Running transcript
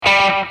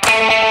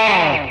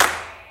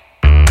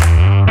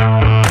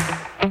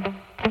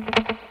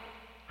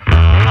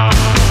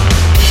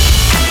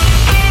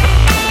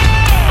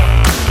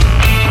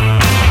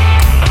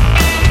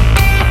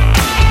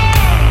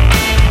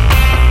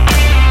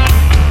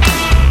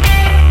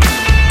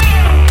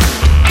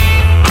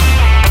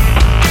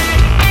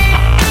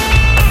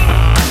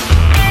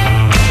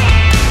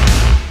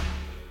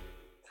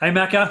Hey,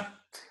 Macca.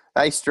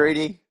 Hey,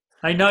 Streety.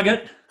 Hey,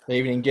 Nugget.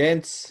 Evening,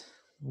 gents.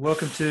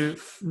 Welcome to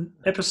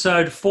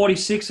episode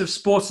 46 of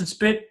Sports and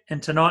Spit.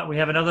 And tonight we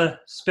have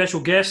another special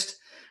guest,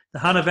 the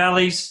Hunter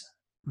Valley's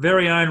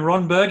very own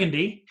Ron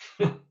Burgundy,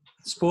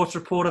 sports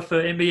reporter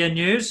for NBN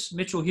News.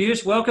 Mitchell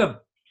Hughes, welcome.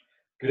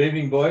 Good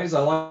evening, boys. I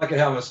like it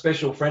how I'm a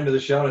special friend of the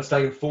show and it's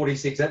taken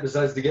 46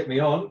 episodes to get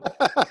me on.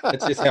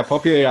 That's just how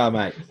popular you are,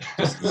 mate.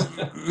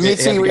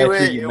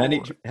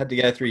 Had to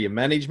go through your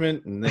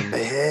management and then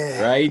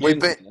your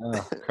agent.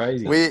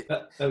 Crazy.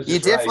 You're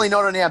definitely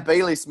not on our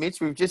B list, Mitch.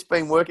 We've just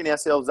been working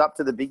ourselves up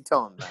to the big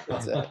time.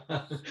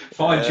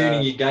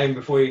 Fine-tuning your game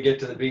before you get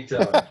to the big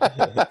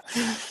time.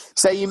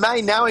 So you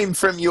may know him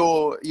from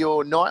your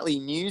nightly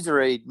news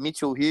read,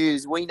 Mitchell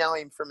Hughes. We know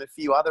him from a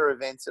few other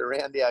events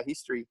around our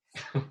history.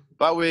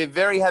 But we're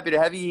very happy to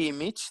have you here,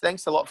 Mitch.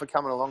 Thanks a lot for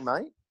coming along,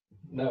 mate.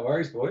 No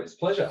worries, boys.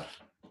 Pleasure.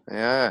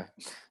 Yeah.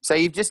 So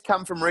you've just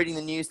come from reading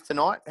the news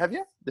tonight, have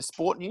you? The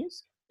sport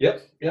news?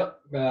 Yep.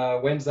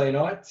 Wednesday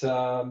night,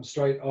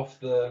 straight off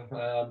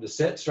the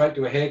set, straight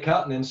to a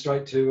haircut, and then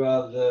straight to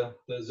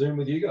the Zoom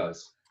with you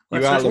guys.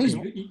 You got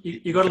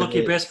to look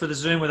your best for the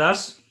Zoom with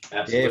us.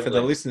 Absolutely. Yeah, for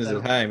the listeners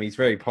at home, he's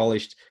very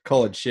polished,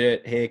 collared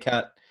shirt,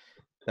 haircut.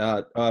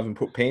 I haven't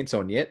put pants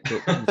on yet.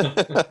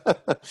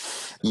 But...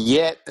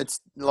 Yeah,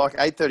 it's like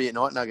 8:30 at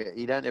night, Nugget.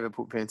 You don't ever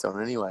put pants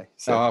on anyway.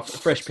 So. A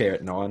fresh pair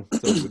at 9.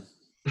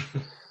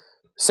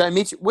 So,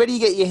 Mitch, where do you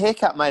get your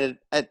haircut, mate,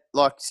 at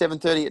like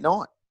 7:30 at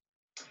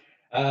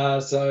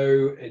night?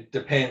 So it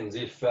depends.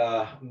 If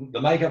the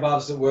makeup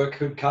artist at work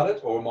could cut it,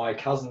 or my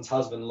cousin's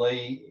husband,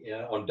 Lee,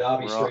 on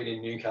Derby Street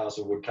in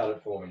Newcastle would cut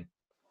it for me.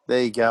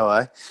 There you go,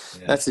 eh?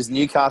 Yeah. That's as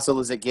Newcastle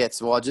as it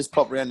gets. Well, I just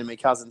popped round to my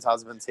cousin's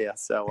husband's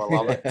house, so I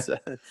love it.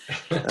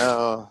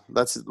 So,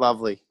 that's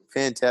lovely.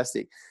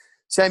 Fantastic.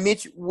 So,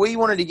 Mitch, we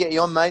wanted to get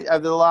you on, mate.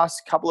 Over the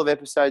last couple of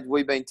episodes,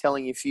 we've been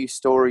telling you a few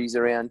stories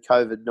around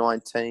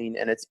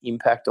COVID-19 and its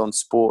impact on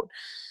sport.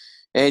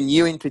 And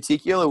you in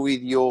particular,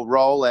 with your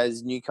role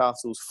as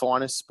Newcastle's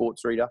finest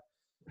sports reader,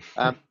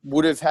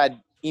 would have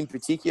had, in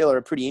particular,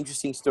 a pretty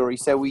interesting story.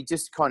 So we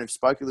just kind of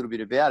spoke a little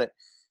bit about it.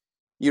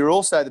 You're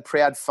also the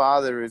proud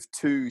father of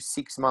 2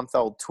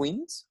 6-month-old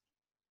twins.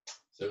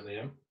 Certainly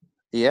am.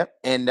 Yeah,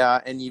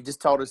 and you've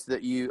just told us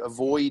that you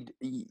avoid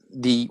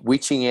the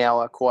witching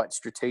hour quite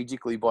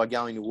strategically by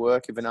going to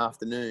work of an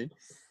afternoon.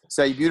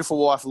 So your beautiful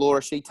wife,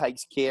 Laura, she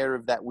takes care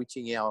of that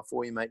witching hour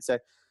for you, mate. So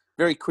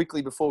very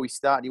quickly before we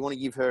start, do you want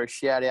to give her a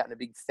shout out and a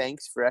big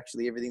thanks for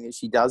actually everything that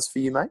she does for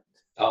you, mate?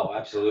 Oh,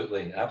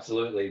 absolutely.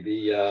 Absolutely.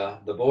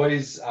 The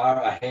boys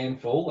are a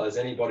handful, as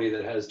anybody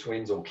that has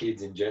twins or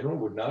kids in general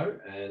would know.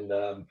 And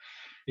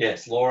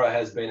yes, Laura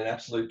has been an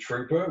absolute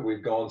trooper.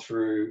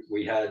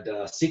 We had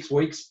 6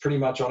 weeks pretty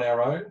much on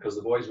our own because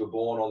the boys were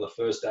born on the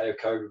first day of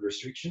COVID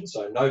restrictions.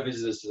 So no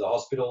visitors to the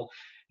hospital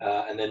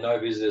and then no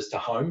visitors to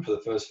home for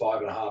the first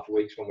 5.5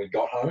 weeks when we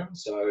got home.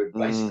 So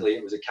basically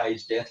it was a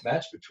cage death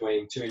match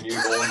between 2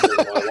 newborns and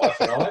my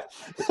wife and I.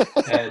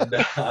 And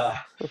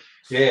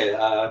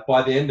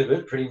by the end of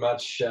it, pretty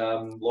much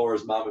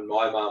Laura's mum and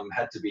my mum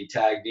had to be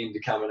tagged in to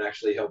come and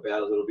actually help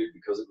out a little bit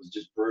because it was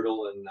just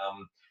brutal. And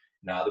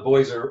the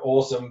boys are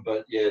awesome,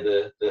 but yeah,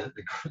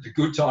 the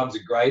good times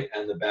are great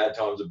and the bad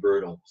times are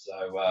brutal.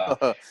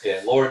 So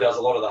Laura does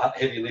a lot of the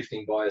heavy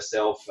lifting by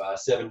herself.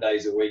 7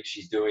 days a week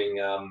she's doing,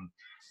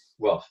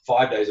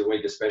 5 days a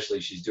week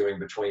especially, she's doing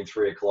between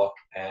 3 o'clock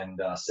and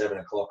 7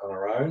 o'clock on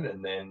her own.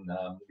 And then,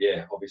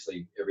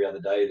 obviously every other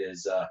day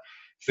there's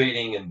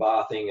feeding and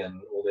bathing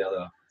and all the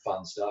other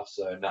fun stuff.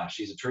 So,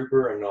 she's a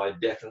trooper and I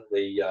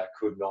definitely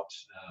could not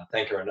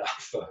thank her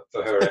enough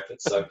for her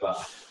efforts so far.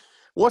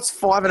 What's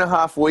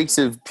 5.5 weeks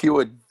of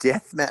pure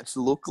deathmatch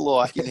look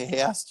like in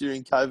a house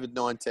during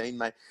COVID-19,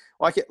 mate?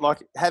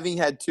 Like having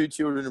had 2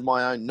 children of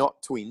my own,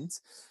 not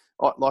twins,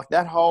 like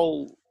that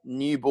whole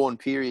newborn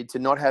period to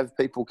not have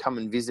people come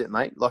and visit,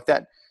 mate, like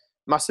that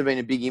must have been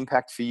a big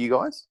impact for you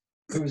guys.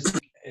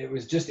 It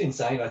was just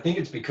insane. I think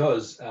it's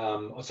because,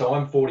 so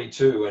I'm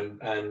 42 and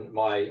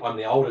I'm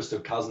the oldest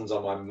of cousins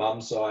on my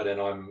mum's side,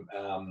 and I'm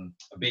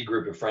a big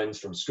group of friends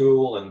from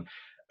school, and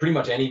pretty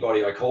much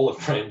anybody I call a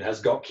friend has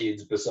got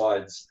kids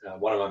besides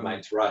one of my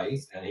mates,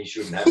 Ray, and he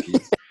shouldn't have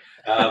kids.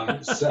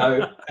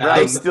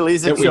 Ray still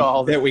is a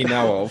child that we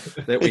know of.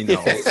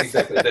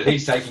 Exactly, that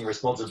he's taking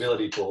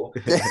responsibility for.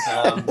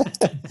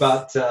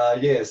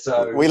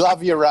 So we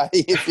love you, Ray,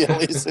 if you're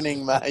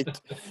listening,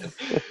 mate.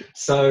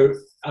 So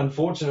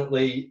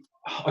unfortunately,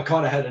 I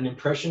kind of had an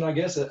impression, I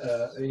guess,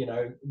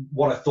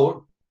 what I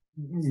thought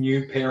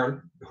new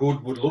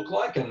parenthood would look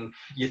like, and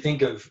you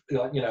think of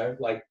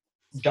like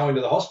going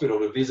to the hospital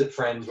to visit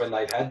friends when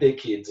they've had their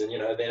kids, and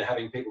then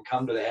having people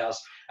come to the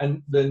house.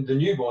 And the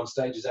newborn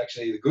stage is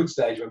actually the good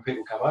stage when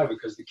people come over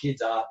because the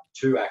kids aren't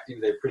too active,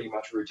 they're pretty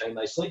much routine,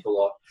 they sleep a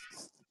lot.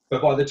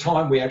 But by the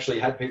time we actually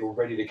had people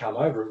ready to come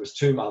over, it was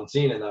 2 months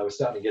in and they were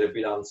starting to get a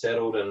bit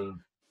unsettled. And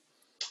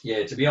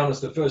to be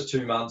honest, the first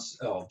 2 months,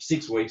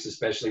 6 weeks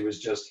especially, was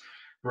just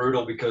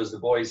brutal because the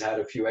boys had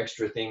a few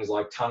extra things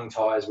like tongue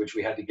ties, which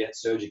we had to get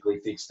surgically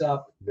fixed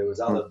up. There was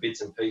other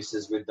bits and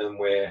pieces with them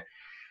where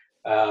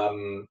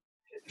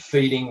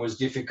feeding was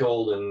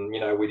difficult, and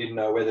we didn't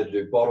know whether to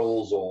do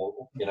bottles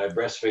or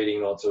breastfeeding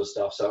and all that sort of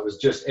stuff. So it was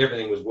just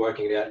everything was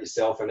working it out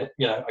yourself, and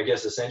I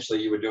guess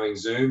essentially you were doing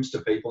Zooms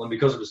to people, and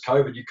because it was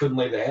COVID, you couldn't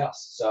leave the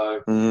house.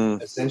 So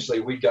essentially,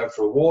 we'd go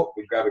for a walk,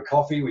 we'd grab a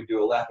coffee, we'd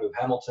do a lap of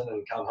Hamilton,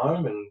 and come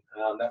home, and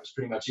that was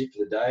pretty much it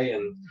for the day.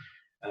 And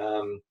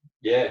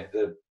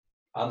the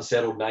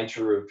unsettled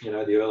nature of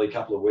the early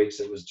couple of weeks,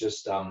 it was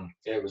just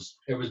it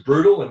was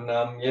brutal, and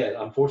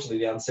unfortunately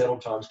the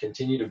unsettled times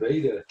continue to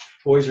be. The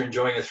boys are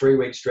enjoying a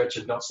 3-week stretch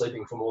of not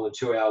sleeping for more than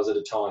 2 hours at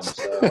a time,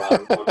 so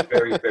I'm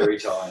very, very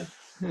tired.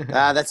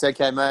 That's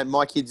okay, mate.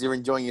 My kids are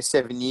enjoying a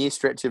 7-year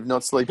stretch of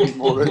not sleeping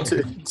more than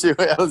two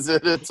hours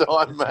at a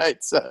time,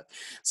 mate.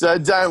 So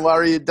don't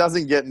worry, it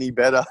doesn't get any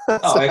better.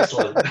 Oh,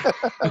 excellent.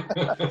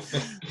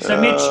 So,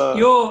 Mitch,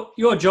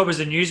 your job as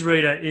a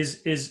newsreader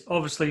is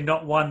obviously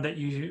not one that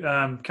you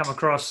come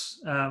across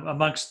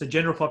amongst the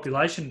general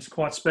population. It's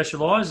quite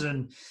specialised,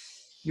 and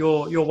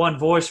your one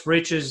voice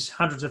reaches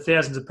hundreds of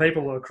thousands of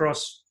people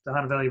across the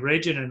Hunter Valley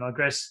region, and I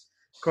guess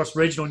across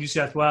regional New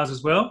South Wales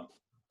as well.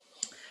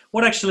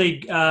 What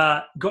actually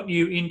got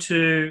you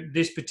into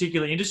this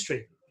particular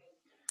industry?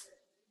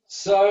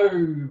 So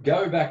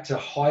go back to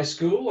high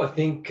school. I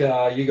think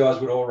you guys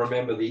would all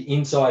remember the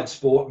Inside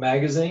Sport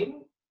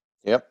magazine.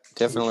 Yep,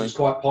 definitely. Which was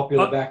quite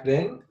popular back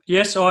then.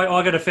 Yes,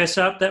 I got to fess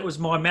up. That was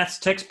my maths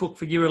textbook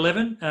for Year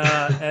 11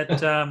 at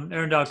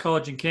Erindale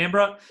College in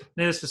Canberra.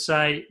 Needless to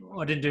say,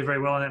 I didn't do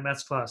very well in that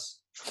maths class.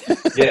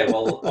 Yeah,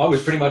 well, I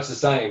was pretty much the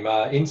same.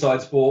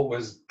 Inside Sport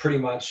was pretty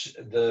much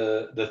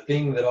the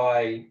thing that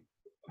I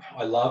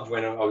loved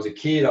when I was a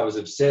kid. I was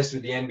obsessed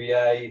with the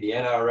NBA, the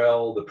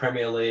NRL, the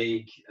Premier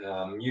League,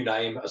 you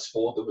name a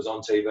sport that was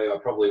on TV. I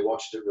probably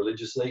watched it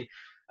religiously.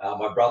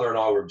 My brother and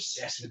I were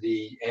obsessed with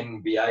the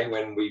NBA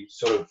when we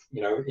sort of,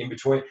 in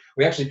between.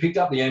 We actually picked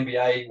up the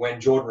NBA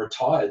when Jordan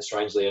retired,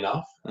 strangely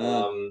enough.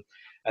 And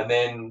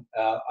then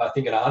I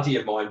think an auntie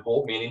of mine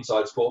bought me an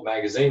Inside Sport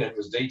magazine, and it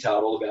was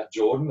detailed all about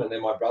Jordan. And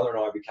then my brother and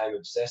I became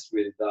obsessed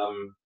with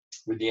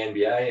the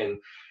NBA. And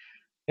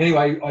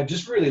anyway, I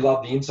just really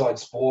loved the Inside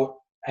Sport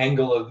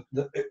angle of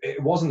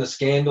it wasn't the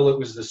scandal, it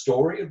was the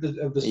story of the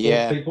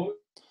sports people.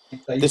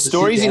 The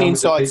stories in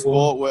Inside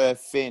Sport were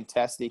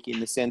fantastic in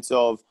the sense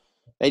of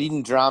they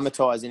didn't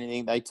dramatise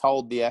anything. They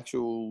told the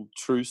actual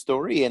true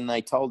story, and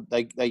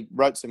they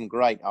wrote some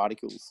great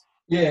articles.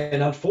 Yeah,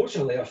 and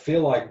unfortunately, I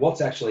feel like what's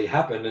actually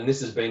happened, and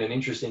this has been an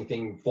interesting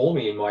thing for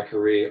me in my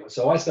career.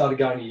 So I started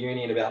going to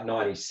uni in about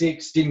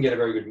 96, didn't get a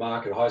very good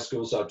mark at high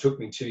school, so it took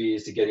me 2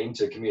 years to get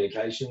into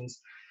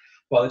communications.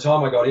 By the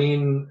time I got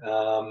in,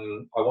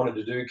 I wanted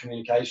to do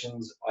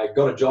communications. I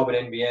got a job at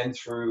NBN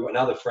through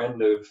another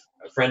friend of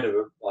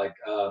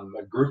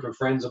a group of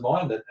friends of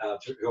mine that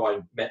who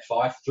I met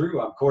Fife through,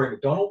 Corey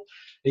McDonald.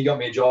 He got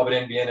me a job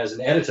at NBN as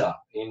an editor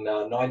in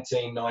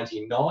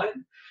 1999.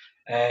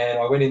 And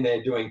I went in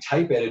there doing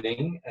tape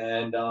editing,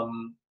 and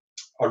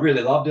I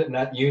really loved it. And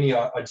at uni,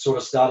 I'd sort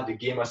of started to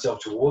gear myself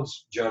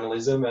towards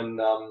journalism,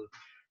 and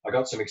I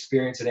got some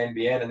experience at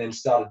NBN and then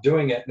started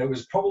doing it. And it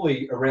was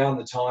probably around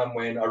the time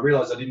when I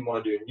realised I didn't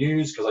want to do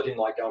news because I didn't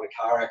like going to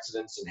car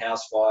accidents and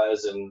house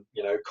fires and,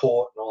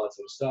 court and all that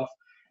sort of stuff.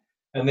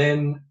 And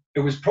then it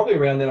was probably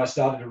around then I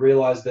started to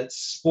realise that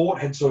sport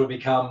had sort of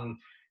become,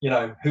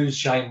 who's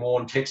Shane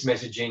Warne text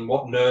messaging,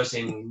 what nurse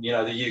in,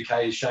 the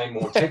UK is Shane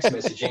Warne text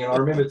messaging. And I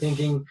remember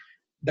thinking,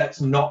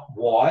 that's not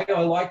why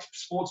I liked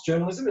sports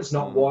journalism. It's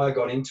not why I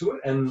got into it.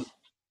 And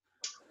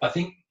I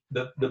think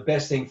the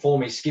best thing for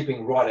me,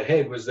 skipping right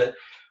ahead, was that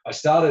I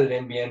started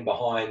at NBN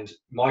behind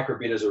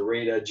Microbit as a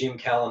reader, Jim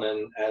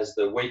Callanan as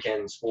the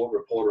weekend sport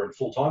reporter and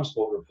full-time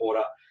sport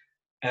reporter.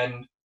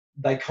 And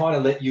they kind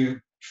of let you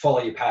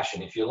follow your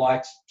passion. If you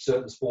liked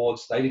certain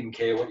sports, they didn't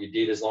care what you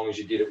did as long as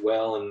you did it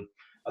well. And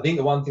I think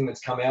the one thing that's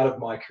come out of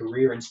my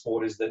career in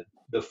sport is that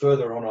the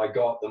further on I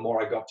got, the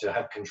more I got to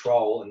have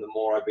control, and the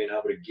more I've been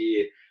able to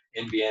gear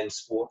NBN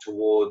sport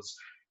towards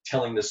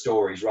telling the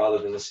stories rather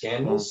than the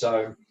scandals.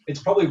 So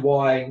it's probably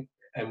why,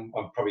 and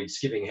I'm probably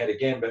skipping ahead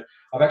again, but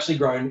I've actually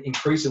grown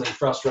increasingly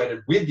frustrated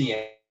with the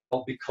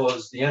NRL,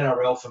 because the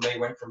NRL for me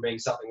went from being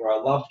something where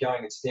I loved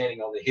going and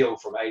standing on the hill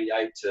from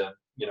 88 to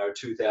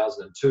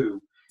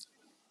 2002.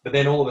 But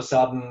then all of a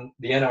sudden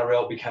the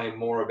NRL became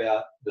more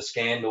about the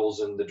scandals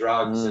and the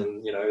drugs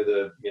and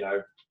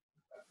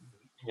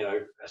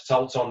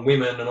assaults on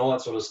women and all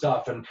that sort of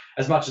stuff. And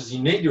as much as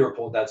you need to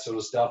report that sort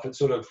of stuff, it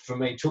sort of, for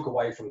me, took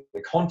away from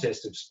the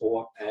contest of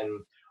sport. And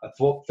I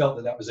felt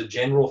that was a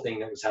general thing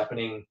that was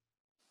happening.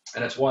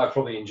 And it's why I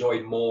probably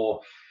enjoyed more.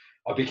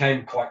 I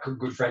became quite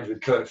good friends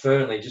with Kurt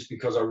Fernley just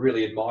because I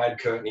really admired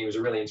Kurt, and he was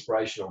a really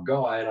inspirational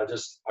guy. And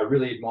I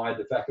really admired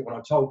the fact that when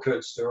I told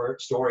Kurt's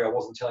story, I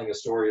wasn't telling a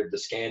story of the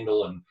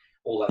scandal and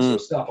all that sort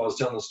of stuff. I was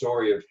telling the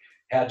story of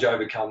how'd you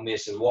overcome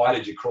this and why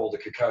did you crawl the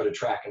Kokoda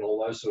track and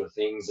all those sort of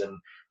things. And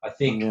I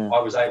think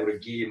I was able to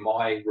gear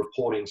my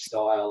reporting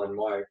style and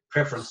my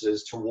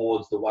preferences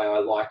towards the way I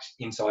liked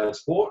Inside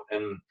Sport.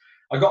 And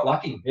I got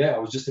lucky. Yeah, I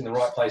was just in the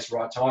right place,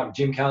 right time.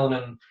 Jim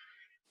Callanan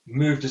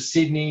moved to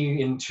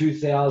Sydney in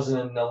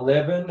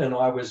 2011, and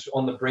I was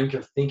on the brink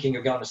of thinking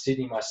of going to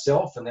Sydney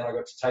myself, and then I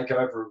got to take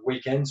over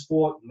Weekend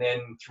Sport, and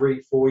then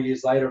 3-4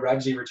 years later,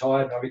 Rabsy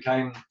retired, and I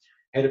became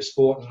head of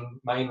sport and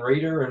main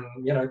reader, and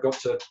got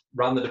to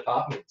run the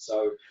department.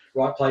 So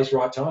right place,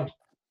 right time.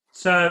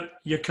 So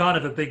you're kind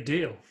of a big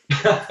deal.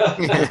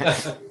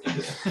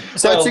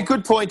 So it's a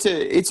good point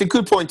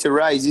to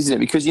raise, isn't it?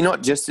 Because you're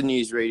not just a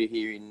newsreader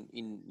here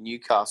in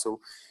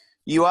Newcastle.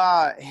 You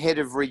are head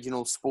of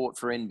regional sport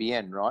for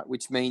NBN, right?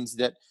 Which means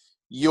that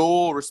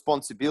your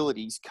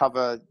responsibilities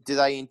cover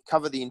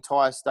the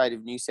entire state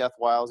of New South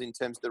Wales in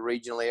terms of the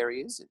regional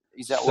areas?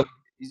 Is that what?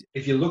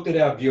 If you looked at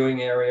our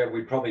viewing area,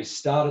 we'd probably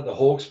start at the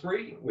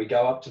Hawkesbury, we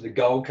go up to the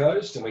Gold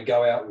Coast, and we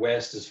go out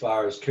west as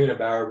far as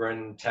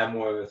Coonabarabran,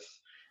 Tamworth,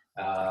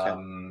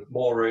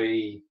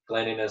 Moree,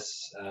 Glen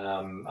Innes,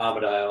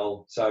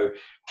 Armidale. So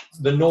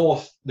the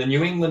north, the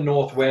New England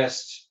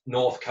Northwest,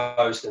 North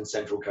Coast and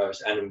Central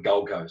Coast, and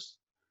Gold Coast.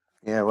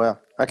 Yeah, well,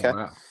 okay.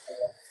 Wow.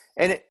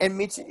 And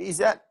Mitch, is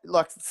that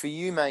like for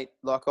you, mate?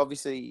 Like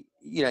obviously,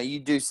 you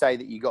do say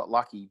that you got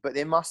lucky, but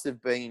there must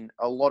have been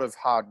a lot of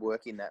hard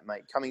work in that,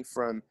 mate. Coming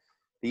from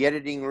the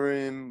editing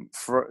room,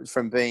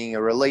 from being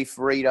a relief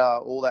reader,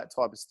 all that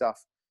type of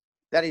stuff.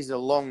 That is a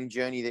long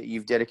journey that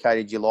you've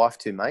dedicated your life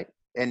to, mate.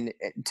 And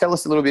tell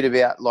us a little bit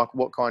about like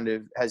what kind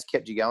of has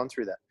kept you going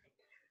through that.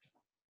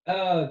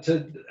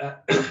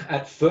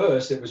 At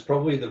first, it was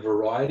probably the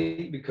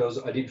variety,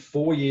 because I did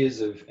 4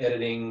 years of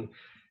editing,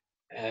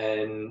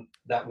 and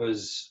that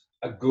was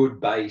a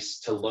good base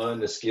to learn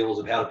the skills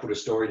of how to put a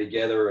story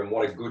together and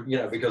what a good,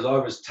 because I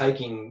was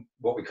taking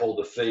what we call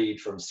the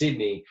feed from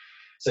Sydney.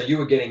 So you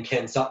were getting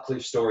Ken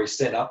Sutcliffe's stories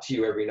sent up to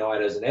you every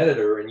night as an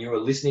editor, and you were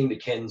listening to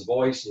Ken's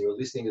voice, and you were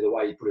listening to the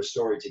way he put a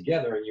story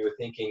together, and you were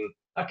thinking,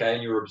 okay,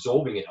 and you were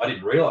absorbing it. I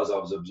didn't realize I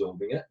was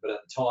absorbing it, but at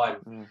the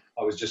time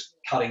I was just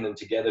cutting them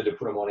together to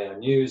put them on our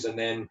news. And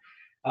then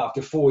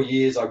after 4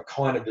 years, I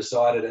kind of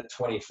decided at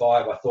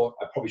 25, I thought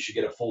I probably should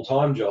get a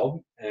full-time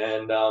job.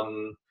 And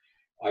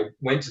I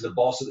went to the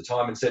boss at the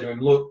time and said to him,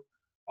 look,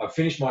 I've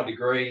finished my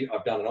degree.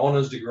 I've done an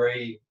honours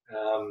degree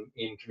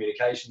in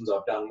communications.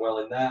 I've done well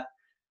in that.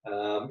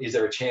 Is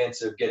there a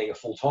chance of getting a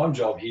full-time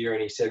job here?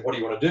 And he said, what do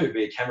you want to do?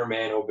 Be a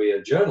cameraman or be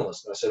a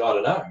journalist? And I said, I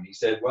don't know. And he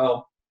said,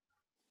 well,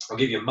 I'll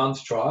give you a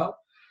month's trial.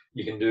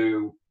 You can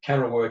do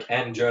camera work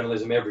and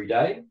journalism every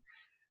day.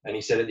 And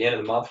he said, at the end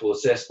of the month, we'll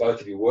assess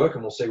both of your work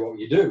and we'll see what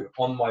you do.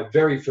 On my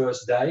very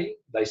first day,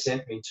 they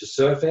sent me to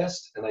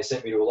Surfest and they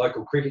sent me to a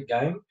local cricket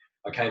game.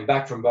 I came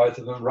back from both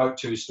of them, wrote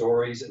 2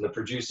 stories, and the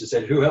producer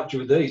said, who helped you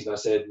with these? And I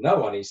said, no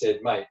one. He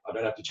said, mate, I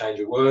don't have to change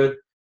a word.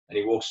 And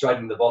he walked straight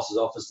into the boss's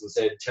office and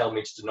said, tell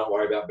Mitch to not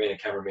worry about being a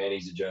cameraman.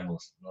 He's a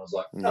journalist. And I was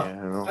like,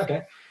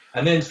 okay.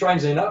 And then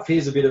strangely enough,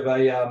 here's a bit of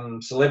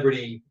a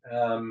celebrity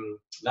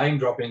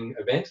name-dropping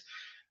event.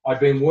 I'd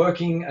been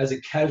working as a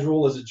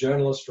casual, as a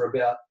journalist for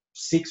about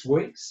 6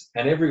 weeks.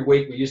 And every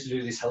week we used to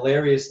do this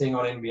hilarious thing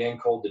on NBN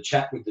called The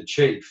Chat with the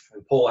Chief.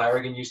 And Paul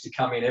Harrigan used to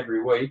come in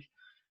every week.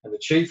 And the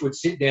chief would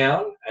sit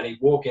down and he'd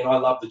walk in. I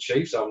love the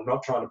chief, so I'm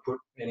not trying to put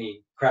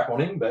any crap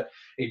on him, but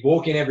he'd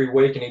walk in every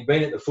week and he'd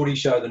been at the footy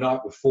show the night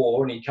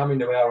before and he'd come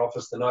into our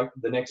office the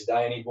next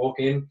day and he'd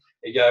walk in.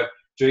 He'd go,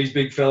 geez,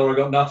 big fella, I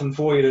got nothing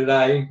for you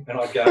today. And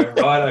I'd go,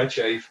 righto,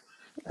 chief.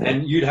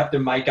 And you'd have to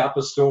make up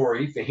a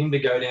story for him to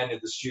go down to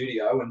the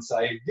studio and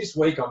say, this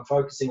week I'm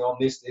focusing on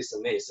this, this,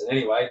 and this. And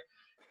anyway,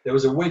 there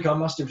was a week I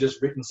must have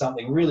just written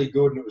something really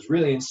good and it was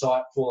really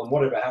insightful and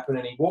whatever happened.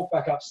 And he walked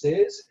back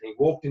upstairs and he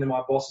walked into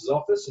my boss's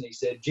office and he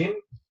said, Jim,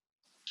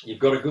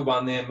 you've got a good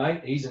one there,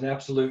 mate. He's an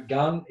absolute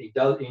gun. He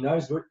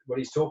knows what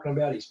he's talking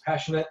about. He's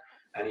passionate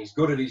and he's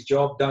good at his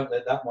job. Don't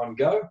let that one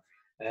go.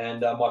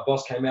 And my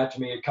boss came out to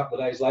me a couple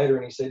of days later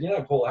and he said,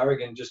 Paul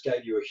Harrigan just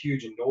gave you a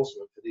huge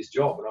endorsement for this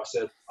job. And I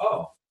said,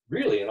 oh,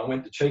 really? And I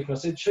went to Chief and I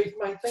said, Chief,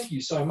 mate, thank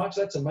you so much.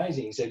 That's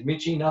amazing. He said,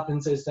 Mitchie,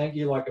 nothing says thank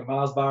you like a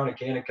Mars bar and a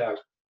can of Coke.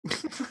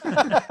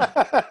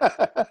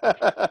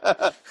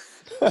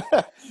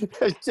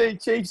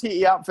 Chiefs hit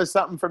you up for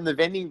something from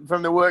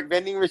the work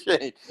vending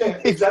machine. Yeah,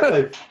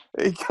 exactly.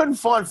 He couldn't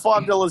find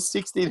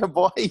 $5.60 to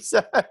buy.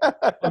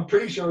 I'm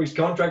pretty sure his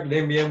contract at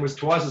NBN was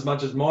twice as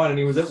much as mine, and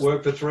he was at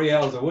work for 3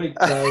 hours a week,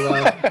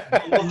 so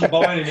he wasn't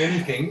buying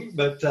anything.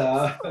 But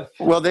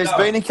well, there's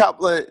been a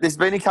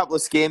couple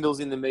of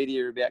scandals in the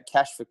media about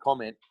cash for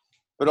comment,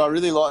 but I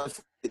really like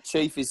the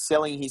chief is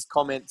selling his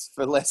comments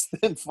for less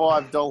than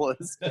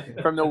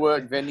 $5 from the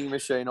work vending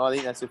machine. I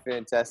think that's a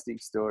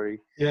fantastic story.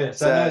 Yeah.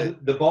 So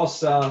the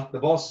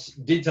boss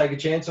did take a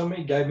chance on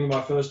me, gave me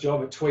my first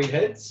job at Tweed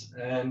Heads,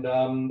 and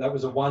that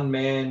was a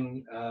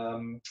one-man,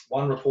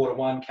 one reporter,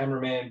 one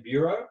cameraman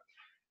bureau,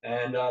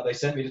 and they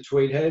sent me to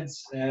Tweed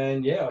Heads,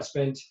 and I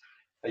spent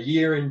a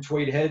year in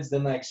Tweed Heads,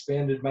 then they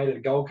expanded, made it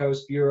a Gold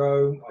Coast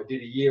bureau. I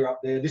did a year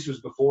up there. This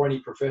was before any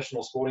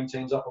professional sporting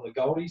teams up on the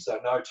Goldie, so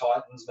no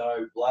Titans,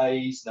 no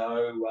Blaze,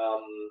 no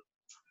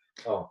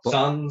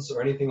Suns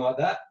or anything like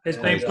that. There's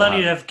been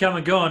plenty that have come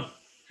and gone.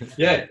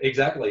 Yeah,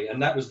 exactly. And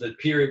that was the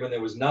period when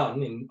there was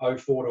none in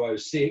 04 to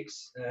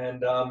 06.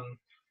 And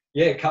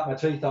yeah, cut my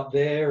teeth up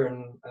there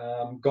and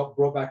got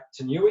brought back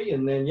to Newey.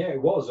 And then, I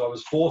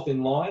was fourth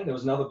in line. There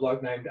was another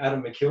bloke named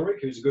Adam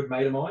McKilrick, who's a good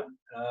mate of mine,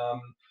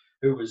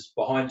 who was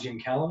behind Jim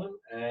Callanan.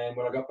 And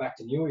when I got back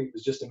to Newey, it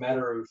was just a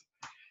matter of,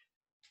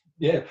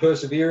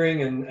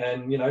 persevering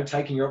and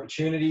taking your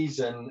opportunities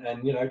and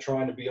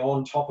trying to be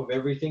on top of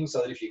everything, so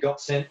that if you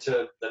got sent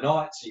to the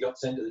Knights, you got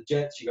sent to the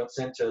Jets, you got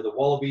sent to the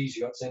Wallabies,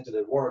 you got sent to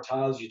the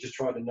Waratahs, you just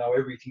tried to know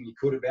everything you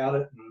could about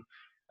it. And,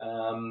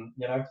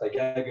 if they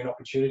gave you an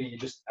opportunity, you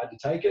just had to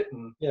take it.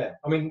 And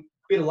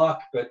bit of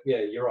luck, but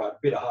you're right, a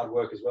bit of hard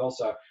work as well.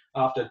 So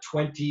after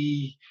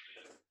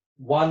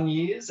 21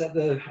 years at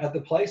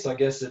the place, I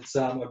guess it's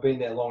I've been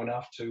there long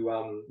enough to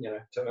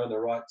to earn the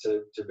right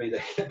to be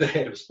the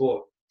head of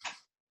sport.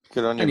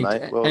 Good on you,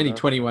 mate. Well only done.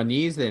 21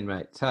 years then,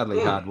 mate. It's hardly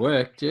hard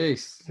work.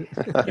 Jeez.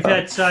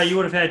 You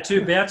would have had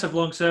 2 bouts of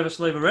long service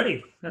leave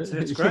already.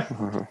 That's great.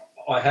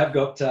 I have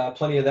got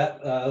plenty of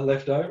that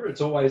left over.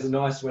 It's always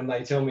nice when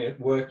they tell me at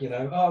work,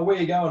 oh, where are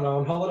you going?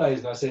 On holidays.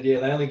 And I said, they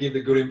only give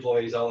the good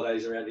employees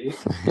holidays around here.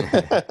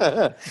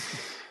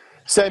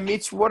 So,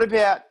 Mitch, what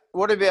about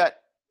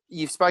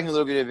you've spoken a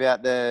little bit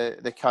about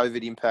the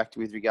COVID impact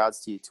with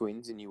regards to your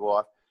twins and your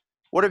wife.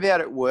 What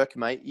about at work,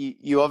 mate?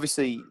 You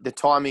obviously, the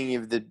timing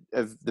of the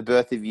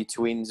birth of your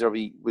twins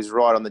was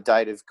right on the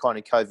date of kind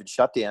of COVID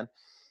shutdown.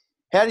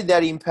 How did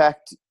that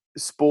impact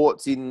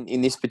sports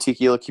in this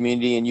particular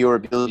community and your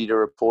ability to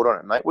report on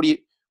it, mate? What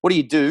do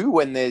you do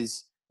when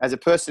there's, as a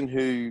person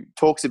who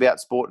talks about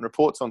sport and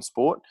reports on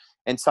sport,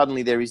 and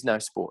suddenly there is no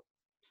sport?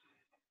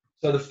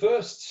 So the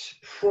first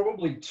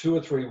probably 2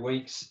 or 3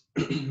 weeks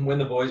when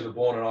the boys were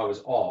born and I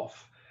was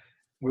off,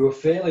 we were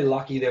fairly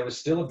lucky. There was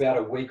still about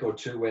a week or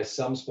two where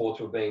some sports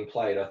were being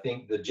played. I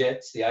think the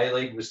Jets, the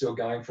A-League was still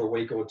going for a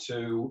week or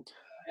two.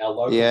 Our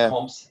local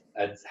comps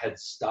had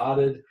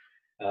started.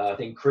 I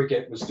think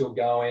cricket was still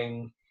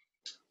going.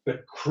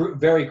 But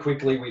very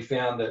quickly we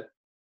found that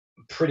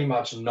pretty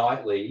much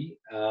nightly,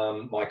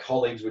 my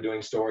colleagues were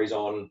doing stories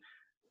on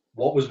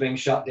what was being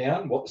shut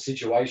down, what the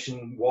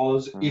situation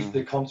was, if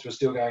the comps were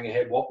still going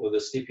ahead, what were the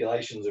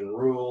stipulations and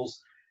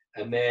rules.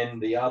 And then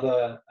the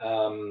other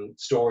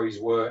stories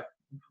were,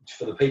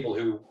 for the people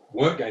who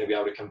weren't going to be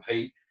able to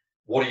compete,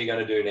 what are you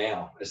going to do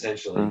now,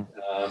 essentially?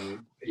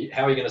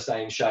 How are you going to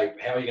stay in shape?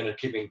 How are you going to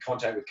keep in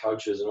contact with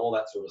coaches and all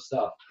that sort of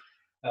stuff?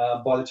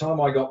 By the time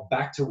I got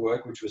back to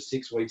work, which was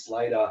 6 weeks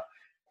later,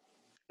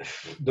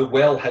 the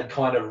well had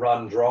kind of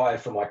run dry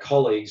for my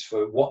colleagues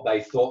for what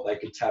they thought they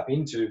could tap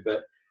into.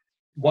 But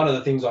one of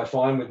the things I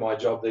find with my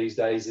job these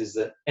days is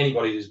that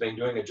anybody who's been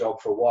doing a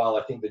job for a while,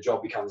 I think the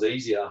job becomes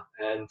easier.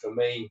 And for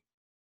me,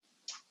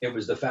 it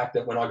was the fact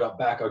that when I got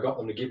back, I got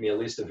them to give me a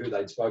list of who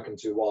they'd spoken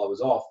to while I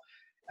was off.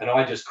 And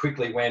I just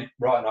quickly went,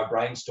 right, and I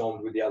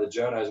brainstormed with the other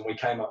journos, and we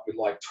came up with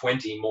like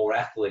 20 more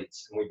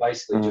athletes. And we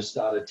basically just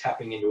started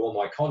tapping into all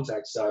my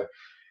contacts. So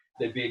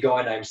there'd be a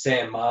guy named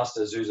Sam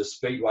Masters, who's a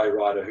speedway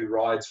rider who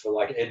rides for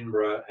like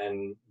Edinburgh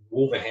and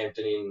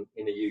Wolverhampton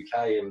in the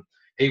UK. And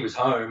he was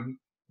home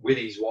with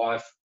his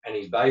wife and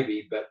his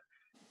baby, but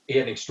he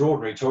had an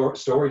extraordinary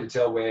story to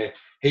tell where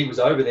he was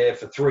over there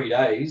for 3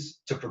 days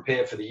to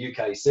prepare for the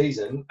UK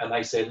season. And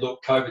they said,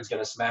 look, COVID's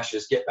going to smash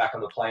us, get back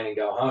on the plane and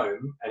go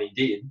home. And he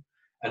did.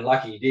 And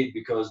lucky he did,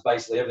 because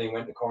basically everything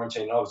went to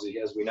quarantine. And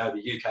obviously, as we know,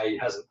 the UK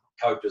hasn't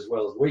coped as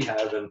well as we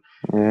have. And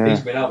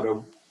he's been able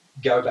to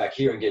go back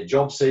here and get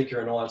job seeker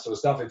and all that sort of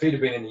stuff. If he'd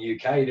have been in the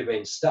UK, he'd have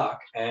been stuck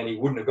and he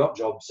wouldn't have got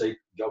job seeker,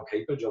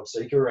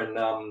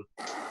 and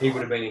he would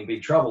have been in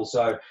big trouble.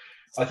 So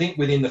I think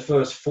within the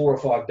first 4 or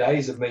 5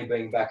 days of me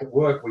being back at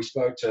work, we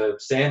spoke to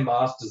Sam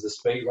Masters, the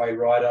speedway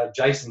rider,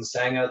 Jason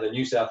Sanger, the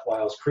New South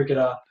Wales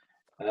cricketer,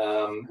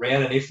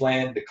 Rhiannon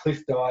Ifland, the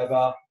cliff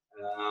diver.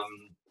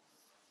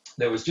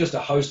 There was just a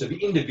host of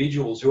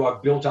individuals who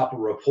I've built up a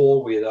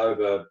rapport with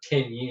over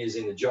 10 years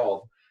in the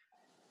job.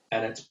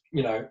 And it's,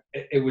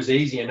 it was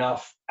easy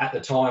enough at the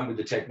time with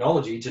the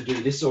technology to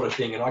do this sort of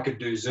thing. And I could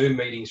do Zoom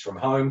meetings from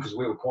home because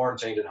we were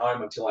quarantined at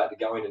home until I had to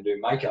go in and do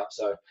makeup.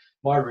 So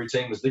my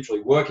routine was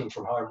literally working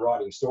from home,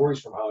 writing stories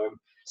from home,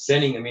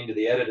 sending them into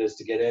the editors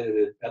to get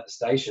edited at the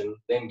station,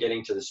 then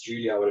getting to the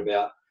studio at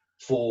about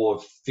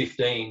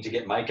 4:15 to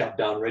get makeup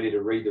done, ready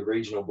to read the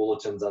regional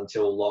bulletins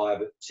until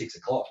live at 6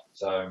 o'clock.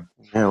 So,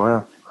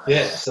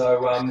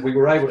 so we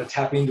were able to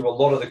tap into a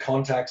lot of the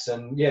contacts,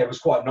 and it was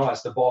quite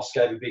nice. The boss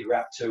gave a big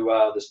rap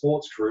to the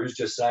sports crews,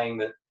 just saying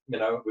that,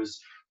 it was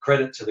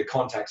credit to the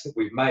contacts that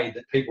we've made,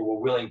 that people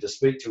were willing to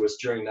speak to us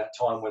during that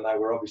time when they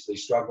were obviously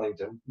struggling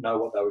to know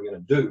what they were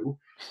going to do.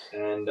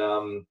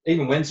 And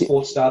even when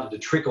sports started to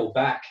trickle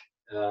back,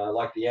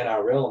 like the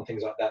NRL and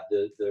things like that,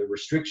 the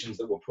restrictions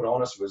that were put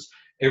on us was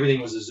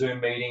everything was a Zoom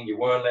meeting. You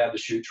weren't allowed to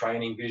shoot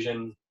training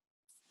vision.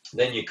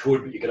 Then you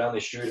could, but you could only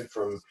shoot it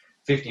from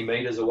 50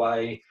 meters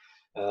away.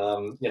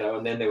 And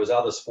then there was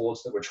other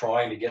sports that were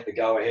trying to get the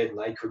go ahead and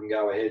they couldn't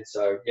go ahead.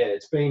 So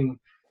it's been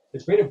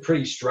a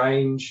pretty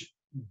strange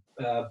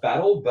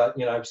battle, but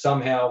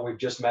somehow we've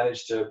just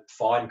managed to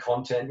find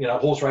content.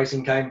 Horse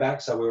racing came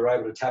back, so we were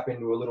able to tap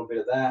into a little bit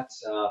of that.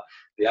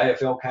 The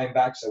AFL came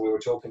back, so we were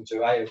talking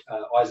to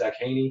Isaac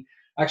Heaney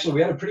actually,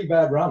 we had a pretty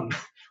bad run.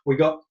 We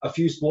got a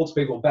few sports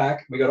people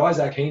back. We got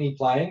Isaac Heaney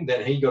playing,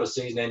 then he got a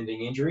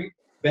season-ending injury.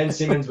 Ben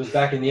Simmons was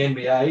back in the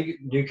NBA,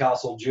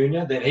 Newcastle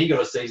Junior, then he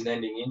got a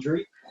season-ending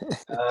injury.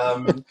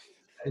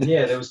 And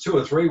yeah, there was 2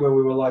 or 3 where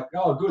we were like,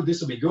 oh, good,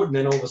 this will be good. And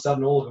then all of a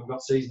sudden, all of them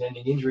got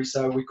season-ending injuries.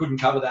 So we couldn't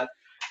cover that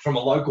from a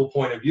local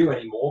point of view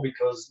anymore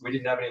because we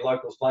didn't have any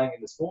locals playing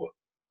in the sport.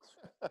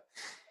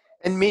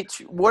 And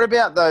Mitch, what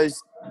about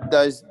those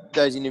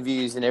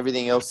interviews and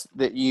everything else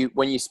that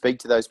when you speak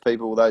to those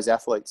people, those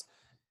athletes,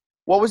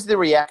 what was the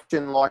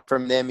reaction like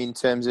from them in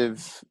terms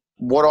of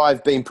what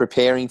I've been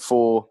preparing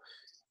for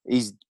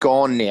is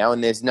gone now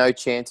and there's no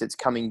chance it's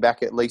coming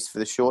back, at least for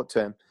the short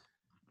term?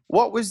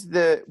 What was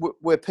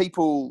were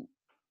people,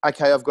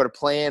 okay, I've got a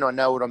plan, I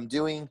know what I'm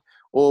doing,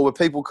 or were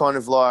people kind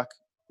of like,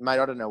 mate,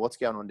 I don't know what's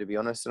going on, to be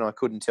honest, and I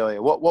couldn't tell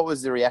you? What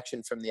was the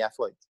reaction from the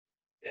athletes?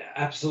 Yeah,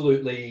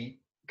 absolutely,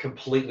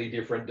 completely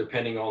different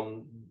depending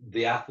on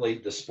the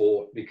athlete, the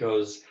sport,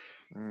 because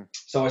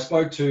so I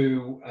spoke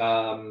to,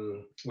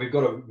 we've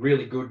got a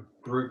really good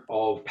group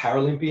of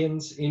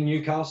Paralympians in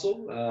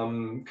Newcastle.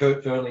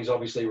 Kurt Fernley's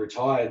obviously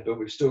retired, but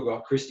we've still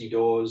got Christy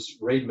Dawes,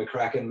 Reed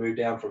McCracken moved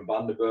down from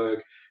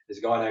Bundaberg. There's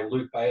a guy named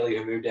Luke Bailey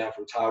who moved down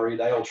from Taree.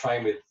 They all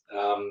train with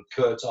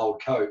Kurt's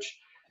old coach.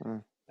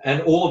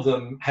 And all of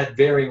them had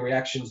varying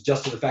reactions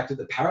just to the fact that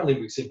the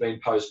Paralympics had been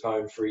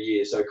postponed for a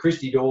year. So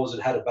Christy Dawes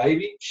had a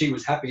baby. She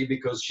was happy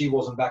because she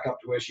wasn't back up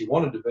to where she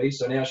wanted to be.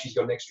 So now she's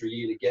got an extra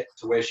year to get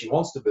to where she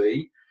wants to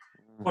be.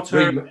 What's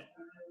her?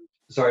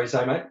 Sorry,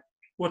 say, mate.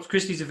 What's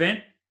Christy's event?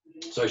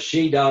 So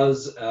she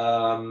does,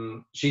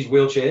 she's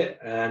wheelchair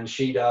and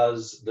she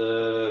does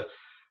the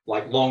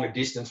longer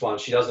distance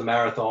ones. She does the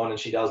marathon and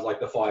she does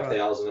the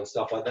 5,000 and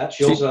stuff like that.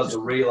 She also does the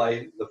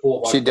relay, the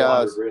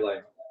 4x400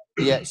 relay.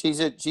 Yeah, she's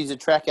a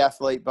track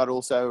athlete, but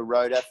also a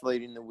road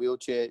athlete in the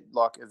wheelchair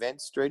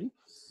events, Streety.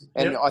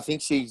 And I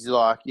think she's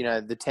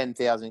the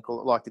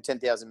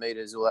 10,000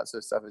 meters, all that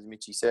sort of stuff, as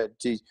Mitchie said.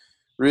 She's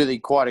really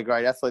quite a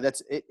great athlete.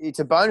 It's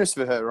a bonus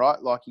for her,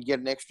 right? Like, you get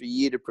an extra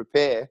year to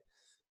prepare,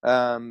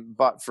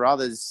 but for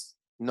others,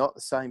 not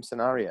the same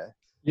scenario.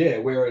 Yeah,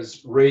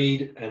 whereas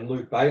Reed and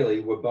Luke Bailey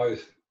were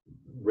both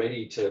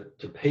ready to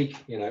peak,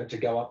 to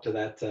go up to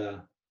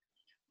that.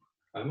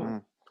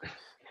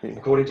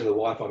 According to the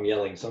wife, I'm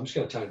yelling, so I'm just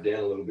going to tone it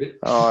down a little bit.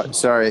 Oh,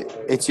 sorry.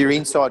 It's your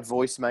inside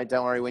voice, mate.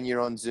 Don't worry. When you're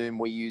on Zoom,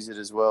 we use it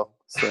as well.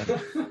 So.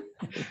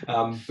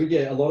 But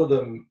yeah, a lot of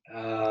them,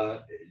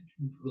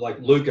 like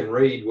Luke and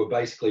Reed, were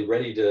basically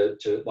ready to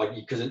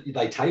because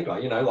they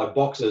taper,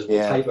 boxers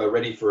will taper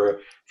ready for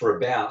a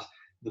bout.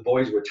 The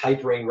boys were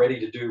tapering, ready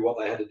to do what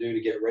they had to do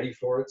to get ready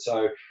for it.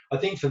 So I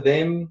think for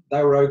them,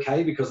 they were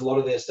okay because a lot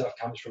of their stuff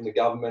comes from the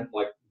government,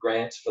 like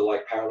grants for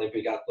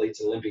Paralympic athletes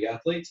and Olympic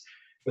athletes.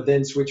 But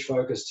then switch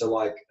focus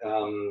to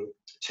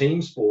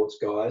team sports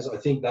guys. I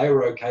think they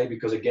were okay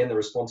because, again, the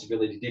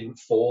responsibility didn't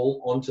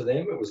fall onto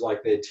them. It was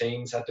like their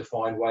teams had to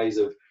find ways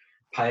of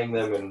paying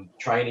them and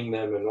training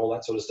them and all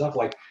that sort of stuff.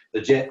 Like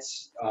the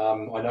Jets,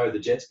 I know the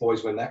Jets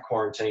boys, when that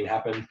quarantine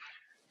happened,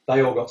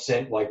 they all got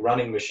sent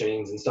running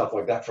machines and stuff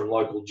like that from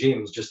local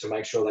gyms just to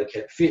make sure they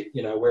kept fit,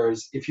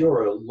 whereas if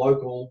you're a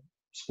local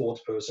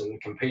sports person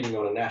competing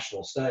on a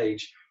national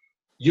stage,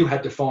 you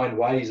had to find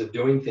ways of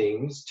doing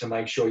things to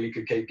make sure you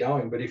could keep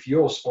going. But if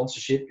your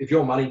sponsorship, if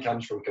your money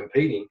comes from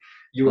competing,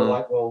 you were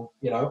like, well,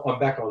 I'm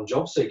back on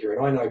Job Seeker.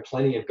 And I know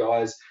plenty of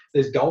guys,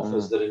 there's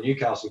golfers that are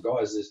Newcastle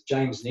guys. There's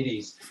James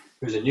Nitties,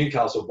 who's a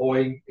Newcastle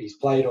boy. He's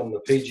played on the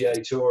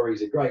PGA Tour.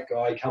 He's a great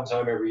guy. He comes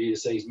home every year to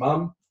see his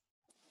mum.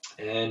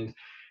 And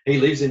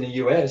he lives in the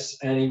US.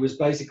 And he was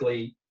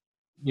basically,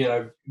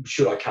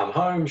 should I come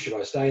home? Should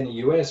I stay in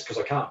the US? Because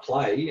I can't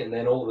play. And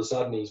then all of a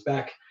sudden he's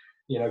back,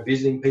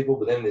 visiting people,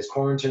 but then there's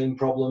quarantine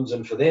problems.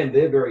 And for them,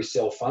 they're very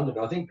self-funded.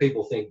 I think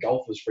people think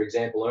golfers, for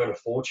example, earn a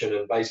fortune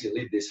and basically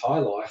live this high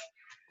life.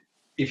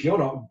 If you're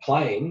not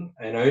playing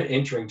and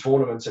entering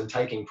tournaments and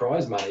taking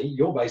prize money,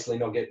 you're basically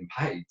not getting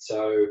paid.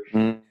 So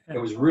it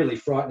was a really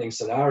frightening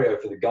scenario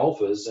for the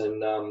golfers,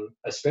 and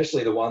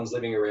especially the ones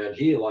living around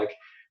here.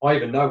 I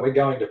even know we're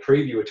going to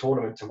preview a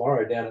tournament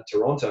tomorrow down at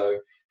Toronto.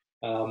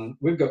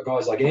 We've got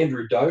guys like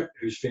Andrew Dote,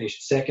 who's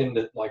finished second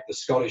at the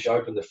Scottish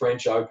Open, the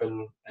French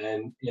Open,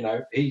 and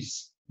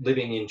he's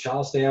living in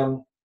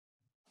Charlestown.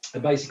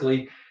 And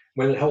basically,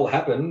 when it all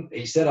happened,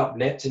 he set up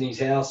nets in his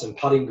house and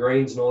putting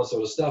greens and all that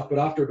sort of stuff. But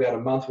after about a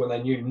month, when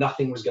they knew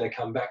nothing was going to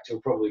come back till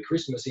probably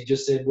Christmas, he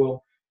just said,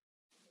 well,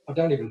 I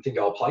don't even think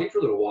I'll play for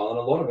a little while. And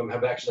a lot of them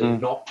have actually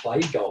not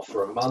played golf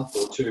for a month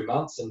or 2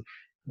 months. And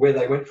where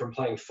they went from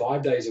playing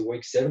 5 days a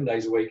week, 7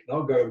 days a week,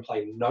 they'll go and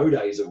play no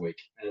days a week.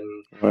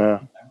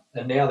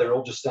 And now they're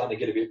all just starting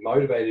to get a bit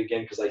motivated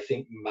again because they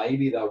think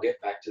maybe they'll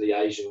get back to the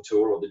Asian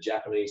tour or the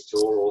Japanese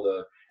tour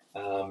or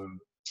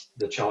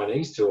the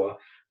Chinese tour.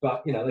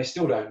 But, they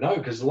still don't know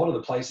because a lot of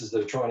the places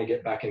that are trying to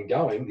get back and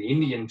going, the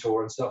Indian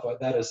tour and stuff like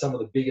that, are some of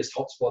the biggest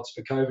hotspots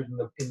for COVID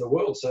in the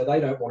world. So they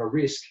don't want to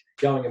risk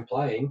going and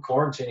playing,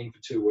 quarantining for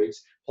 2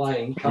 weeks,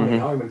 playing, coming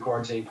home and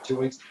quarantining for 2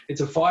 weeks.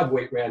 It's a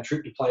 5-week round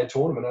trip to play a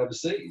tournament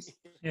overseas.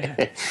 Yeah.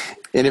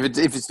 And if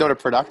it's not a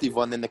productive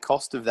one, then the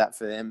cost of that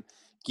for them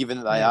given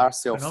that they Yeah, are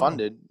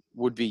self-funded,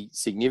 would be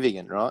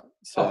significant, right?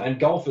 So, and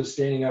golfers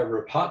standing over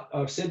a putt.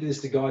 I've said this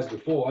to guys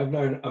before. I've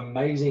known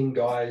amazing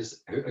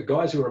guys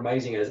who are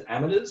amazing as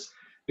amateurs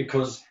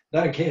because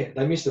they don't care.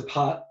 They missed a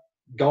putt.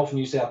 Golf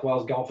New South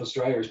Wales, Golf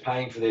Australia is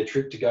paying for their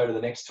trip to go to the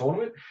next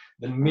tournament.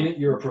 The minute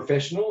you're a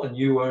professional and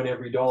you earn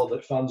every dollar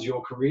that funds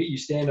your career, you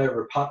stand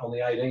over a putt on the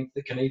 18th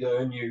that can either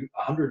earn you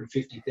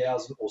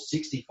 150,000 or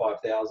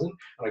 65,000,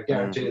 and I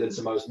guarantee you that's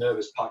the most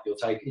nervous putt you'll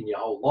take in your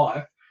whole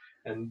life.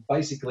 And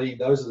basically,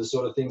 those are the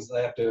sort of things that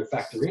they have to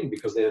factor in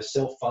because they're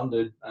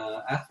self-funded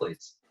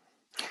athletes.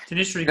 It's an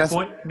interesting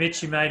point,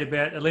 Mitch, you made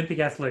about Olympic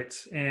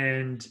athletes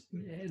and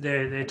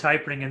their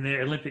tapering and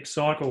their Olympic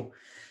cycle.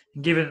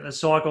 And given that the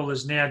cycle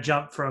has now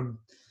jumped from,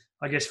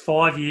 I guess,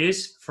 5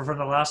 years from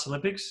the last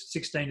Olympics,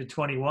 16 to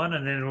 21,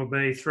 and then it will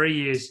be 3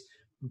 years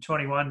from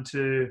 21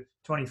 to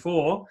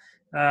 24.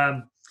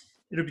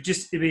 It'll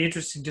be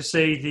interesting to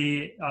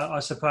see I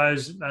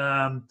suppose,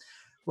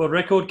 world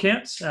record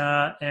counts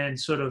and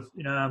sort of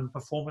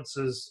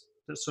performances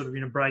that sort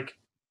of break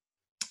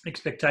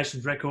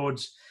expectations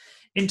records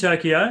in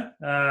Tokyo.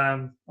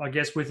 I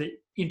guess with the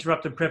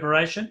interrupted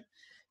preparation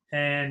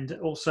and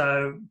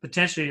also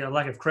potentially a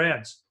lack of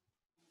crowds.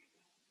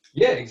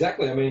 Yeah,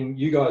 exactly. I mean,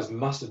 you guys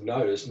must have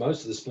noticed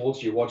most of the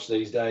sports you watch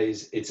these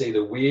days, it's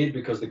either weird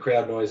because the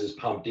crowd noise is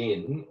pumped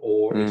in,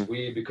 or it's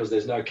weird because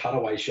there's no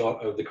cutaway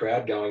shot of the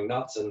crowd going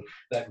nuts and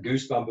that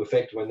goosebump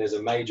effect when there's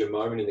a major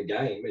moment in the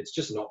game. It's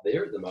just not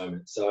there at the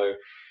moment. So,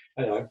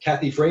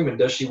 Kathy Freeman,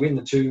 does she win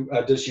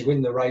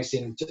the race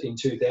in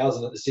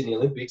 2000 at the Sydney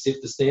Olympics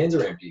if the stands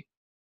are empty?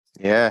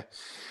 Yeah.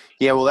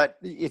 Well,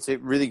 it's a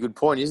really good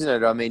point, isn't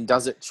it? I mean,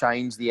 does it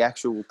change the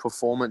actual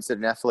performance that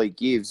an athlete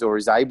gives or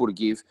is able to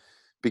give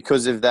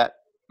because of that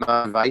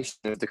motivation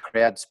of the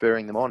crowd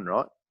spurring them on,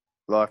 right?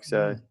 Like,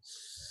 so,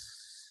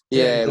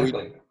 yeah.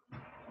 Exactly.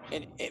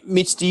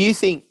 Mitch, do you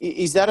think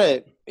is that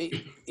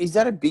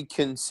a big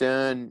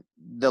concern?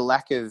 The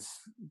lack of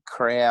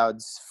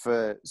crowds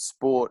for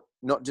sport,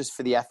 not just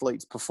for the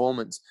athlete's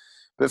performance,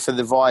 but for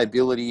the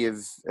viability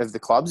of the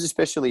clubs,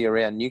 especially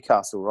around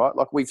Newcastle, right?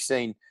 Like we've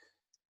seen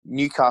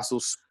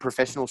Newcastle's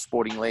professional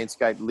sporting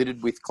landscape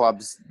littered with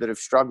clubs that have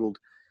struggled.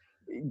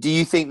 Do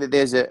you think that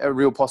there's a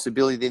real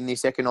possibility in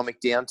this economic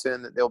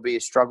downturn that there'll be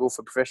a struggle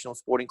for professional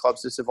sporting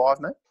clubs to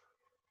survive, mate?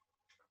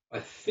 I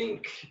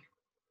think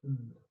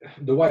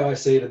the way I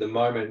see it at the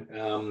moment,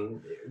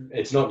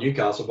 it's not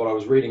Newcastle, but I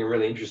was reading a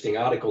really interesting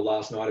article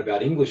last night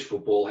about English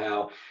football,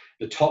 how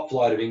the top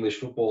flight of English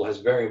football has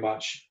very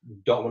much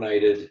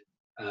dominated,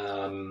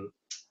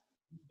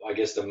 I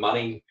guess, the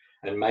money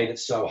and made it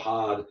so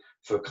hard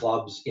for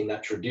clubs in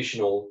that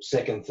traditional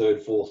second,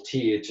 third, fourth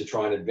tier to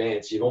try and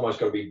advance. You've almost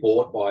got to be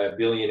bought by a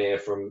billionaire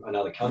from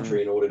another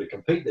country in order to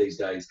compete these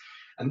days.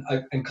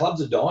 And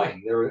clubs are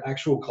dying. There are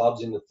actual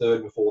clubs in the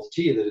third and fourth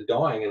tier that are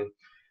dying.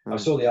 And I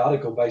saw the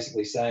article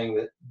basically saying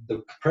that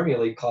the Premier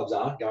League clubs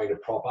aren't going to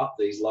prop up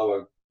these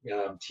lower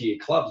tier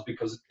clubs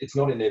because it's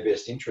not in their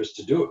best interest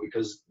to do it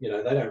because, they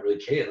don't really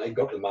care. They've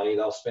got the money.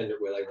 They'll spend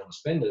it where they want to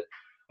spend it.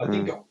 I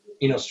think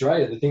in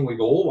Australia, the thing we've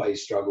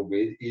always struggled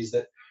with is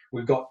that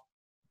we've got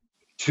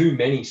too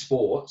many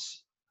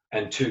sports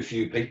and too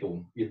few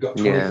people. You've got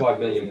 25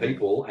 million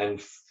people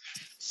and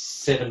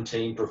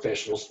 17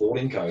 professional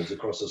sporting codes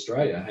across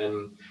Australia.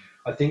 And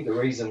I think the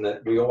reason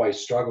that we always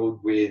struggled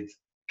with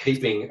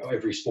keeping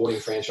every sporting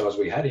franchise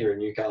we had here in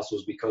Newcastle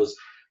is because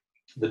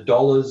the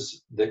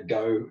dollars that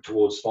go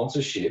towards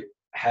sponsorship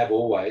have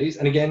always,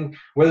 and again,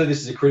 whether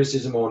this is a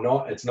criticism or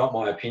not, it's not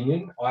my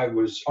opinion. I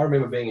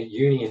remember being at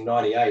uni in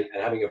 98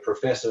 and having a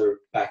professor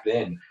back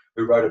then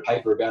who wrote a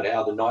paper about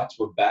how the Knights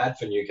were bad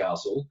for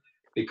Newcastle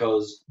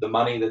because the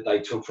money that they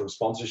took from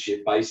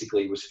sponsorship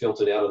basically was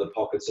filtered out of the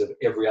pockets of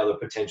every other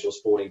potential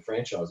sporting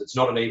franchise. It's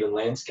not an even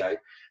landscape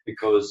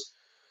because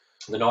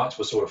the Knights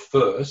were sort of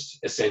first,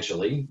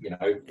 essentially,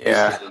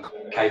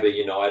 KB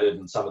United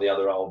and some of the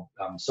other old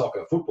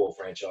soccer football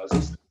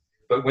franchises.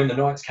 But when the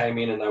Knights came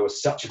in and they were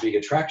such a big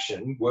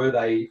attraction, were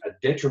they a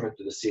detriment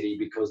to the city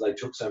because they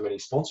took so many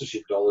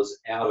sponsorship dollars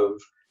out of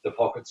the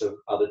pockets of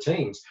other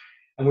teams?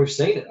 And we've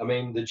seen it. I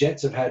mean, the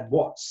Jets have had,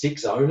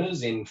 6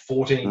 owners in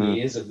 14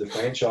 years of the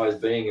franchise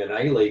being an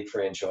A-League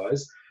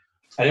franchise.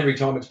 And every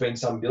time it's been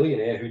some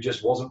billionaire who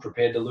just wasn't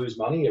prepared to lose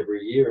money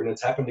every year. And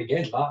it's happened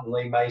again. Martin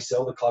Lee may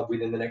sell the club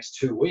within the next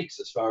 2 weeks,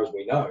 as far as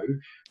we know,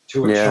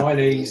 to a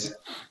Chinese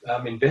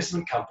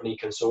investment company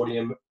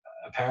consortium,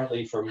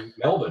 apparently from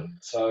Melbourne.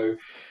 So,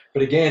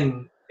 but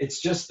again,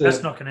 it's just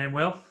that's not going to end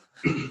well.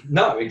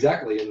 No,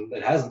 exactly. And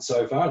it hasn't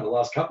so far in the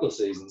last couple of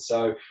seasons.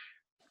 So,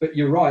 but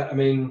you're right. I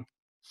mean,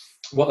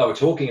 what they were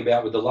talking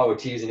about with the lower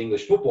tiers in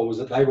English football was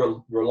that they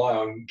rely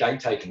on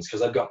gate takings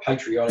because they've got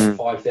patriotic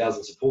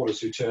 5,000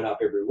 supporters who turn up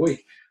every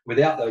week.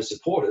 Without those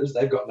supporters,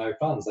 they've got no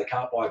funds. They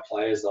can't buy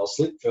players. They'll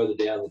slip further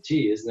down the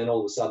tiers, and then all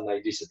of a sudden they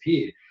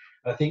disappear.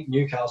 I think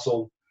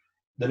Newcastle,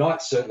 the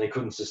Knights certainly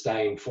couldn't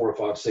sustain 4 or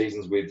 5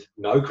 seasons with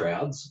no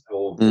crowds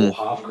or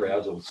half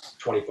crowds or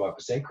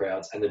 25%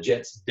 crowds, and the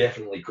Jets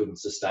definitely couldn't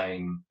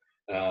sustain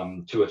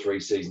 2 or 3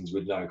 seasons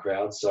with no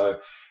crowds. So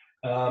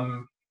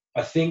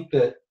I think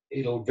that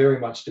it'll very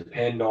much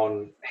depend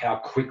on how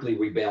quickly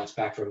we bounce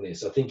back from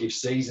this. I think if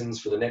seasons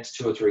for the next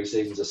 2 or 3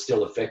 seasons are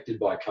still affected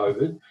by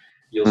COVID,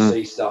 you'll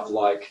see stuff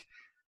like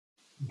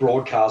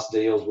broadcast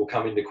deals will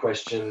come into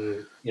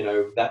question.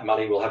 That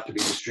money will have to be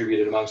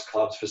distributed amongst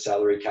clubs for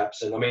salary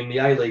caps. And I mean, the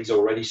A-League's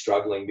already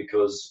struggling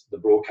because the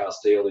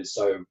broadcast deal is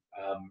so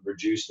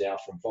reduced now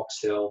from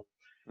Foxtel.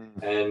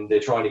 And they're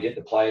trying to get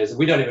the players.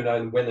 We don't even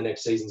know when the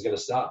next season's going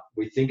to start.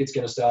 We think it's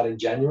going to start in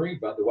January,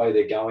 but the way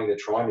they're going, they're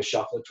trying to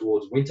shuffle it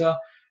towards winter.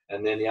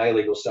 And then the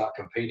A-League will start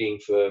competing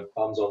for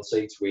bums on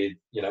seats with,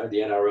 the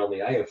NRL and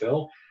the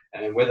AFL.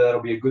 And whether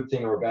that'll be a good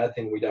thing or a bad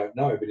thing, we don't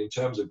know. But in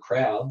terms of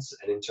crowds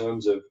and in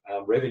terms of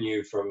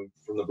revenue from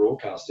the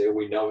broadcast deal,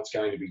 we know it's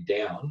going to be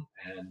down.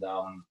 And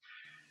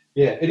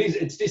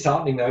it's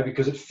disheartening though,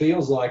 because it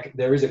feels like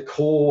there is a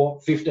core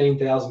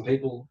 15,000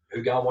 people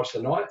who go and watch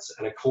the Knights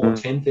and a core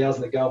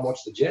 10,000 that go and watch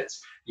the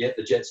Jets. Yet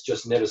the Jets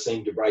just never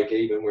seem to break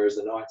even, whereas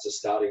the Knights are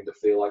starting to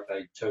feel like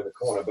they turn the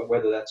corner. But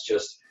whether that's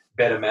just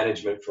better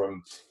management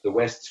from the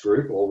West's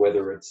group or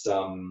whether it's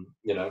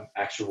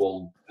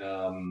actual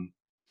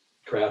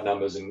crowd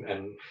numbers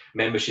and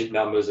membership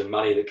numbers and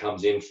money that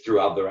comes in through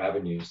other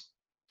avenues.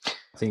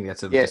 I think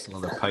that's just a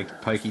lot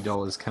of pokey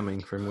dollars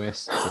coming from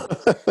West.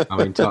 I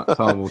mean,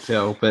 time will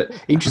tell. But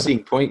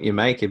interesting point you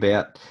make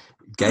about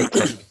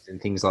gatekeepers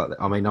and things like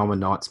that. I mean, I'm a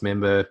Knights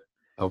member.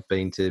 I've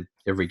been to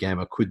every game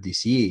I could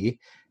this year.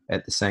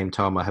 At the same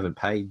time, I haven't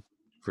paid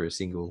for a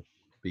single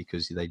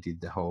because they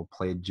did the whole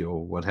pledge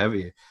or what have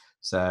you.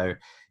 So,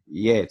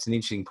 yeah, it's an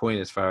interesting point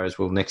as far as,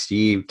 well, next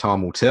year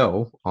time will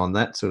tell on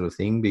that sort of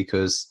thing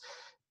because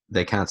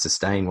they can't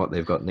sustain what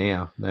they've got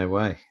now. No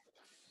way.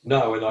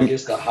 No, and I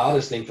guess the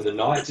hardest thing for the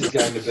Knights is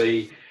going to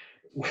be,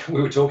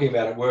 we were talking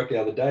about at work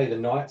the other day, the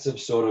Knights have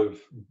sort of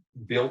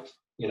built,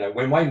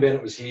 when Wayne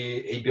Bennett was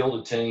here, he built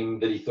a team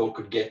that he thought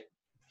could get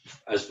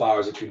as far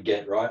as it could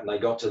get, right? And they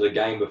got to the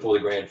game before the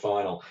grand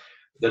final.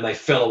 Then they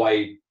fell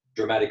away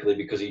dramatically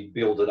because he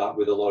built it up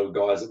with a lot of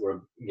guys that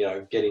were,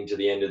 getting to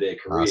the end of their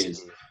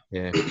careers.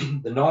 Yeah.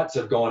 The Knights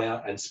have gone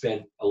out and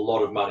spent a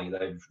lot of money.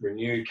 They've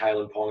renewed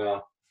Kalen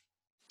Ponga.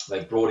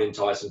 They've brought in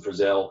Tyson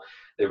Frizzell.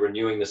 They're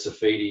renewing the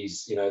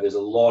Safidis. There's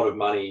a lot of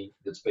money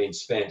that's been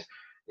spent.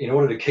 In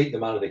order to keep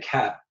them under the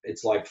cap,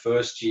 it's like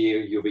first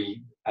year you'll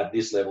be at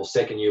this level,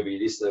 second year you'll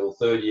be this level,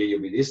 third year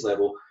you'll be this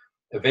level.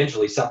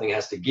 Eventually something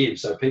has to give.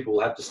 So people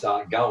will have to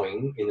start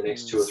going in the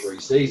next 2 or 3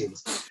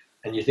 seasons.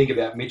 And you think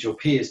about Mitchell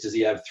Pearce, does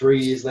he have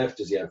 3 years left?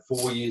 Does he have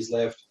 4 years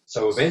left?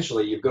 So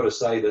eventually you've got to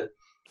say that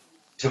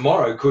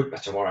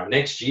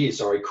next year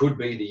could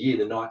be the year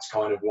the Knights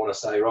kind of want to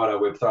say, right,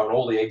 we've thrown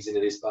all the eggs into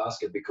this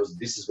basket because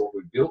this is what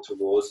we've built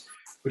towards.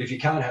 But if you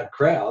can't have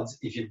crowds,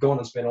 if you've gone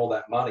and spent all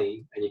that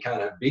money and you can't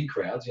have big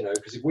crowds,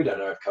 because if we don't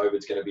know if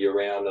COVID's going to be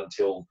around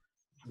until,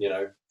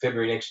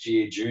 February next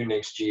year, June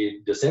next year,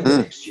 December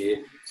next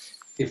year,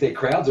 if their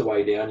crowds are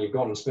way down, you've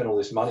gone and spent all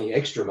this money,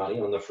 extra money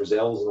on the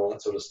Frizzells and all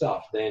that sort of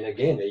stuff, then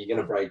again, are you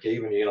going to break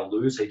even? You're going to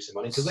lose heaps of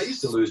money? Because they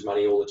used to lose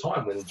money all the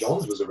time when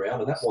Johns was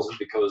around, and that wasn't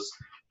because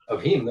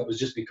of him. That was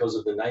just because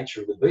of the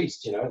nature of the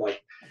beast,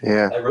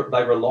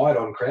 They relied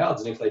on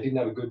crowds, and if they didn't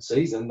have a good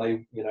season,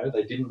 they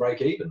didn't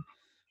break even.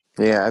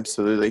 Yeah,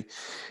 absolutely.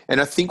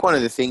 And I think one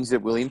of the things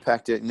that will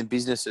impact it in the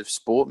business of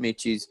sport,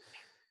 Mitch, is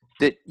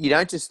that you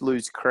don't just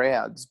lose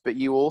crowds, but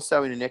you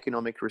also, in an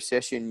economic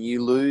recession,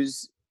 you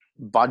lose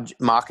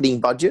marketing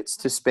budgets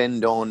to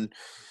spend on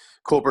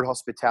corporate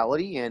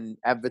hospitality and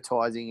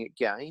advertising at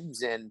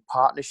games and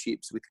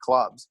partnerships with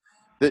clubs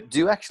that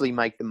do actually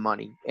make them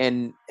money.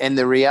 And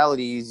the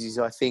reality is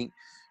I think,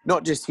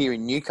 not just here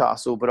in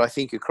Newcastle, but I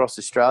think across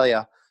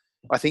Australia,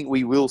 I think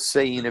we will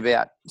see in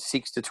about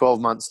 6 to 12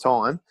 months'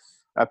 time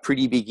a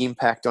pretty big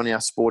impact on our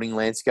sporting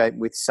landscape,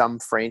 with some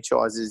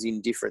franchises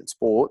in different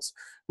sports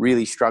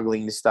really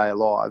struggling to stay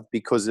alive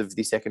because of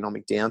this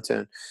economic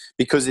downturn,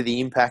 because of the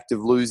impact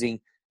of losing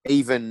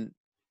even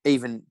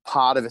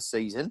part of a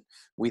season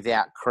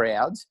without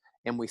crowds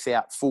and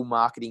without full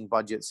marketing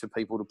budgets for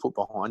people to put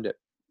behind it.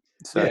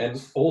 So, yeah,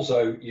 and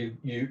also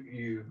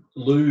you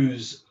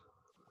lose,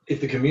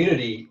 if the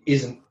community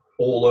isn't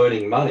all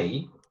earning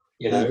money,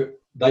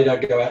 they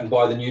don't go out and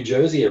buy the new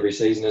jersey every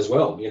season as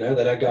well. They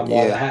don't go and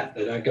buy the hat.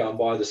 They don't go and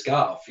buy the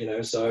scarf,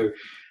 so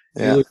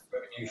you lose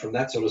revenue from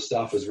that sort of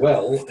stuff as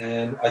well.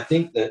 And I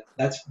think that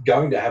that's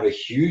going to have a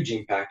huge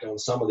impact on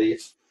some of the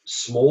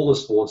smaller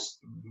sports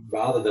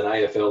rather than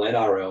AFL,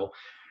 NRL.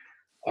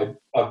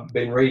 I've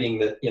been reading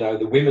that,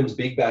 the women's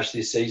Big Bash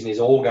this season is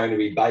all going to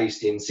be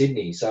based in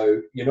Sydney.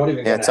 So you're not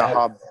even going to have...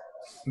 hub.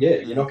 Yeah,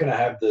 you're not going to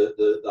have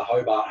the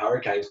Hobart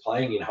Hurricanes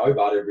playing in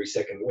Hobart every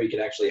second week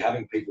and actually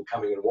having people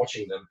coming and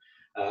watching them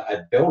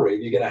at Bellerive.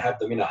 You're going to have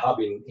them in a hub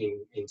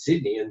in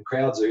Sydney, and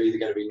crowds are either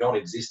going to be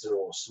non-existent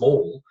or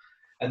small.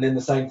 And then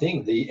the same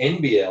thing, the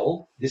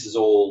NBL, this is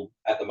all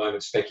at the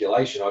moment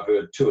speculation. I've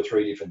heard 2 or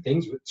 3 different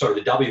things. Sorry,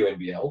 the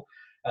WNBL.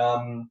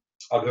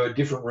 I've heard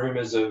different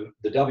rumours of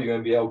the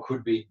WNBL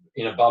could be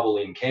in a bubble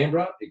in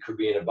Canberra, it could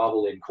be in a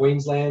bubble in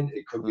Queensland,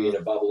 it could be in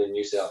a bubble in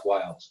New South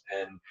Wales.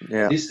 And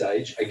at this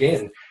stage,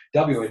 again,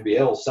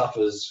 WNBL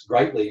suffers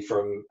greatly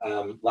from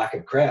lack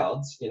of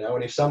crowds,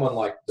 and if someone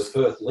like the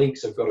Perth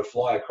Lynx have got to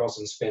fly across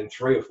and spend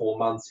 3 or 4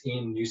 months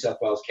in New South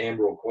Wales,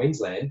 Canberra or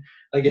Queensland,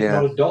 they get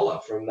not a dollar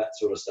from that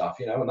sort of stuff,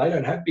 and they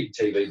don't have big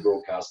TV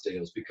broadcast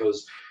deals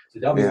because the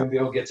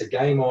WNBL gets a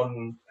game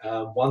on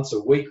once a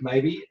week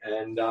maybe,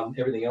 and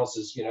everything else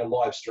is,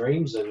 live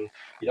streams, and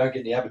you don't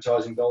get any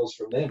advertising dollars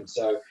from them.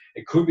 So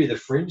it could be the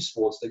fringe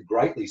sports that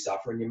greatly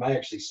suffer, and you may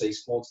actually see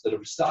sports that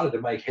have started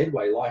to make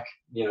headway, like,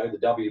 the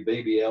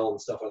WBBL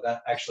and stuff like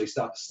that, actually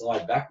start to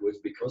slide backwards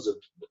because of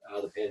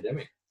the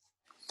pandemic.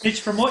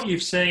 Mitch, from what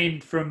you've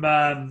seen from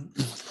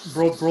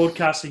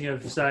broadcasting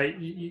of, say,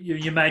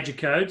 your major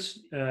codes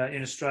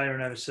in Australia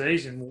and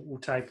overseas, and we'll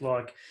take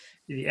like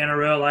the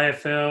NRL,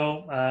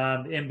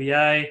 AFL, the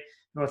NBA,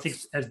 who I think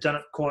has done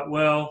it quite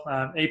well,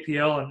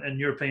 EPL and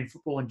European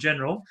football in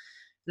general. Are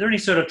there any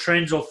sort of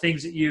trends or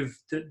things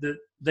that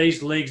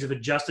these leagues have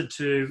adjusted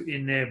to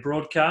in their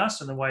broadcasts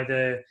and the way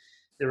they're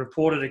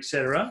reported,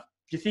 etc.?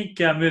 Do you think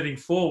moving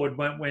forward,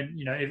 when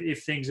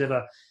if things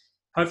ever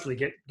hopefully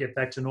get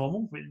back to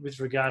normal with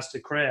regards to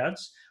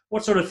crowds,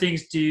 what sort of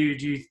things do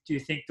you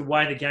think the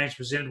way the game's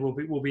presented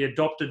will be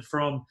adopted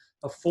from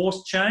a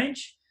forced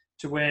change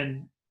to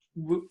when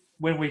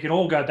we can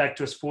all go back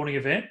to a sporting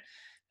event?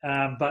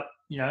 But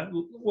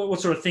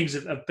what sort of things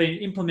have been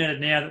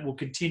implemented now that will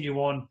continue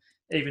on,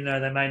 even though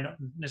they may not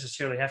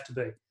necessarily have to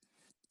be?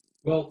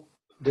 Well,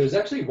 there's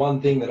actually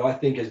one thing that I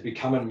think has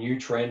become a new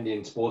trend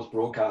in sports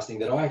broadcasting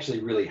that I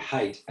actually really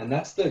hate, and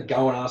that's the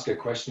go and ask a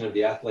question of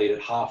the athlete at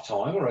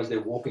halftime or as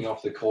they're walking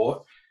off the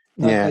court.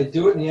 They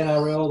do it in the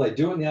NRL, they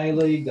do it in the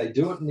A-League, they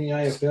do it in the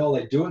AFL,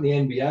 they do it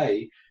in the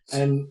NBA.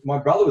 And my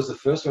brother was the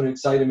first one who'd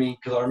say to me,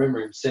 because I remember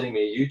him sending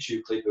me a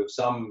YouTube clip of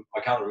I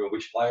can't remember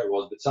which player it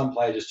was, but some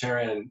player just turned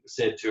around and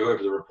said to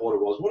whoever the reporter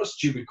was, "What a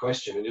stupid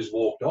question," and just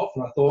walked off.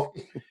 And I thought,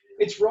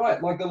 it's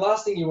right. Like, the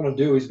last thing you want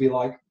to do is be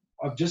like,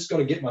 I've just got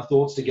to get my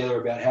thoughts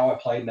together about how I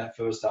played in that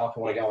first half. I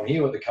want to go and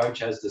hear what the coach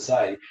has to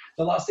say.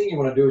 The last thing you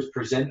want to do is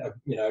present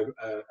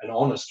an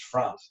honest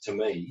front to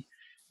me,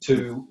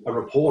 to a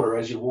reporter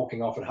as you're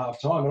walking off at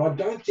halftime. And I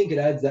don't think it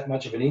adds that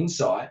much of an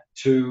insight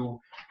to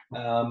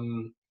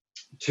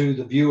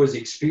the viewer's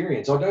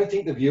experience. I don't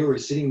think the viewer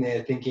is sitting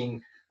there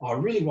thinking, I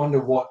really wonder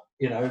what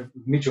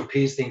Mitchell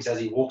Pearce thinks as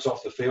he walks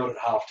off the field at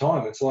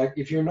halftime. It's like,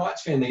 if you're a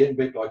Knights fan, they're getting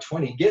beat by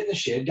 20, get in the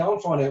shed, go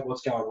and find out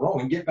what's going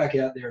wrong and get back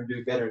out there and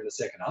do better in the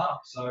second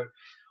half. So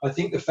I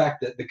think the fact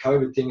that the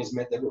COVID thing has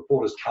meant that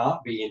reporters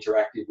can't be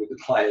interactive with the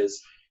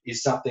players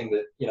is something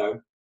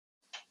that,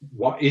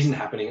 what isn't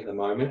happening at the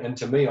moment. And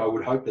to me, I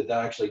would hope that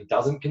actually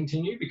doesn't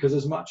continue, because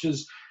as much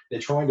as they're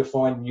trying to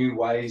find new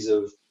ways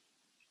of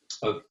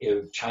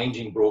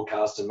changing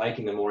broadcasts and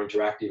making them more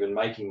interactive and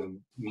making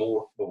them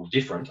more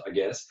different, I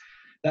guess,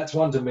 that's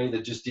one to me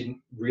that just didn't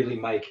really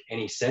make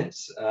any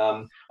sense.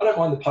 I don't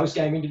mind the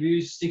post-game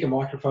interviews, stick a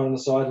microphone on the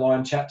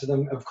sideline, chat to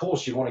them. Of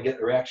course, you want to get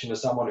the reaction of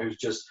someone who's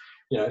just,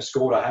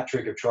 scored a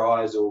hat-trick of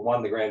tries or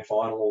won the grand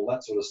final, all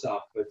that sort of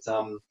stuff. But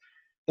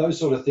those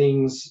sort of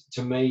things,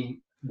 to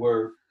me,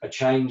 were a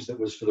change that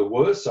was for the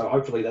worse. So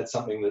hopefully that's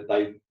something that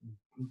they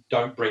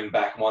don't bring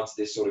back once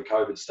this sort of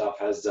COVID stuff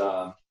has,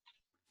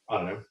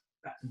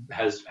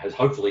 has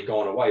hopefully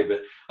gone away.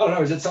 But I don't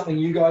know, is it something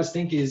you guys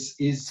think is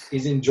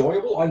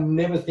enjoyable? I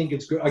never think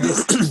it's good. I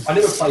guess I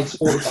never played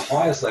sport at the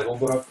highest level,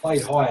 but I've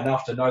played high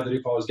enough to know that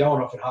if I was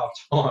going off at half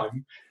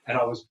time and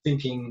I was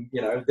thinking,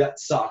 that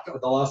sucked,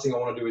 the last thing I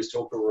want to do is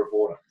talk to a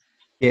reporter.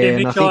 Yeah,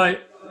 Mitch,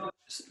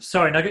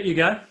 sorry, Nugget, you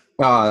go.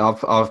 Oh,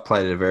 I've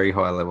played at a very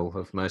high level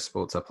of most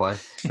sports I play,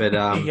 but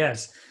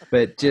yes,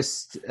 but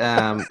just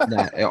no,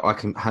 I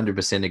can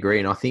 100% agree,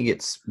 and I think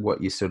it's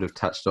what you sort of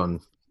touched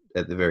on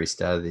at the very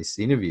start of this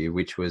interview,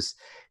 which was,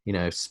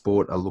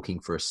 sport are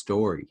looking for a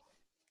story,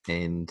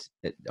 and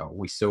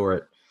we saw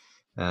it.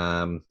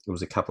 It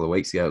was a couple of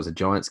weeks ago. It was a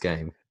Giants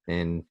game,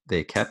 and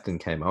their captain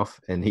came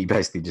off, and he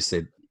basically just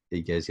said,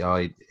 he goes,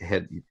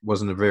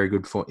 wasn't a very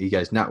good form. He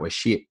goes, no, we're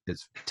shit.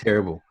 It's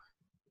terrible,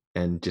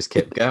 and just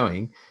kept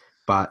going.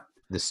 But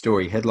the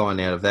story headline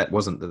out of that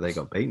wasn't that they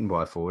got beaten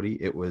by 40.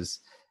 It was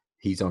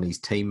he's on his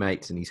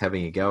teammates and he's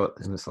having a go at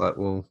them. And it's like,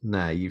 well,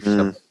 no, you've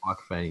shoved the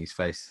microphone in his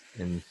face.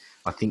 And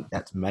I think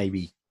that's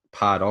maybe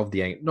part of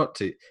the angle.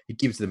 It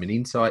gives them an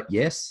insight,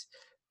 yes,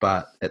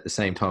 but at the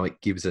same time,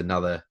 it gives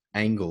another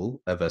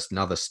angle of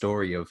another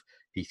story of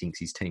he thinks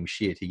his team's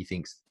shit. He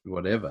thinks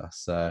whatever.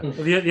 So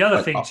the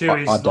other thing too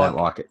is I don't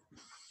like it.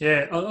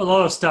 Yeah, a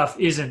lot of stuff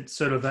isn't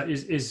sort of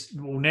is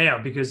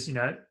now, because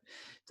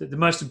the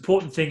most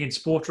important thing in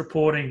sports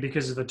reporting,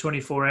 because of the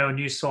 24-hour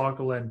news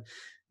cycle and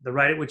the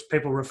rate at which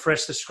people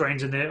refresh the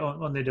screens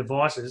on their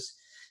devices,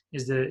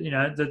 is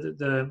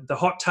the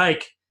hot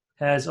take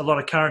has a lot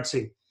of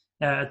currency,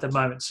 at the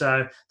moment.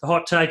 So the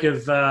hot take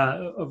of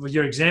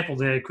your example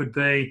there could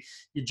be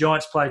your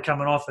Giants player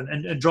coming off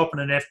and dropping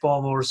an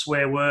F-bomb or a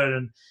swear word,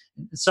 and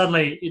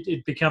suddenly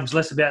it becomes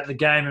less about the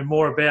game and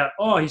more about,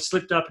 oh, he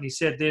slipped up and he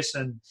said this.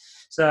 And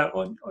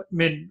so, I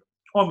mean,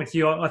 I'm with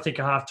you. I think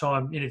a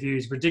halftime interview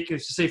is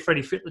ridiculous. To see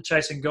Freddie Fittler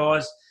chasing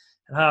guys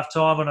at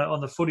halftime on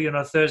the footy on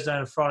a Thursday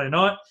and a Friday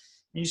night,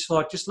 and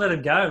just let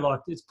him go. Like,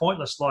 it's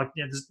pointless. Like,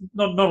 there's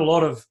not a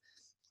lot of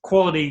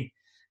quality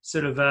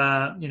sort of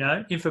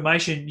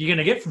information you're going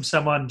to get from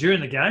someone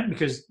during the game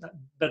because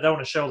they don't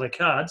want to show all their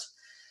cards,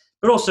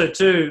 but also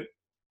too,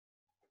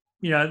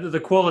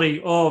 the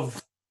quality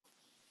of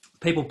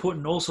people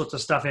putting all sorts of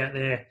stuff out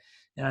there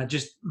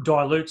just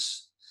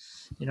dilutes,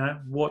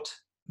 what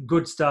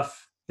good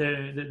stuff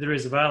there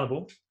is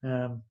available.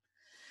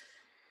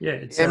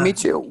 It's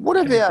Mitchell, what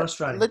about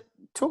frustrating.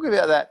 Talk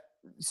about that.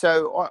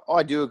 So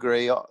I do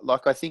agree.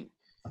 I think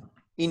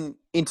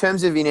in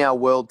terms of in our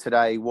world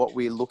today, what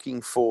we're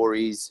looking for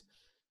is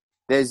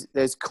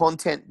there's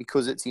content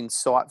because it's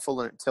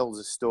insightful and it tells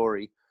a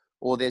story,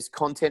 or there's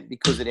content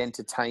because it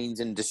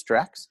entertains and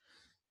distracts,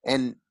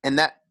 and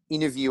that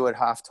interview at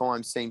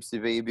halftime seems to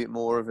be a bit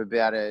more of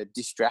about a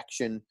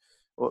distraction,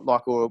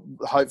 or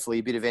hopefully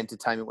a bit of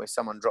entertainment where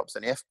someone drops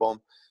an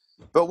F-bomb.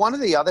 But one of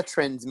the other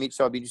trends,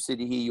 Mitch, I'd be interested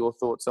to hear your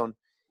thoughts on,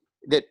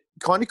 that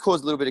kind of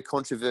caused a little bit of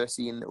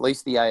controversy in at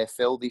least the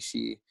AFL this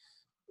year,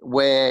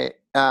 where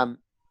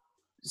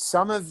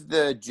some of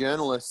the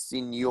journalists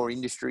in your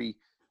industry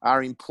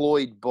are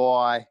employed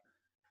by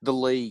the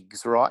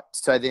leagues, right?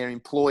 So they're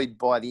employed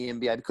by the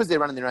NBA because they're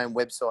running their own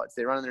websites,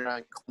 they're running their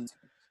own content.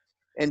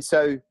 And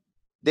so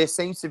there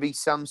seems to be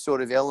some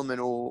sort of element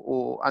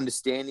or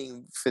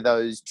understanding for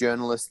those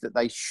journalists that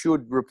they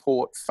should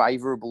report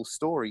favourable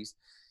stories.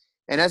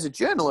 And as a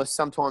journalist,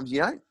 sometimes you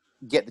don't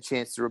get the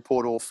chance to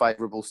report all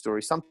favourable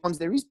stories. Sometimes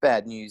there is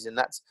bad news, and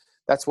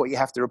that's what you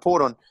have to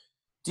report on.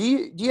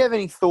 Do you have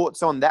any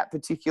thoughts on that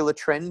particular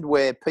trend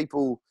where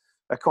people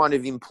are kind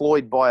of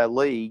employed by a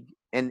league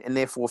and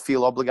therefore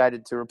feel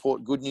obligated to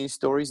report good news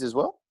stories as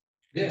well?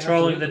 Yeah,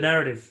 controlling absolutely. the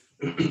narrative.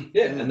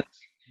 Yeah, and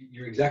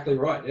you're exactly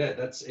right. Yeah,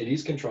 it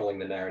is controlling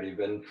the narrative,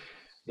 and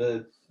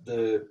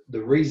the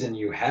reason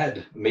you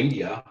had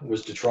media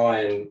was to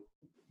try and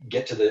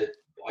get to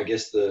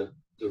the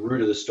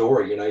root of the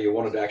story. You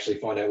wanted to actually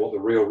find out what the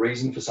real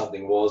reason for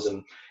something was,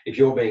 and if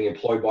you're being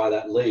employed by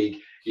that league,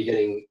 you're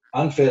getting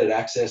unfettered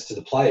access to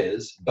the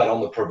players, but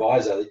on the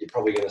proviso that you're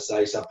probably going to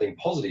say something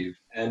positive.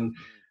 And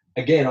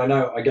again, I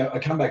know I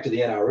come back to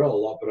the NRL a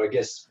lot, but I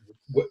guess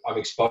I'm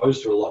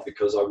exposed to it a lot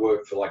because I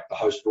work for like the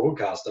host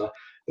broadcaster.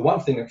 The one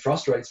thing that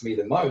frustrates me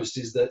the most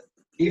is that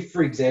if,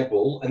 for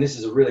example, and this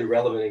is a really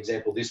relevant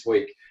example this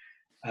week,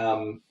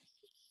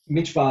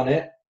 Mitch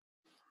Barnett,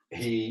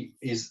 he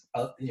is,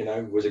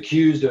 was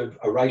accused of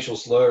a racial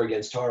slur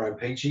against Tyrone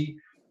Peachey.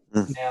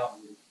 Now,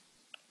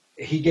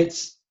 he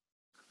gets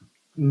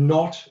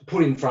not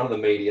put in front of the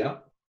media.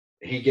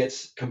 He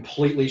gets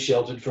completely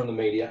sheltered from the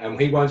media, and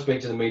he won't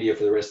speak to the media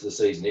for the rest of the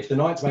season. If the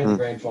Knights make the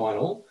grand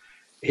final,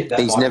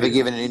 he's never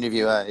given an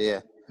interview. Yeah.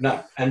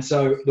 No. And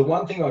so the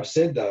one thing I've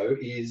said, though,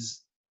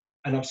 is,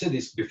 and I've said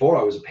this before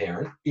I was a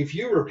parent, if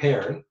you were a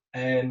parent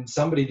and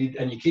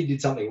your kid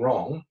did something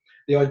wrong,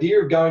 the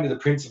idea of going to the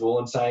principal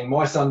and saying,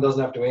 my son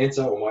doesn't have to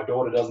answer or my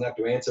daughter doesn't have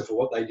to answer for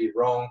what they did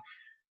wrong,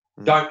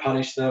 don't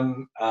punish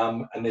them,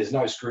 and there's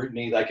no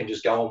scrutiny, they can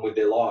just go on with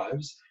their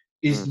lives,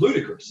 is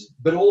ludicrous.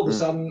 But all of a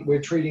sudden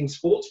we're treating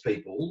sports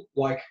people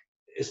like,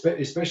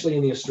 especially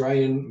in the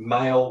Australian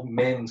male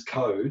men's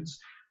codes,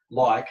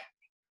 like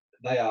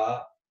they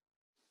are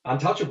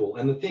untouchable.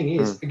 And the thing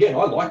is, again,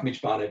 I like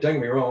Mitch Barnett, don't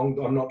get me wrong,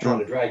 I'm not trying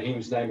to drag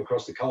his name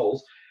across the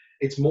coals.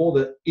 It's more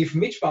that if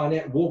Mitch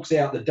Barnett walks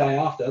out the day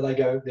after, they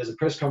go, there's a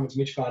press conference,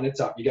 Mitch Barnett's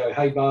up. You go,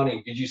 hey,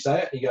 Barney, did you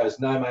say it? He goes,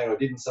 no, mate, I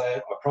didn't say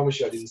it. I promise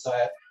you I didn't say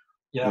it.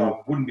 I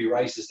wouldn't be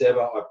racist ever.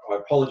 I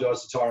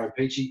apologise to Tyrone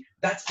Peachey.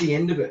 That's the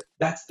end of it.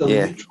 That's the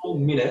literal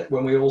minute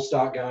when we all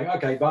start going,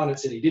 okay, Barnett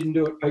said he didn't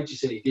do it. Peachey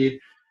said he did.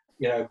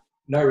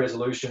 No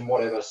resolution,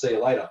 whatever, see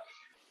you later.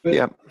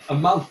 But a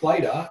month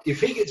later,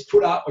 if he gets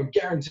put up, I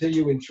guarantee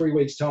you in 3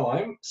 weeks'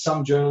 time,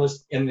 some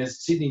journalist, and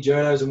there's Sydney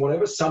journos and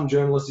whatever, some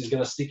journalist is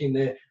going to stick in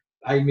there,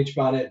 hey, Mitch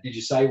Barnett, did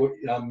you say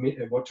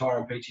what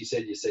Tyrone Peachey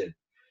said you said?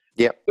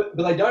 Yeah. But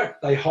they don't.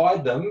 They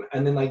hide them,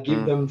 and then they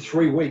give them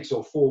 3 weeks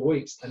or 4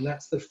 weeks. And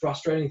that's the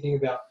frustrating thing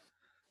about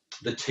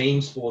the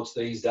team sports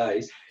these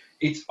days.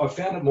 I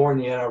found it more in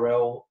the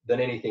NRL than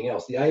anything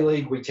else. The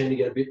A-League, we tend to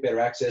get a bit better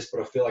access, but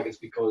I feel like it's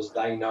because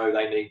they know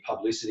they need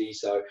publicity.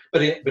 So,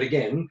 but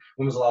again,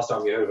 when was the last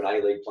time you heard of an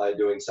A-League player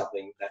doing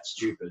something that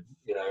stupid?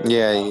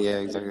 Yeah,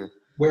 exactly.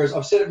 Whereas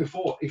I've said it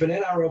before, if an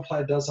NRL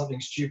player does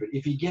something stupid,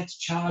 if he gets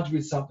charged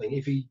with something,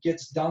 if he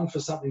gets done for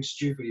something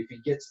stupid, if he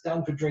gets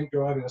done for drink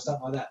driving or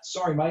something like that,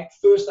 sorry, mate,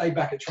 first day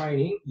back at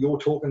training, you're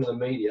talking to the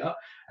media.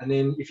 And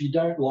then if you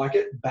don't like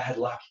it, bad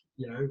luck.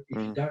 If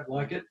you don't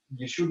like it,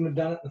 you shouldn't have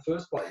done it in the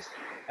first place.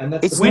 And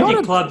that's when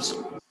did clubs...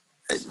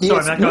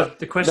 Sorry, Matt,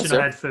 the question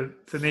I had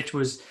for Mitch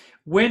was,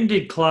 when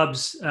did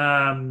clubs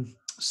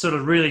sort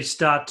of really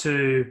start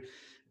to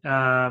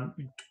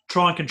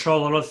try and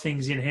control a lot of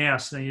things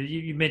in-house.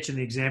 You mentioned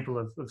the example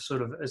of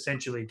sort of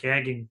essentially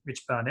gagging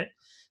Mitch Barnett,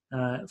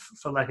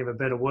 for lack of a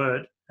better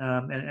word,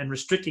 and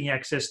restricting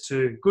access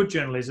to good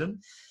journalism.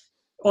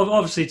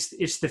 Obviously,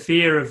 it's the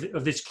fear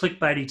of this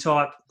clickbaity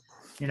type,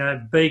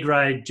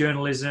 B-grade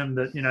journalism,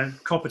 that,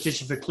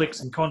 competition for clicks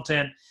and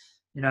content,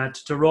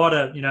 to write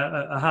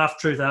a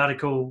half-truth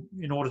article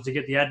in order to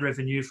get the ad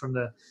revenue from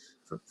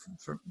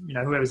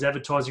whoever's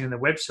advertising on their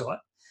website.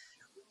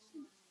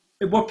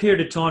 At what period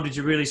of time did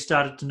you really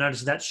start to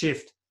notice that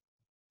shift?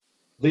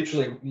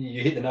 Literally,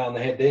 you hit the nail on the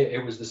head there.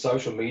 It was the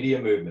social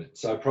media movement.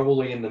 So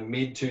probably in the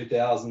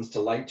mid-2000s to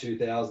late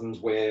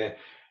 2000s, where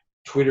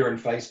Twitter and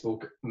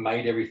Facebook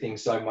made everything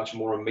so much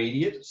more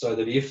immediate, so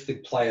that if the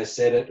player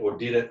said it or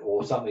did it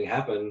or something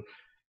happened,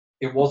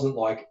 it wasn't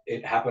like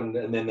it happened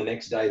and then the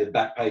next day the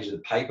back page of the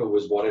paper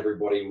was what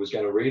everybody was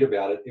going to read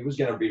about it. It was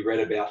going to be read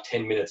about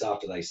 10 minutes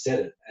after they said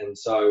it. And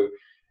so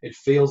it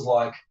feels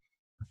like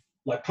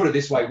put it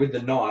this way, with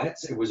the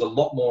Knights, it was a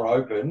lot more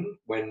open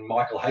when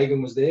Michael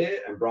Hagan was there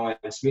and Brian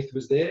Smith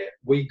was there.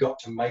 We got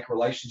to make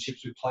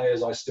relationships with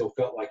players. I still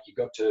felt like you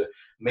got to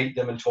meet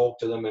them and talk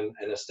to them and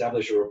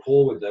establish a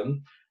rapport with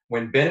them.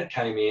 When Bennett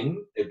came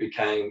in, it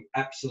became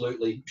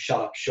absolutely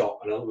shut up shop.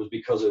 And it was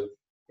because of,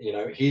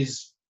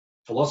 his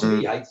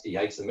philosophy. He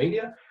hates the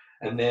media.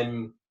 And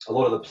then a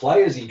lot of the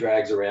players he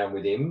drags around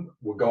with him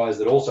were guys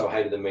that also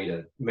hated the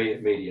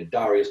media.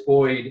 Darius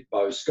Boyd,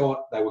 Bo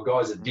Scott, they were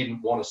guys that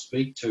didn't want to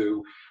speak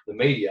to the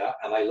media,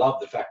 and they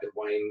loved the fact that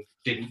Wayne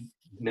didn't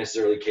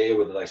necessarily care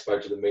whether they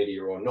spoke to the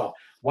media or not.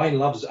 Wayne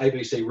loves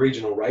ABC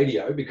regional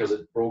radio because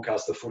it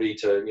broadcasts the footy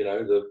to,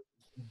 the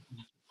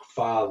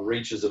far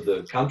reaches of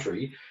the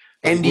country.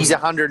 And he's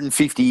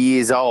 150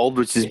 years old,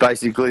 which is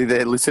basically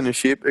their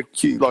listenership.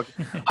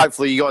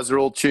 Hopefully you guys are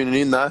all tuning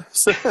in, though.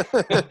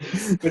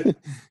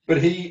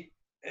 but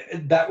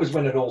that was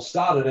when it all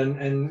started.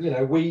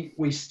 And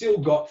we still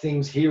got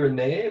things here and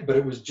there, but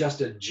it was just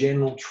a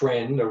general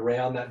trend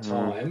around that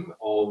time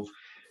of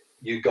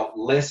you got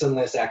less and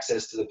less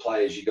access to the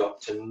players. You got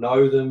to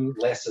know them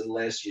less and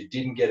less. You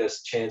didn't get a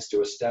chance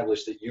to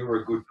establish that you were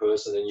a good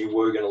person and you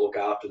were going to look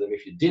after them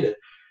if you did it.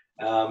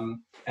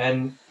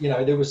 And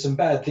there were some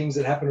bad things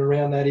that happened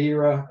around that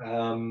era,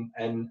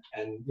 and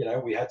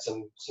we had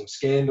some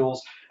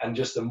scandals and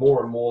just the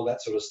more and more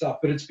that sort of stuff.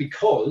 But it's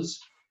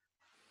because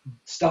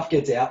stuff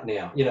gets out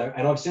now,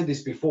 and I've said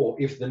this before,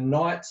 if the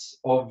Knights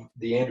of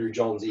the Andrew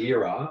Johns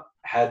era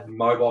had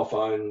mobile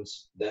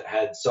phones that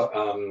had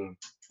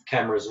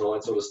cameras and all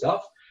that sort of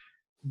stuff,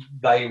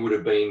 they would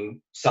have been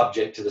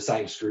subject to the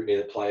same scrutiny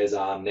that players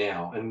are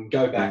now. And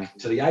go back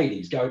to the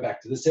 80s, go back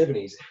to the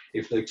 70s.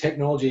 If the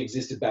technology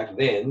existed back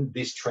then,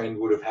 this trend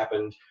would have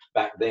happened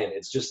back then.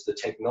 It's just the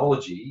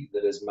technology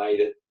that has made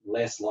it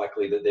less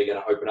likely that they're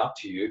going to open up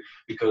to you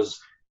because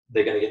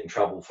they're going to get in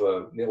trouble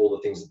for all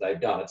the things that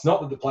they've done. It's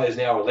not that the players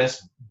now are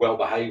less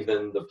well-behaved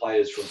than the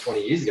players from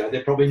 20 years ago.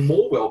 They're probably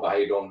more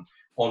well-behaved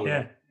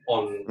on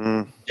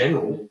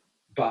general,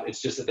 but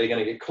it's just that they're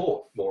going to get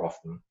caught more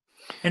often.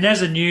 And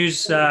as a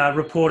news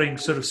reporting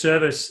sort of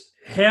service,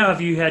 how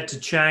have you had to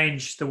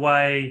change the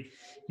way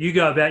you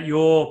go about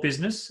your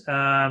business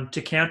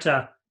to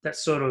counter that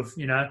sort of,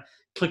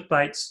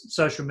 clickbait,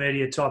 social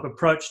media type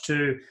approach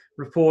to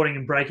reporting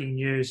and breaking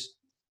news?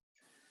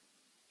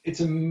 It's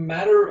a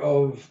matter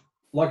of,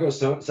 like I was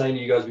saying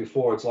to you guys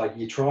before, it's like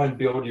you try and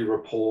build your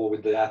rapport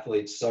with the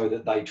athletes so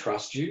that they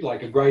trust you.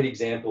 Like a great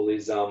example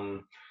is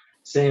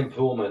Sam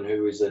Pullman,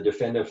 who is a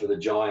defender for the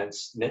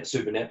Giants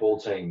Super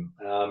Netball team.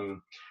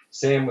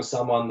 Sam was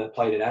someone that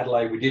played in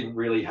Adelaide. We didn't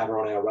really have her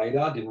on our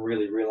radar, didn't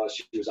really realise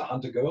she was a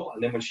Hunter girl.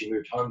 And then when she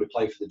moved home to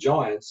play for the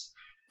Giants,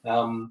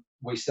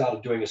 we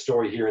started doing a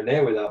story here and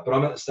there with her. But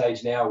I'm at the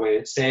stage now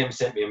where Sam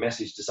sent me a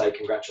message to say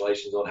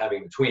congratulations on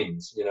having the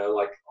twins.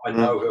 I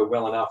know her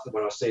well enough that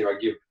when I see her,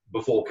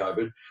 before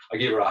COVID, I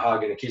give her a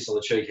hug and a kiss on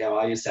the cheek. How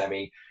are you,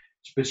 Sammy?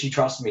 But she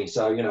trusts me.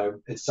 So,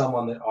 it's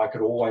someone that I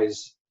could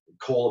always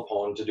call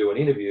upon to do an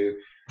interview.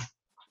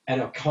 And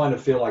I kind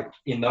of feel like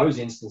in those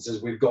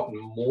instances, we've gotten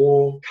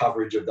more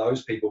coverage of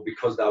those people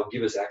because they'll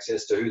give us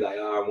access to who they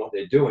are and what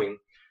they're doing.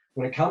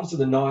 When it comes to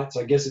the Knights,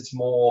 I guess it's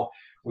more,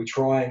 we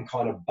try and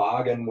kind of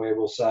bargain where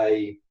we'll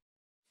say,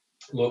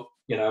 look,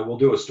 we'll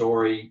do a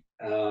story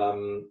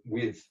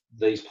with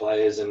these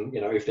players. And,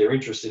 if they're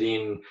interested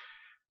in,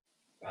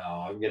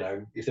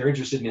 if they're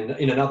interested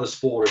in another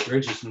sport, if they're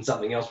interested in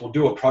something else, we'll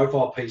do a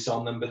profile piece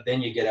on them, but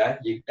then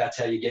that's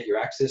how you get your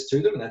access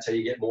to them and that's how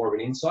you get more of an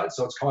insight.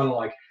 So it's kind of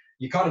like,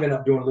 you kind of end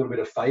up doing a little bit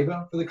of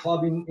favour for the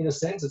club in a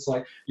sense. It's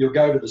like you'll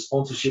go to the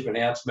sponsorship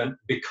announcement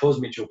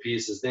because Mitchell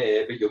Pearce is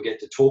there, but you'll get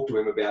to talk to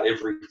him about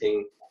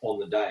everything on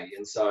the day.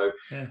 And so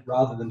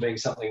rather than being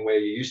something where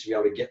you used to be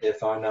able to get their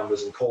phone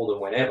numbers and call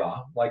them whenever,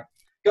 like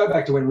go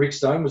back to when Rick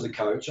Stone was the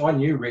coach. I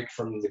knew Rick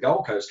from the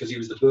Gold Coast because he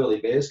was the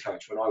Burleigh Bears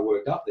coach when I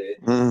worked up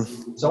there.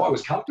 So I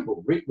was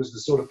comfortable. Rick was the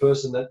sort of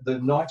person that the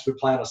Knights would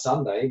play on a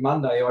Sunday.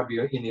 Monday, I'd be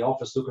in the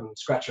office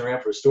scratching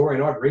around for a story,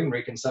 and I'd ring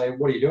Rick and say,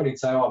 "What are you doing?" He'd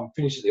say, "Oh, I'm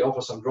finished at the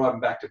office. I'm driving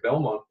back to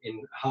Belmont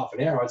in half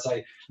an hour." I'd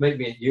say, "Meet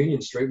me at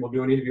Union Street. We'll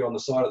do an interview on the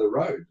side of the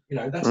road." You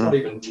know, that's not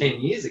even 10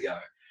 years ago.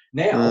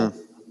 Now,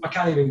 I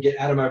can't even get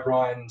Adam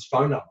O'Brien's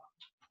phone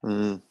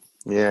number.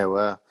 Yeah,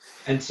 wow.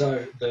 And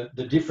so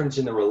the difference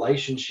in the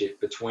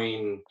relationship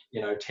between,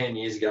 10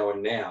 years ago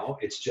and now,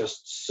 it's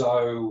just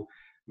so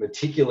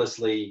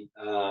meticulously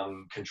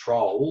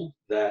controlled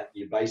that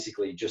you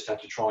basically just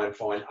have to try and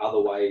find other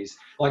ways.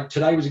 Like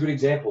today was a good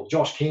example.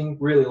 Josh King,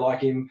 really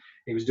like him.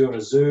 He was doing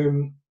a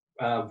Zoom,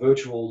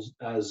 virtual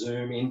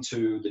Zoom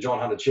into the John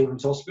Hunter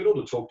Children's Hospital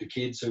to talk to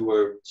kids who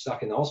were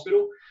stuck in the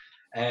hospital.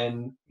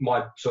 And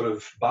my sort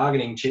of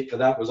bargaining chip for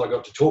that was I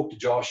got to talk to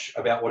Josh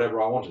about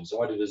whatever I wanted.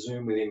 So I did a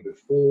Zoom with him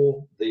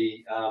before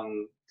the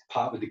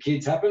part with the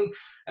kids happened.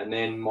 And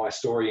then my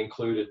story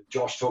included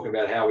Josh talking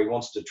about how he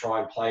wants to try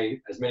and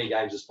play as many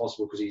games as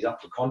possible because he's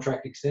up for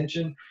contract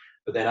extension.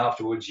 But then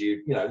afterwards,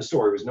 the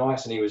story was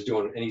nice and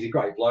and he's a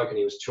great bloke and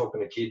he was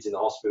talking to kids in the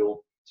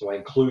hospital. So I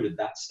included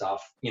that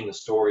stuff in the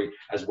story,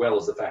 as well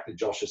as the fact that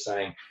Josh is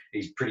saying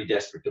he's pretty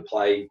desperate to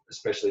play,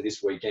 especially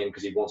this weekend,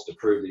 because he wants to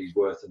prove that he's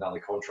worth another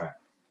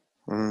contract.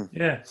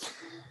 Yeah.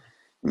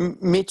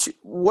 Mitch,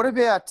 what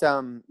about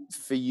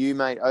for you,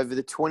 mate, over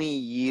the 20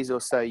 years or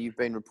so you've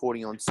been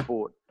reporting on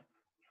sport,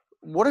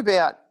 what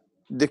about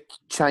the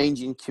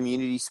change in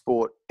community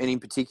sport and in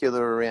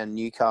particular around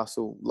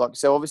Newcastle?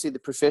 So obviously the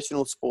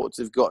professional sports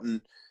have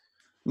gotten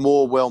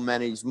more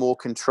well-managed, more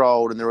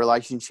controlled, and the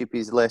relationship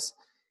is less.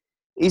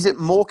 Is it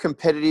more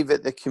competitive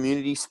at the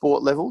community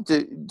sport level?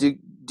 Do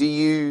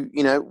you,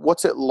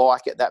 what's it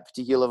like at that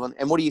particular level?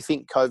 And what do you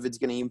think COVID's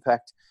going to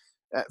impact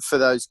for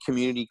those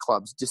community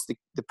clubs, just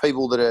the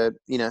people that are,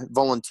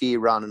 volunteer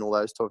run and all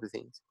those type of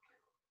things?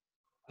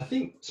 I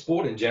think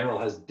sport in general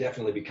has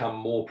definitely become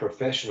more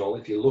professional.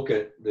 If you look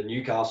at the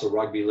Newcastle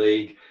Rugby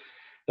League,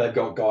 they've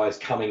got guys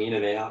coming in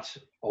and out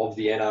of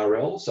the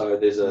NRL. So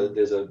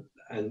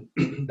and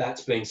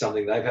that's been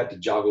something they've had to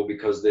juggle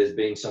because there's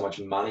been so much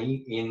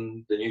money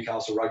in the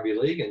Newcastle Rugby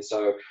League. And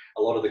so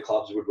a lot of the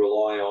clubs would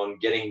rely on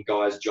getting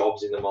guys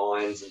jobs in the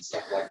mines and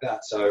stuff like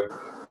that. So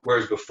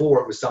whereas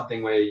before it was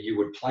something where you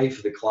would play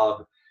for the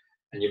club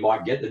and you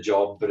might get the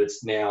job, but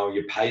it's now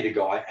you pay the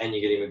guy and you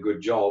get him a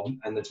good job,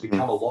 and it's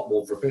become a lot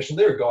more professional.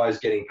 There are guys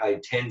getting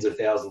paid tens of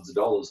thousands of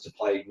dollars to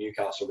play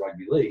Newcastle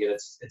Rugby League, and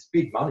it's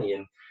big money.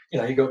 And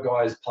you've got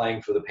guys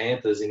playing for the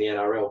Panthers in the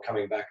NRL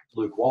coming back,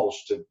 Luke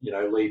Walsh, to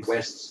lead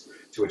Wests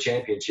to a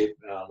championship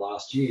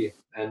last year.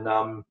 And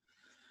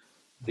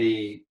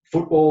the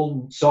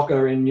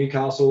soccer in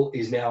Newcastle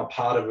is now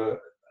part of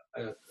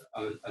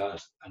a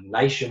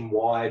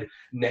nationwide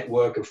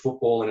network of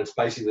football, and it's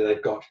basically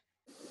they've got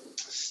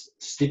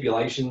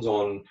stipulations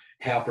on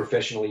how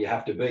professional you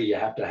have to be. You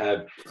have to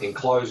have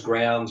enclosed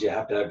grounds, you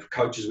have to have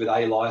coaches with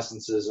A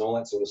licenses and all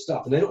that sort of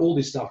stuff. And then all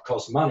this stuff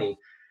costs money.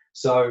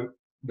 So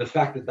the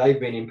fact that they've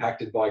been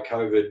impacted by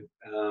COVID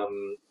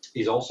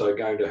is also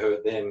going to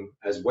hurt them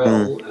as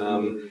well.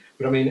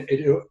 But I mean,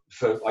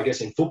 I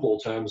guess in football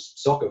terms,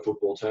 soccer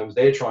football terms,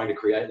 they're trying to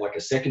create like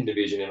a second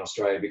division in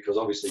Australia because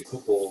obviously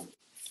football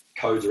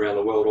codes around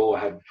the world all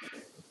have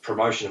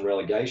promotion and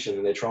relegation,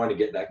 and they're trying to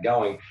get that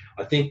going.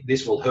 I think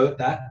this will hurt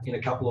that in a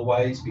couple of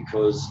ways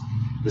because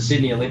the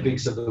Sydney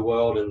Olympics of the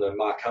world and the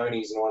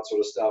Marconis and all that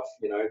sort of stuff,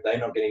 they're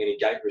not getting any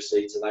gate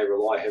receipts and they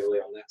rely heavily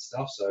on that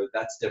stuff. So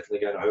that's definitely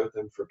going to hurt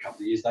them for a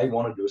couple of years. They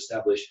wanted to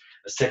establish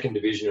a second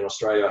division in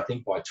Australia, I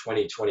think by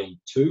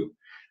 2022.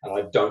 And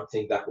I don't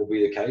think that will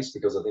be the case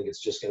because I think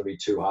it's just going to be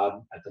too hard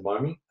at the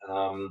moment.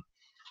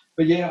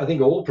 But yeah, I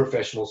think all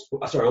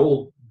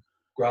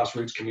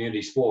grassroots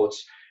community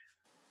sports,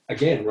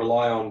 again,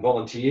 rely on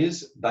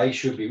volunteers. They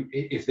should be,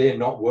 if they're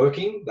not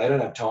working, they don't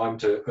have time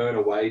to earn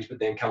a wage, but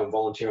then come and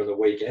volunteer on the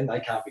weekend.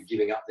 They can't be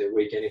giving up their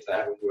weekend if they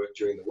haven't worked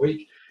during the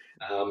week.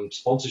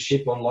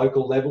 Sponsorship on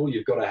local level,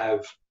 you've got to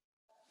have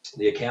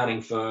the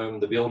accounting firm,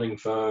 the building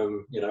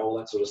firm, all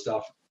that sort of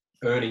stuff,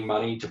 earning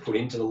money to put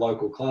into the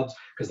local clubs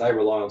because they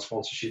rely on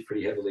sponsorship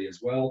pretty heavily as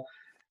well.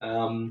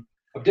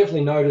 I've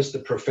definitely noticed the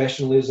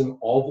professionalism of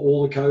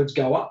all the codes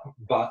go up,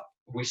 but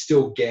we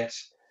still get,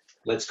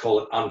 let's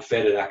call it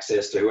unfettered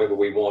access to whoever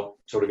we want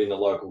sort of in the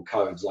local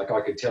codes. Like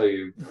I could tell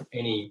you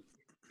any,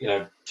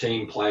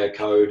 team player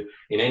code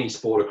in any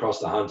sport across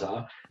the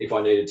Hunter. If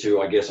I needed to,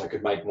 I guess I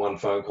could make one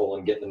phone call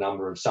and get the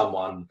number of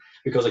someone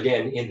because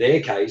again, in their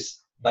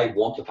case, they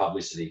want the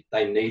publicity.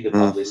 They need the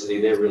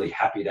publicity. They're really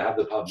happy to have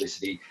the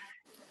publicity.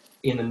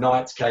 In the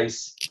Knights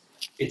case,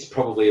 it's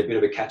probably a bit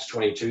of a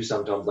catch-22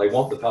 sometimes. They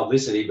want the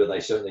publicity, but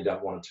they certainly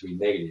don't want it to be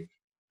negative.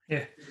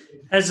 Yeah.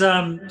 As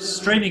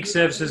streaming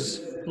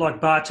services like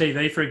Bar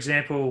TV, for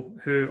example,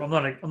 who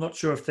I'm not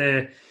sure if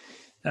they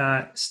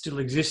still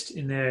exist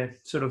in their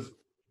sort of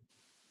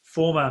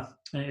former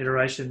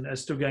iteration, are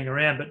still going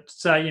around. But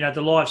say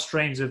the live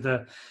streams of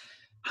the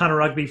Hunter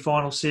Rugby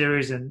final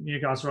series and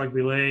Newcastle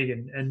Rugby League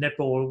and netball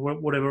or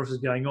whatever else is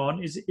going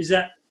on. Is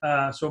that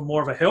sort of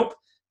more of a help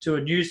to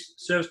a news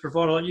service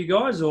provider like you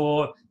guys,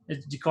 or do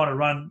you kind of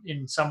run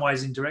in some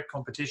ways in direct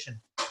competition?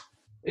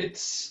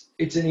 It's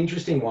an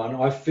interesting one.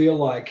 I feel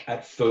like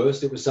at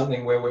first it was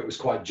something where it was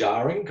quite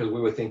jarring because we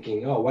were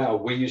thinking, oh, wow,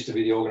 we used to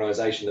be the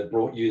organisation that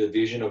brought you the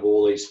vision of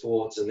all these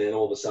sports. And then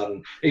all of a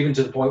sudden, even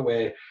to the point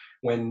where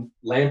when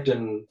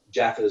Lambton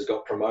Jaffers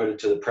got promoted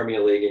to the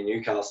Premier League in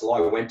Newcastle,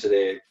 I went to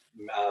their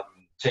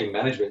team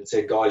management and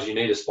said, guys, you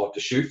need a spot to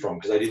shoot from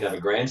because they didn't have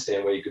a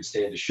grandstand where you could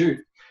stand to shoot.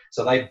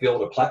 So they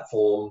built a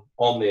platform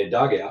on their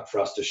dugout for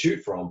us to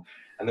shoot from.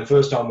 And the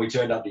first time we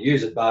turned up to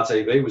use it, Bar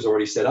TV was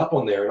already set up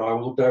on there. And I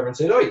looked over and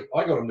said, "Hey,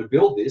 I got them to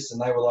build this." And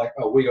they were like,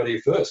 "Oh, we got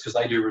here first," because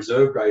they do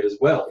reserve grade as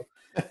well.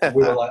 And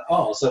we were like,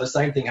 "Oh," so the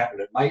same thing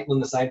happened at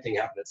Maitland, the same thing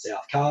happened at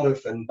South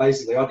Cardiff. And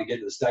basically I had to get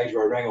to the stage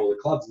where I rang all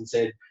the clubs and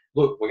said,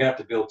 "Look, we're going to have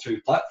to build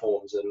 2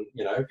 platforms." And,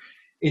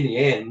 in the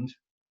end,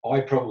 I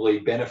probably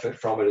benefit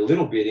from it a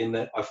little bit in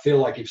that I feel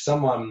like if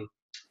someone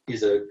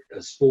is a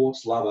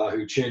sports lover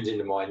who tunes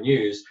into my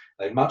news,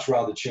 they'd much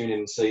rather tune in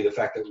and see the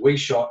fact that we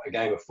shot a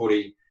game of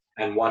footy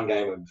and one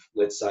game of,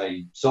 let's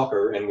say,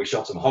 soccer, and we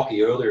shot some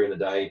hockey earlier in the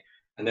day,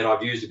 and then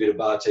I've used a bit of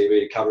Bar TV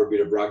to cover a bit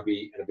of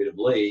rugby and a bit of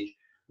league,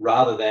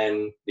 rather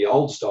than the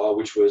old style,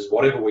 which was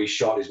whatever we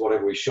shot is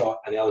whatever we shot,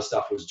 and the other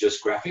stuff was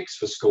just graphics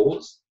for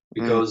scores.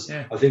 Because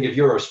I think if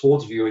you're a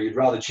sports viewer, you'd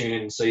rather tune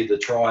in and see the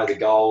try, the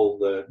goal,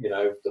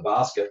 the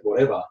basket,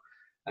 whatever.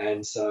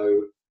 And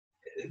so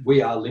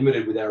we are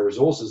limited with our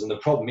resources, and the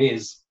problem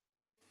is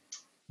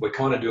we're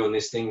kind of doing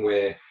this thing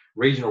where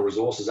regional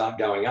resources aren't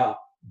going up,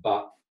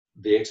 but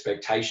the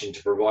expectation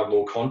to provide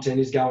more content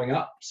is going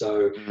up.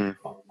 So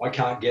I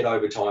can't get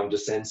overtime to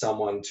send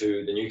someone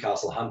to the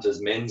Newcastle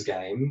Hunters men's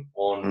game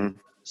on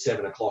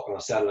 7 o'clock on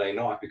a Saturday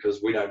night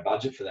because we don't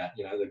budget for that.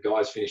 The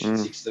guys finish at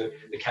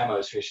 6:30, the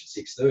camos finish at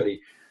 6:30.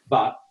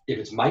 But if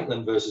it's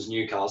Maitland versus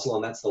Newcastle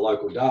and that's the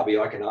local derby,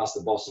 I can ask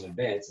the boss in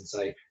advance and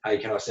say, "Hey,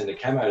 can I send a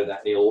camo to that?"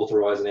 And he'll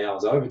authorise an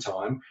hour's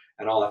overtime,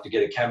 and I'll have to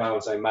get a camo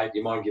and say, "Mate, do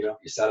you mind giving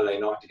up your Saturday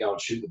night to go and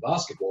shoot the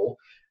basketball?"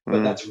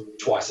 But that's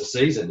twice a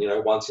season,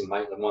 once in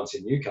Maitland, once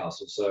in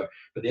Newcastle. So,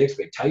 but the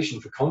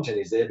expectation for content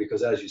is there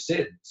because, as you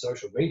said,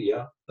 social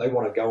media, they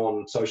want to go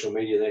on social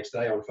media the next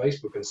day on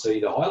Facebook and see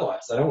the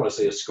highlights. They don't want to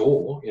see a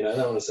score, they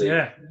want to see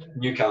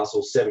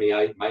Newcastle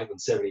 78,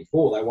 Maitland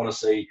 74. They want to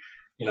see,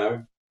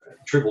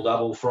 triple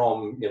double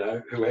from,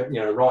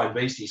 whoever, Ryan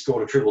Beastie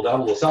scored a triple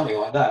double or something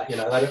like that. They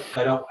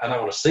don't, and they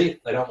want to see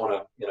it. They don't want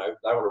to, they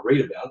want to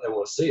read about it. They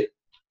want to see it.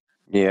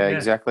 Yeah,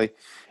 exactly.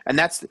 And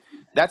that's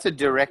a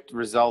direct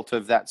result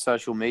of that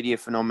social media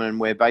phenomenon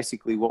where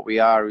basically what we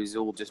are is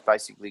all just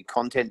basically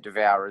content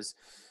devourers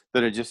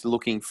that are just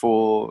looking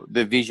for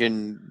the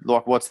vision,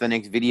 like what's the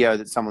next video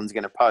that someone's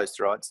going to post,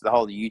 right? It's the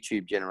whole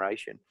YouTube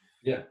generation.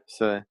 Yeah.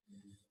 So,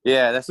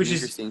 yeah, that's Which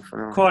interesting.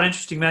 Is quite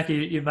interesting, Mackie,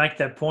 you make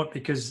that point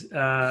because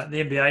the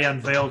NBA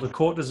unveiled the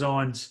court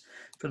designs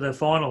for the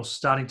finals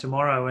starting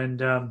tomorrow, and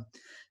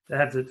they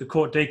have the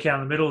court decal in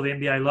the middle of the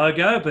NBA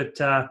logo, but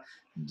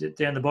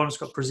down the bottom it's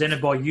got presented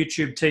by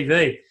YouTube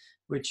TV,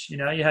 which, you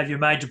have your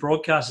major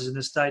broadcasters in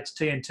the States,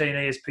 TNT and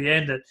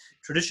ESPN, that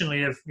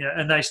traditionally have,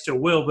 and they still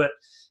will, but,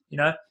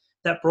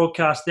 that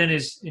broadcast then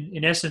is,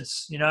 in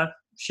essence,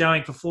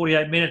 showing for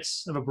 48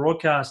 minutes of a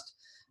broadcast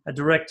a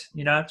direct,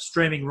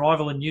 streaming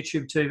rival in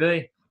YouTube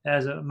TV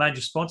as a major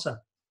sponsor.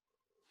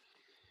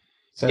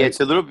 So, yeah,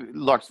 it's a little bit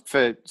like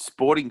for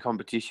sporting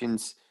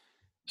competitions,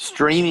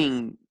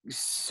 streaming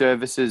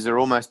services are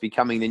almost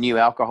becoming the new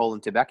alcohol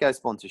and tobacco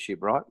sponsorship,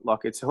 right? Like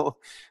it's all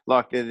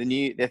like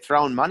they're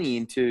throwing money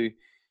into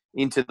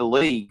the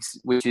leagues,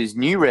 which is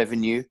new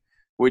revenue,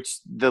 which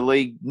the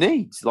league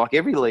needs. Like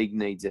every league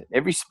needs it.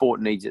 Every sport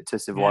needs it to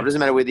survive. It doesn't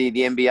matter whether you're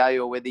the NBA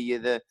or whether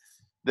you're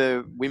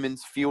the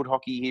women's field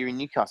hockey here in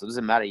Newcastle. It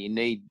doesn't matter. You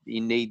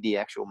need the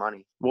actual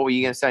money. What were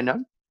you going to say?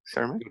 No?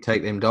 Sorry, mate.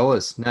 Take them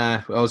dollars.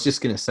 No, I was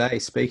just going to say,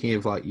 speaking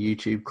of like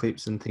YouTube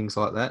clips and things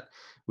like that,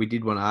 we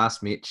did want to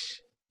ask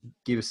Mitch,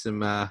 give us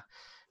some on-air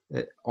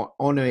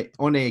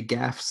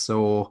gaffes,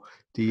 or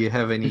do you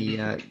have any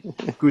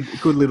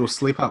good little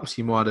slip-ups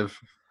you might have?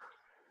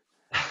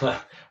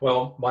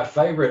 Well, my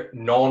favourite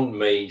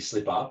non-me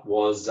slip-up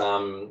was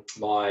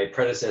my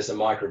predecessor,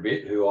 Mike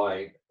Rabbit, who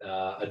I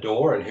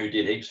adore and who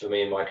did heaps for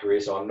me in my career,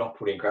 so I'm not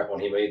putting crap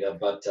on him either,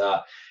 but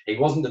he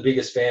wasn't the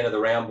biggest fan of the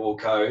round ball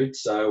code,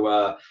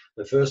 so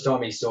the first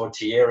time he saw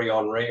Thierry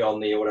Henry on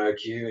the auto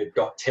cue, it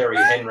got Terry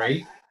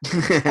Henry.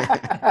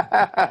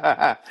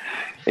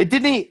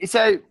 Didn't he?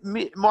 So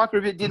Mike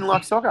Rabbit didn't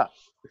like soccer?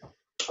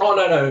 Oh,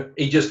 no.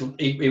 He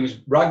was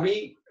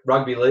rugby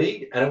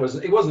league, and it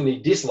wasn't he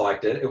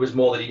disliked it. It was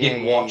more that he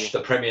didn't watch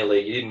the Premier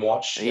League. He didn't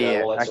watch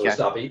all that sort of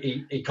stuff.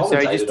 He commentated. So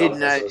he just didn't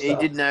know. Sort of he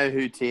didn't know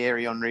who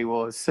Thierry Henry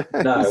was.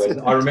 No,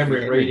 and I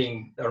remember him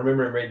reading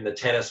the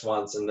tennis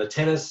once, and the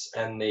tennis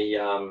and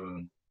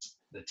the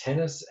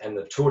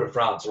Tour de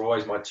France are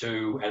always my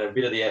two, and a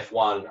bit of the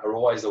F1 are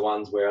always the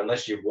ones where,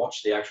 unless you've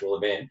watched the actual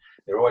event,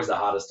 they're always the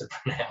hardest to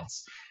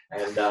pronounce.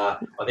 And I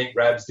think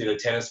Rabs did a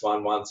tennis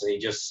one once, and he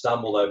just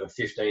stumbled over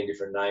 15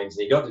 different names.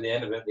 And he got to the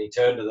end of it, and he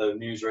turned to the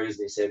newsreaders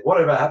and he said,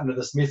 "Whatever happened to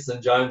the Smiths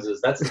and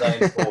Joneses? That's a day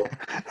in sport."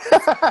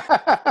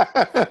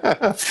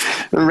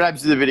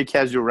 Rabs is a bit of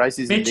casual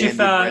racism. Mitch, if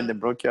the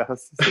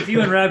broadcast. If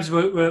you and Rabs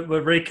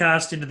were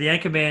recast into the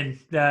Anchorman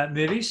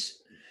movies,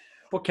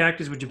 what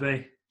characters would you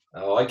be?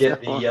 Oh, I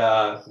get the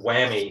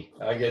whammy.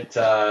 I get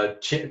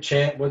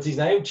Champ. What's his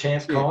name?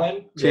 Champ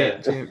Kine.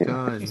 Champ Kine.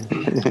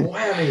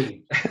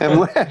 Whammy.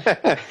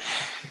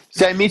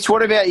 So, Mitch,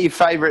 what about your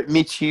favourite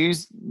Mitch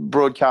Hughes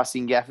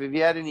broadcasting gaff? Have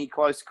you had any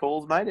close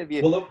calls, mate? Have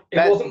you? Well, look,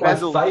 it wasn't my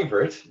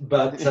favourite,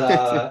 but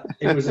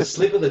it was a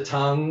slip of the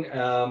tongue.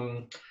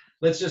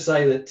 Let's just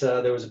say that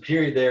there was a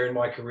period there in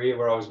my career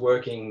where I was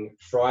working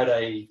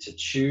Friday to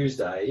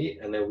Tuesday,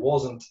 and there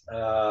wasn't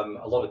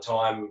a lot of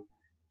time.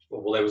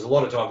 Well, there was a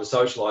lot of time for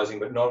socialising,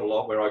 but not a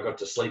lot where I got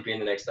to sleep in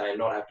the next day and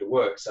not have to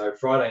work. So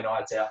Friday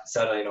nights out,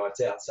 Saturday nights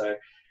out. So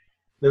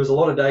there was a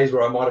lot of days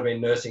where I might have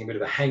been nursing a bit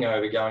of a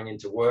hangover going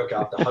into work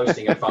after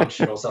hosting a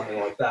function or something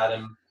like that.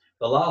 And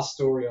the last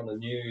story on the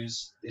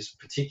news this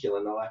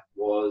particular night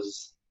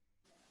was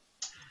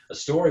a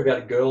story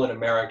about a girl in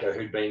America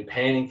who'd been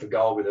panning for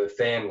gold with her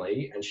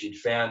family, and she'd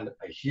found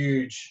a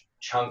huge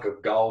chunk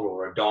of gold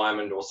or a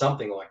diamond or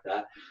something like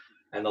that.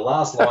 And the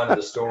last line of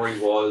the story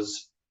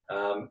was,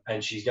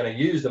 and she's going to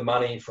use the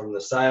money from the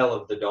sale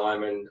of the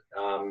diamond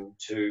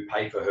to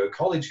pay for her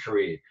college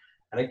career.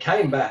 And it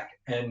came back,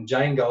 and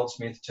Jane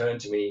Goldsmith turned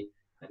to me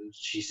and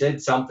she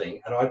said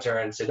something, and I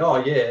turned and said,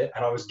 "Oh, yeah."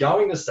 And I was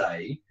going to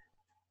say,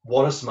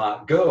 "What a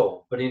smart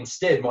girl." But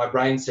instead, my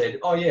brain said,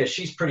 "Oh, yeah,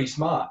 she's pretty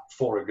smart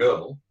for a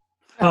girl."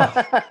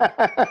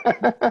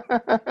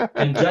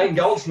 And Jane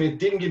Goldsmith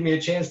didn't give me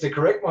a chance to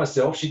correct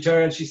myself. She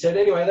turned, she said,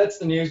 "Anyway, that's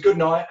the news. Good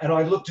night." And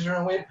I looked at her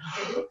and went,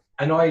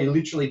 and I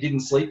literally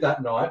didn't sleep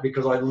that night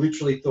because I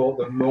literally thought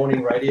the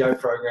morning radio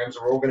programs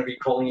were all going to be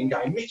calling and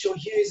going, "Mitchell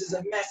Hughes is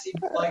a massive,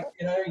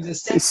 he's a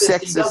sexist.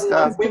 He doesn't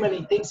like women.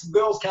 He thinks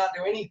girls can't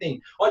do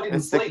anything." I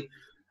didn't sleep.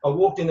 I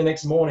walked in the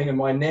next morning, and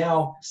my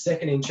now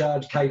second in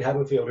charge, Kate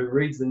Haberfield, who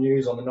reads the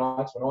news on the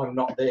nights when I'm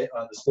not there,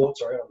 on the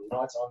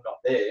nights I'm not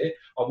there.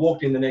 I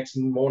walked in the next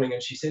morning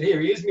and she said, "Here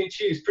he is, Mitch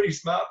Hughes, pretty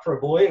smart for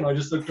a boy." And I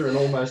just looked at her and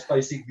almost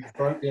basically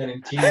broke down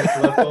in tears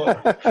because I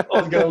thought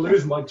I was going to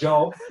lose my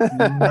job.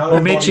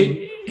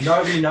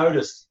 Nobody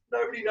noticed.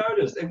 Nobody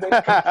noticed. It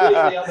went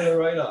completely under the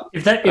radar.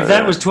 If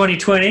that was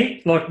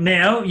 2020, like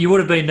now, you would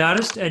have been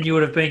noticed and you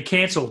would have been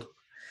cancelled.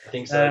 I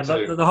think so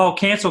too. The whole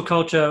cancel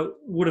culture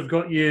would have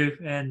got you,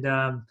 and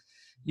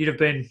you'd have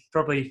been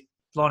probably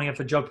lining up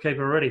for JobKeeper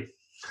already.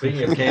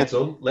 Speaking of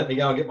cancelled, let me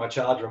go and get my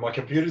charger. My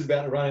computer's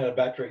about to run out of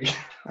battery.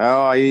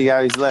 Oh, here you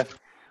go. He's left.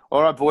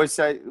 All right, boys.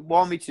 So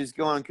while Mitch is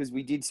gone, because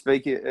we did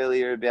speak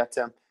earlier about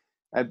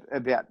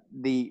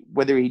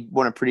whether he'd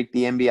want to predict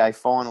the NBA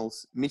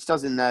finals. Mitch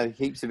doesn't know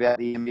heaps about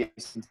the NBA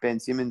since Ben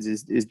Simmons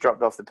is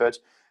dropped off the perch.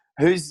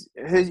 Who's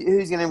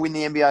going to win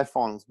the NBA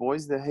finals,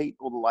 boys? The Heat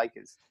or the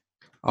Lakers?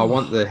 I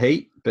want the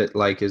Heat, but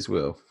Lakers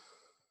will.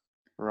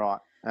 Right.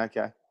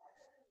 Okay.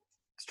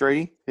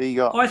 Streety, who you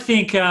got? I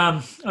think.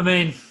 My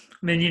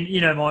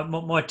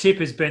tip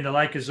has been the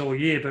Lakers all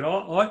year, but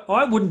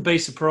I wouldn't be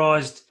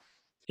surprised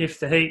if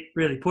the Heat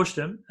really pushed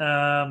them.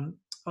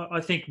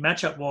 I think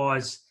matchup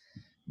wise,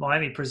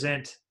 Miami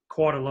present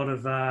quite a lot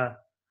of,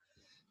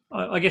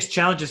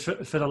 challenges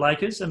for the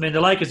Lakers. I mean,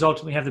 the Lakers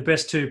ultimately have the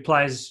best two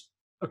players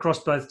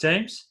across both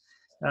teams.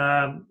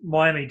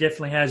 Miami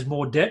definitely has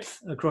more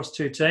depth across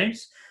two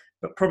teams,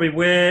 but probably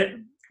where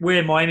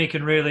Miami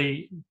can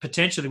really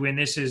potentially win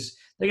this is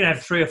they're going to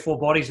have 3 or 4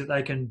 bodies that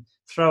they can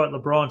throw at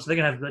LeBron. So they're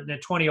going to have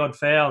 20-odd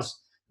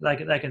fouls they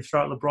can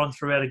throw at LeBron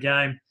throughout a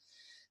game.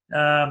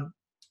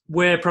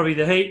 Where probably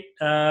the Heat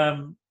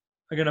are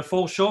going to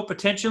fall short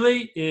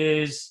potentially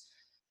is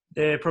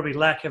their probably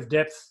lack of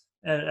depth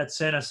at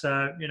centre. So,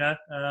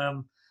 I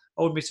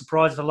wouldn't be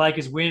surprised if the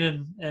Lakers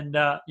win and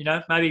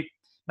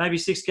maybe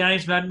 6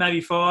 games,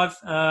 maybe 5.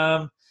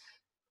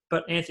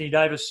 But Anthony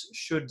Davis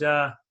should,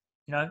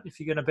 if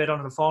you're going to bet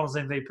on the finals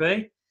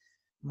MVP,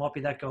 might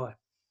be that guy.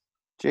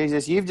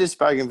 Jesus, you've just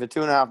spoken for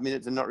 2.5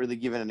 minutes and not really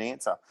given an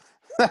answer.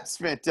 That's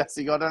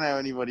fantastic. I don't know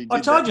anybody did I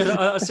told you.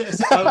 I've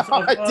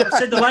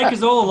said the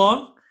Lakers all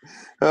along.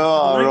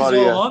 Oh, right.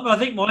 All along, but I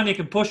think Miami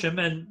can push them,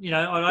 and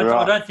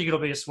I don't think it'll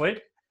be a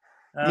sweep.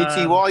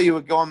 Mitchie, while you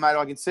were gone, mate,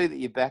 I can see that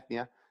you're back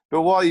now.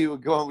 But while you were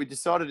gone, we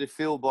decided to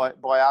fill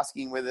by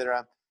asking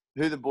whether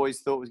who the boys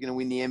thought was going to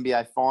win the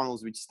NBA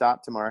Finals, which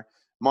start tomorrow.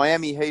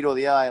 Miami Heat or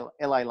the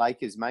LA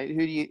Lakers, mate?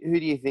 Who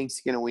do you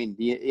think's going to win?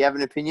 Do you have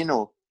an opinion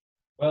or?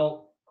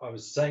 Well, I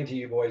was saying to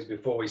you boys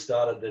before we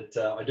started that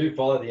I do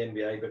follow the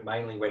NBA, but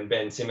mainly when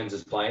Ben Simmons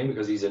is playing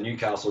because he's a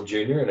Newcastle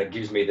junior and it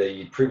gives me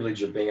the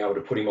privilege of being able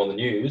to put him on the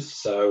news.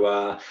 So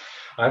I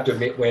have to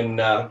admit when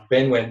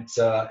Ben went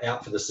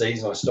out for the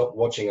season, I stopped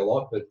watching a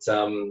lot. But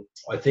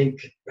I think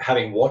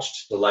having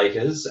watched the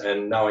Lakers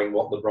and knowing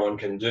what LeBron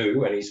can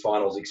do and his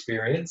finals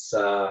experience,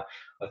 I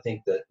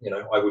think that,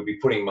 I would be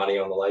putting money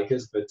on the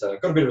Lakers. But I've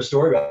got a bit of a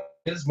story about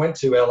Lakers. Went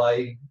to LA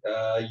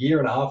a year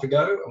and a half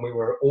ago, and we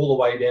were all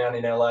the way down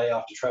in LA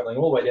after traveling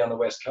all the way down the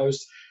West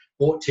Coast.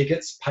 Bought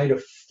tickets, paid a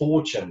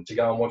fortune to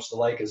go and watch the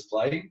Lakers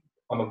play.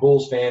 I'm a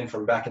Bulls fan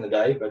from back in the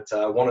day, but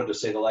wanted to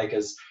see the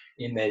Lakers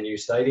in their new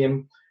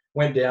stadium.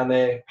 Went down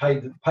there,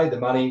 paid the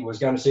money, was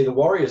going to see the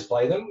Warriors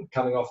play them,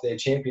 coming off their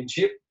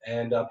championship,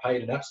 and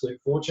paid an absolute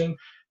fortune.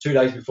 2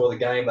 days before the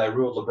game, they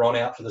ruled LeBron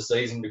out for the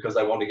season because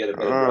they wanted to get a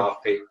better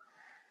draft pick.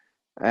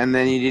 And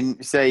then you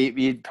didn't say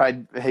you'd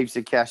paid heaps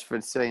of cash for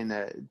seeing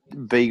the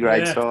B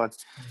grade side.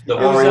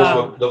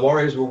 The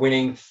Warriors were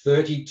winning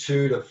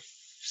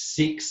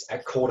 32-6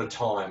 at quarter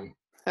time.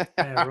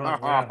 Yeah,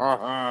 right.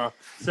 Wow.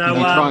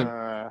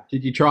 So,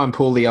 did you try and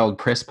pull the old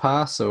press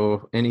pass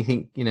or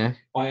anything?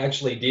 I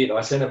actually did. I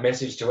sent a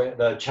message to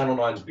the Channel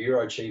 9's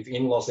bureau chief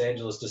in Los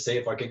Angeles to see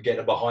if I could get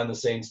a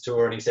behind-the-scenes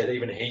tour, and he said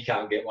even he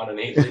can't get one, and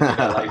he's lived in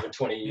LA for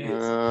 20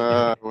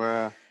 years.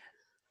 Wow.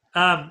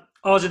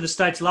 I was in the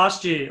States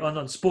last year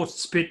on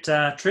Sports Spit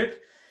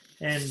trip,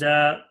 and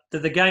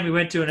the game we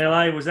went to in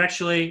LA was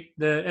actually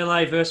the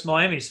LA versus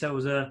Miami. So it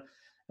was a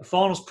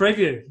finals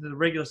preview, the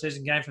regular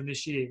season game from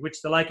this year,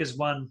 which the Lakers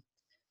won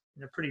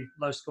in a pretty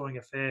low-scoring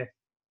affair.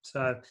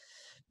 So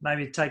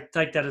maybe take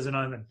that as an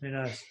omen. Who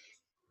knows?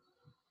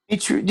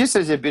 Just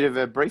as a bit of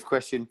a brief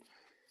question,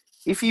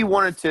 if you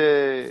wanted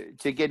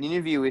to get an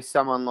interview with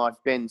someone like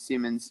Ben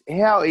Simmons,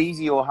 how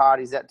easy or hard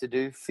is that to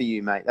do for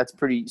you, mate? That's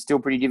still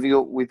pretty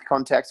difficult with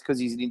contacts because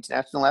he's an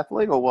international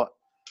athlete, or what?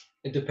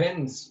 It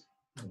depends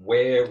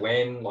where,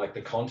 when, like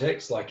the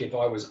context. Like if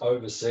I was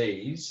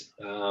overseas,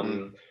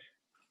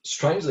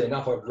 strangely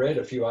enough, I've read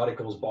a few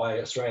articles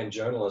by Australian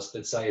journalists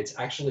that say it's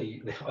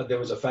actually, there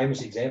was a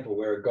famous example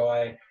where a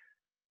guy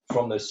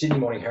from the Sydney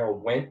Morning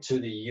Herald went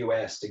to the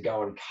US to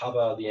go and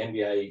cover the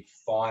NBA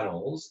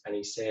finals, and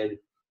he said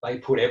they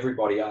put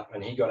everybody up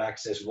and he got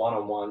access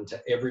one-on-one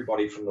to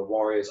everybody from the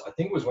Warriors. I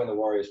think it was when the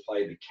Warriors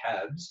played the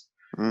Cavs,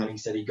 and he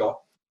said he got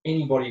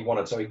anybody he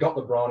wanted. So he got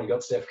LeBron, he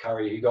got Steph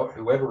Curry, he got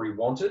whoever he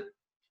wanted.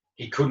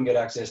 He couldn't get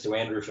access to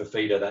Andrew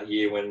Fafita that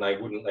year when they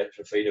wouldn't let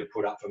Fafita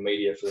put up for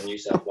media for the New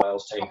South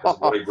Wales team because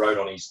of what he wrote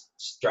on his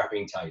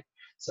strapping tape.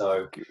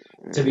 So,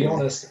 to be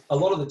honest, a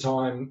lot of the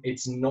time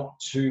it's not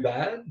too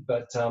bad,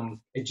 but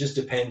it just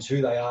depends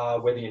who they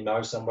are, whether you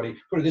know somebody.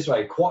 Put it this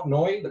way, Quat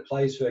Noy, that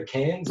plays for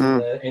Cairns in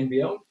the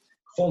NBL,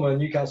 former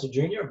Newcastle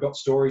junior. I've got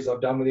stories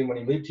I've done with him when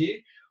he lived here.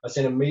 I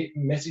sent a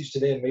message to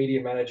their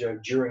media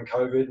manager during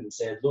COVID and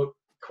said, look,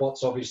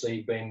 Quat's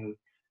obviously been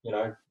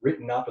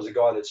written up as a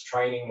guy that's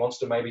training, wants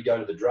to maybe go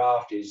to the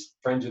draft. He's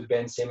friends with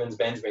Ben Simmons.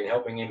 Ben's been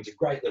helping him. It's a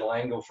great little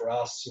angle for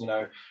us.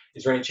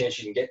 Is there any chance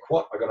you can get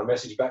Quat? I got a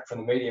message back from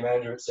the media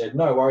manager that said,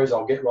 no worries,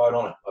 I'll get right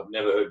on it. I've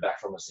never heard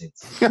back from her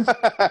since.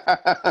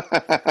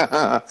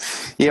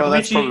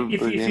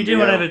 If you do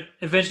want to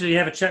eventually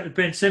have a chat with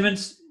Ben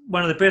Simmons,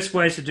 one of the best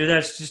ways to do that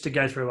is just to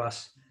go through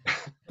us.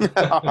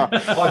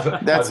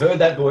 I've heard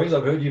that, boys.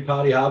 I've heard you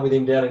party hard with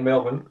him down in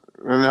Melbourne.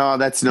 No,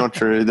 that's not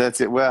true.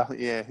 That's it. Well,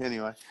 yeah.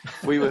 Anyway,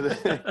 we were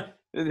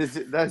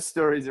those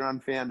stories are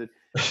unfounded.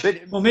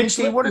 But well, Mitch,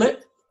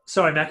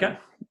 sorry, Macca.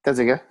 Does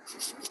it go?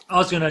 I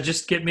was going to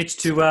just get Mitch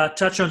to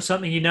touch on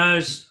something he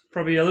knows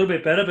probably a little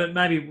bit better, but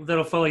maybe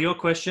that'll follow your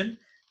question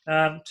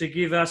to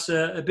give us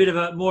a bit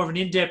of more of an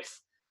in-depth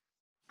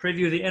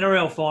preview of the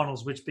NRL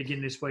finals, which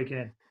begin this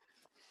weekend.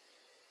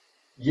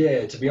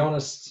 Yeah, to be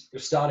honest,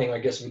 starting I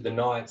guess with the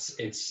Knights,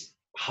 it's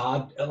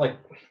hard. Like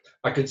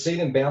I could see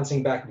them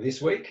bouncing back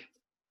this week.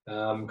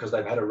 Because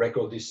they've had a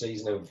record this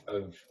season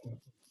of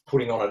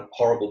putting on a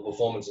horrible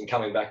performance and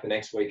coming back the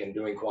next week and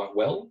doing quite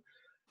well.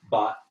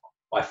 But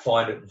I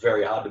find it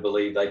very hard to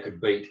believe they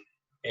could beat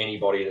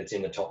anybody that's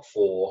in the top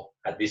four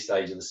at this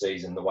stage of the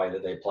season the way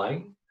that they're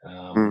playing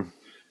and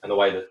the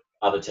way that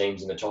other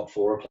teams in the top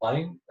four are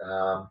playing.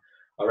 I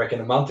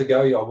reckon a month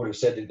ago I would have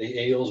said that the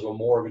Eels were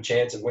more of a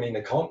chance of winning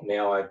the comp.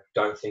 Now I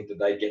don't think that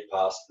they'd get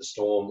past the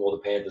Storm or the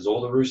Panthers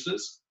or the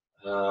Roosters.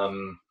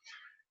 To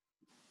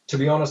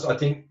be honest, I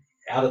think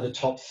out of the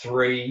top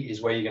three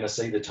is where you're going to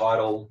see the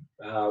title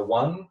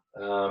won.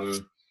 I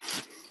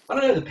don't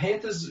know, the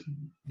Panthers,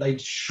 they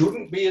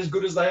shouldn't be as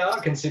good as they are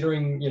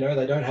considering, they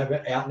don't have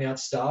out-and-out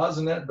stars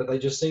and that, but they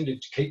just seem to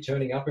keep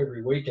turning up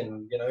every week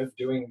and,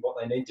 doing what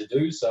they need to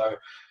do. So,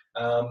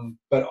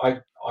 but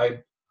I've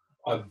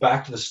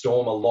backed the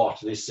Storm a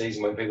lot this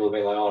season when people have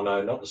been like, oh,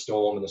 no, not the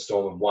Storm, and the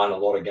Storm have won a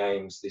lot of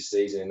games this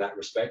season in that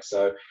respect.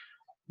 So,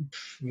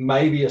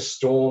 maybe a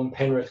Storm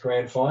Penrith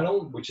grand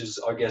final, which is,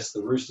 I guess,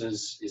 the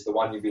Roosters is the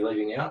one you'd be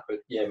leaving out. But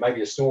yeah,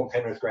 maybe a Storm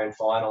Penrith grand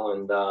final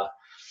and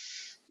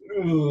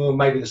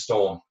maybe the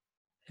Storm.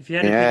 If you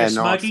had to pick a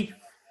Smokey?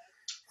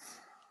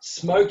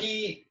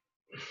 Smokey,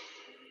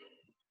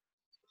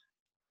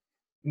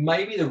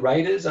 maybe the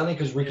Raiders, only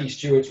because Ricky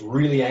Stewart's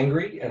really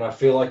angry and I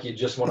feel like you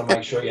just want to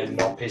make sure you're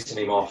not pissing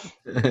him off.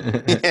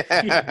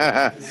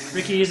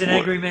 Ricky is an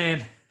angry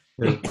man.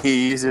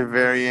 He is a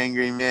very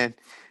angry man.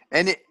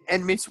 And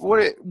Mitch, what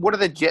are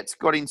the Jets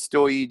got in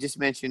store? You just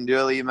mentioned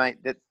earlier, mate,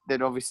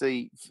 that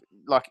obviously,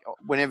 like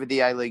whenever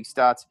the A-League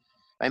starts,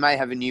 they may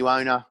have a new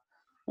owner.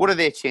 What are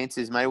their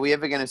chances, mate? Are we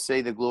ever going to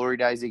see the glory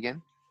days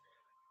again?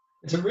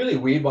 It's a really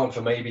weird one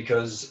for me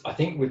because I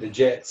think with the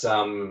Jets,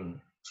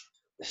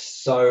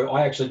 so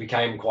I actually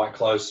became quite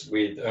close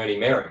with Ernie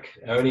Merrick.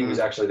 Ernie was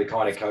actually the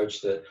kind of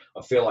coach that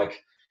I feel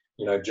like,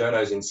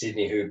 journos in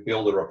Sydney who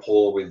build a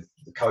rapport with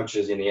the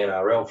coaches in the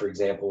NRL, for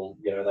example,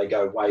 they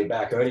go way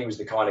back. Ernie was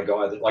the kind of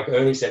guy that, like,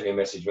 Ernie sent me a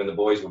message when the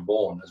boys were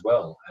born as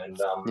well. And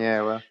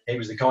he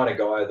was the kind of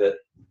guy that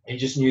he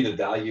just knew the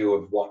value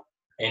of what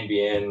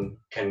NBN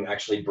can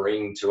actually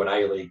bring to an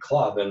A-League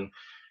club. And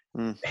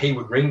he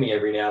would ring me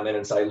every now and then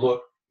and say,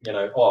 look,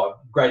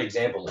 great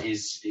example.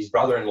 His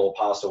brother-in-law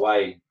passed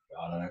away,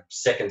 I don't know,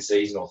 second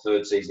season or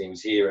third season he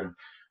was here. And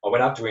I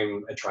went up to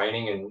him at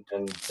training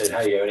and said,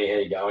 hey, Ernie, how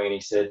you going? And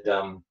he said,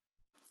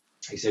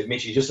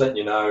 Mitchie, just letting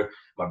you know,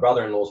 my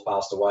brother-in-law's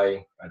passed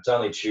away. It's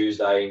only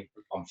Tuesday.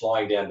 I'm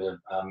flying down to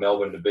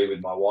Melbourne to be with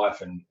my wife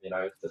and,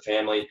 the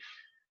family.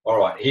 All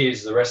right,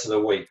 here's the rest of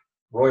the week.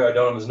 Roy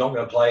O'Donovan's not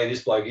going to play.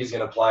 This bloke is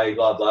going to play,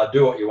 blah, blah.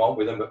 Do what you want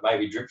with him, but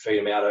maybe drip feed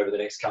him out over the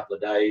next couple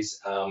of days.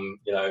 And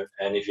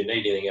if you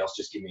need anything else,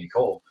 just give me a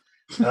call.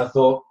 And I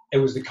thought it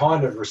was the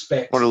kind of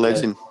respect. What a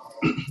legend.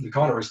 The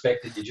kind of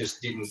respect that you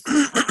just didn't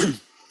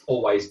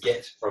always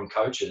get from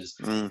coaches.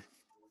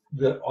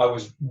 That I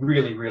was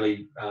really,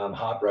 really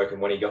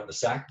heartbroken when he got the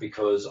sack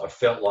because I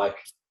felt like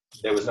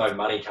there was no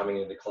money coming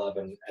into the club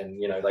and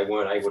they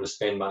weren't able to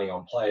spend money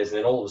on players. And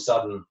then all of a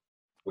sudden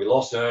we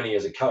lost Ernie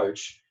as a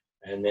coach.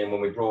 And then when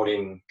we brought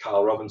in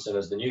Carl Robinson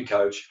as the new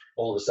coach,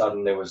 all of a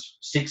sudden there was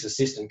 6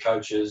 assistant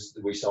coaches.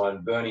 We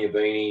signed Bernie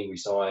Abini. We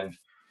signed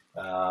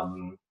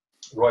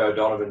Roy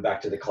O'Donovan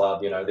back to the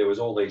club. There was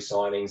all these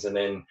signings. And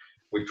then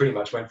we pretty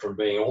much went from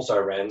being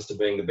also-rans to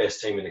being the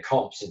best team in the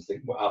comp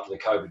after the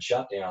COVID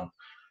shutdown.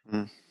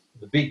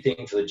 The big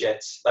thing for the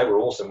Jets, they were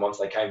awesome once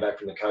they came back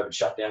from the COVID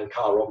shutdown.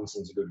 Carl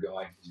Robinson's a good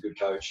guy. He's a good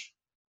coach.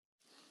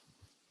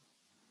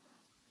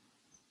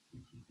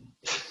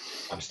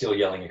 I'm still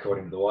yelling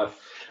according to the wife.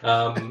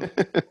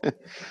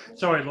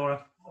 Sorry,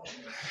 Laura.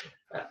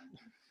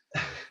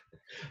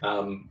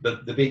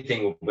 The big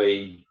thing will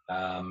be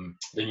the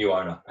new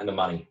owner and the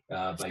money,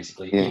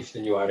 basically. Yeah. If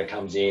the new owner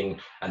comes in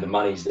and the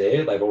money's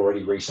there, they've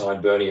already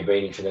re-signed Bernie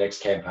Abini for the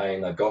next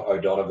campaign. They've got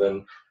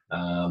O'Donovan.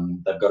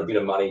 They've got a bit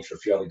of money for a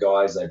few other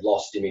guys. They've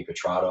lost Dimi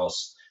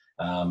Petratos.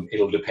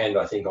 It'll depend,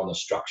 I think, on the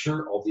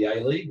structure of the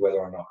A-League, whether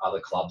or not other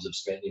clubs have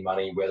spent any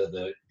money, whether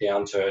the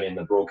downturn in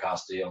the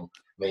broadcast deal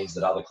means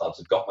that other clubs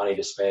have got money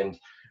to spend.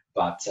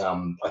 But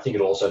I think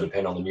it'll also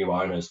depend on the new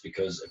owners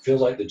because it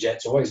feels like the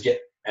Jets always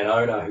get an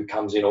owner who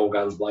comes in all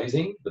guns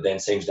blazing, but then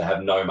seems to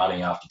have no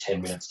money after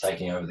 10 minutes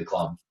taking over the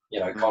club.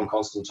 Con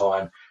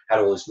Constantine had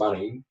all this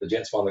money. The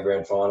Jets won the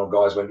grand final.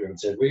 Guys went to him and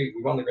said, we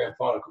won the grand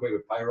final. Could we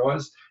have a pay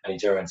rise? And he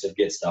turned around and said,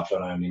 get stuffed. I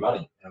don't have any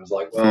money. And I was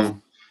like,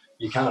 well,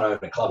 you can't own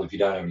a club if you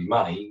don't have any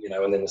money,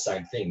 and then the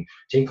same thing.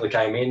 Tinkler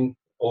came in,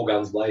 all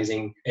guns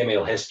blazing,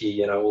 Emil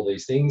Heskey, all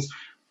these things.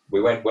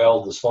 We went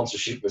well, the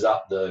sponsorship was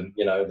up,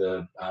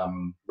 the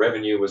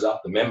revenue was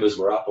up, the members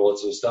were up, all that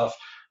sort of stuff.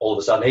 All of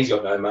a sudden he's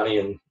got no money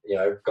and,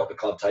 got the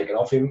club taken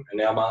off him. And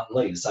now Martin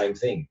Lee, the same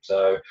thing.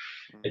 So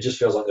it just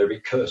feels like they're a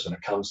bit cursed when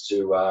it comes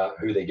to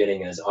who they're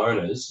getting as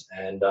owners.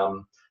 And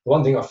the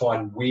one thing I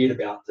find weird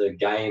about the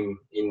game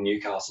in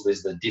Newcastle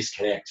is the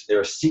disconnect. There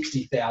are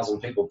 60,000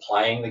 people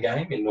playing the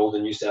game in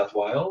northern New South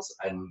Wales,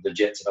 and the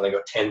Jets have only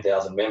got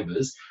 10,000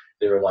 members.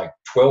 There are like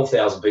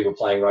 12,000 people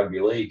playing rugby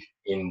league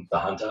in the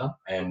Hunter,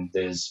 and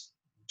there's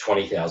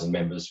 20,000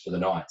 members for the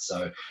Knights.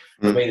 So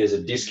for me, there's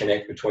a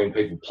disconnect between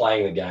people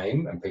playing the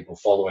game and people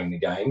following the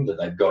game that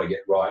they've got to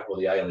get right, or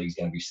the A-League's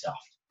going to be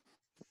stuffed.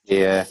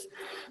 Yeah.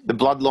 The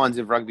bloodlines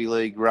of rugby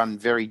league run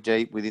very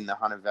deep within the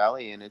Hunter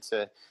Valley, and it's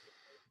a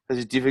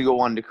difficult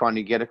one to kind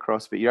of get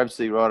across, but you're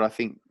absolutely right. I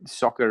think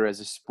soccer as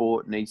a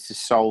sport needs to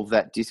solve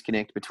that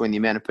disconnect between the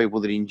amount of people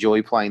that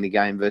enjoy playing the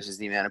game versus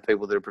the amount of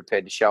people that are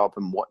prepared to show up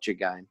and watch a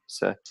game.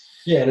 So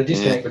yeah, and a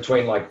disconnect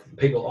between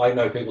people. I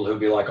know people who'll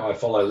be like, I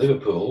follow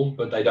Liverpool,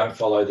 but they don't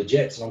follow the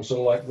Jets, and I'm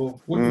sort of like,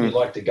 well, wouldn't you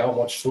like to go and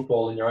watch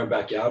football in your own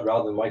backyard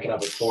rather than waking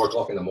up at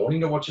 4:00 in the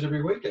morning to watch it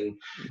every week? And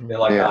they're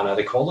like, oh no,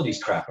 the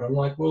quality's crap. And I'm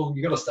like, well,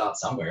 you got to start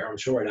somewhere. I'm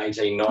sure in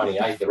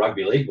 1898 the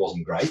rugby league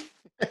wasn't great.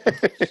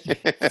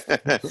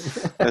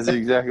 That's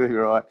exactly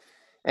right.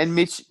 And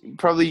Mitch,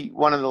 probably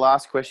one of the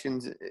last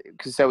questions,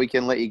 so we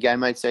can let you go,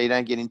 mate, so you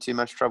don't get in too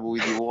much trouble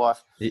with your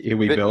wife. He'll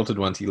be belted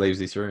once he leaves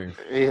this room.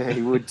 Yeah,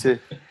 he would too.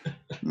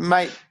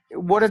 Mate,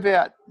 what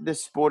about the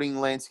sporting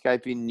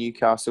landscape in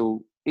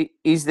Newcastle?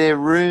 Is there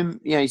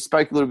room? You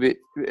spoke a little bit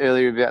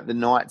earlier about the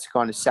Knights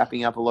kind of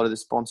sapping up a lot of the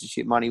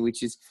sponsorship money,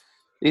 which is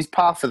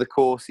par for the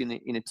course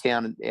in a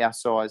town our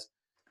size.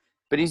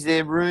 But is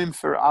there room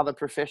for other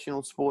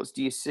professional sports?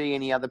 Do you see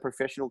any other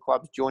professional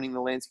clubs joining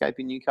the landscape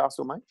in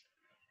Newcastle, mate?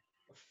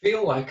 I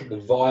feel like the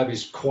vibe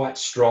is quite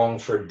strong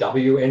for a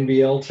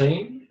WNBL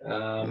team.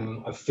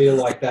 I feel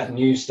like that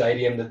new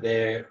stadium that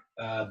they're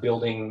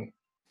building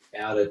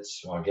out at,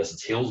 I guess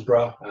it's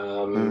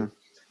Hillsborough,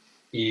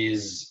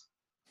 is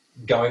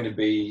going to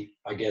be,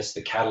 I guess,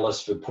 the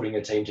catalyst for putting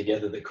a team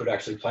together that could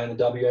actually play in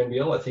the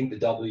WNBL. I think the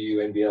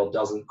WNBL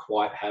doesn't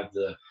quite have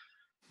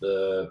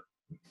the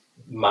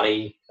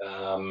money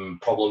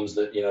problems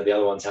that the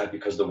other ones have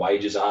because the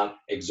wages aren't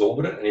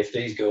exorbitant. And if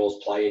these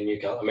girls play in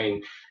Newcastle, I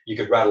mean, you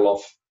could rattle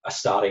off a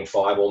starting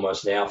 5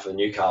 almost now for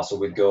Newcastle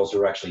with girls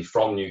who are actually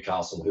from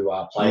Newcastle who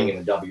are playing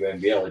in the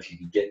WNBL. If you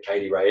could get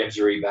Katie Ray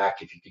Ebzery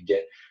back, if you could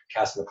get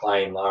Cass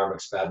McLean, Lara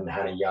McSpadden,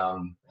 Hannah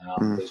Young,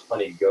 there's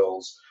plenty of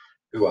girls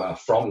who are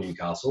from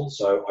Newcastle.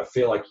 So I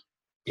feel like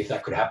if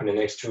that could happen in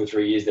the next 2 or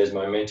 3 years, there's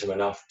momentum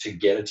enough to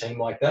get a team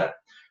like that.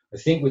 I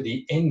think with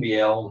the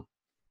NBL,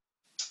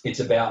 it's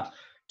about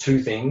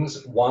 2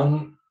 things.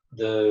 One,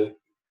 the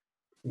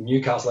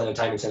Newcastle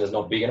Entertainment Centre is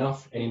not big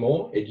enough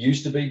anymore. It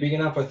used to be big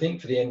enough, I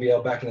think, for the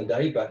NBL back in the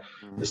day, but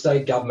the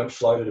state government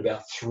floated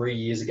about 3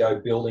 years ago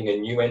building a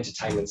new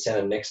entertainment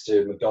centre next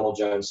to McDonald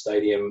Jones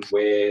Stadium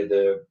where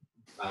the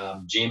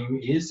gym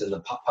is and the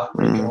putt-putt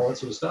rink and all that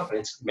sort of stuff, and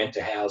it's meant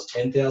to house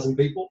 10,000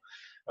 people.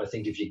 I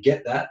think if you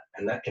get that,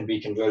 and that can be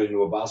converted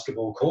into a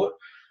basketball court,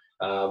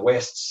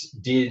 Wests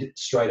did,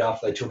 straight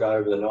after they took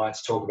over the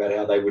Knights, talk about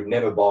how they would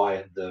never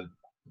buy the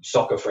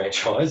soccer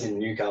franchise in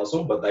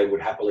Newcastle, but they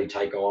would happily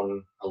take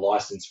on a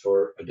license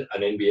for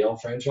an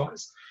NBL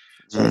franchise.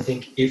 So I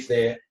think if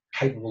they're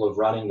capable of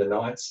running the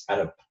Knights at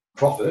a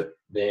profit,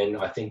 then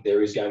I think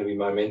there is going to be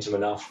momentum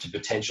enough to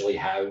potentially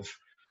have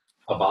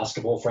a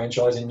basketball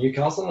franchise in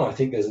Newcastle. And I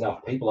think there's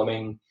enough people. I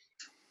mean,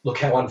 look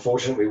how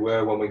unfortunate we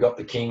were when we got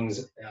the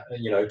Kings,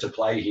 to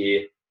play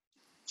here.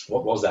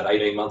 What was that,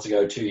 18 months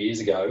ago, 2 years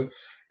ago?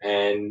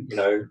 And,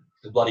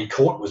 the bloody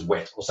court was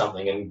wet or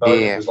something. And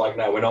Bowden was like,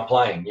 no, we're not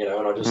playing, and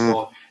I just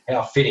thought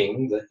how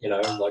fitting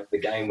that, like the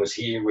game was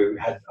here. We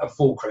had a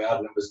full crowd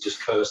and it was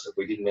just cursed that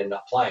we didn't end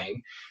up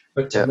playing.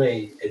 But to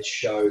me, it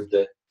showed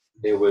that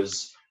there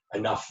was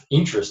enough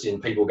interest in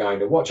people going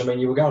to watch. I mean,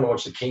 you were going to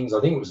watch the Kings, I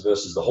think it was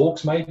versus the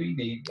Hawks maybe,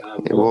 the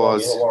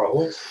Illawarra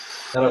Hawks.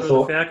 And I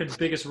thought, the Falcons'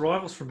 biggest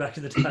rivals from back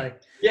in the day.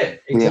 Yeah,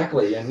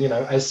 exactly. And,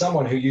 as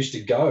someone who used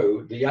to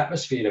go, the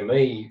atmosphere to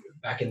me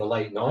back in the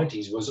late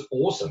 90s was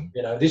awesome.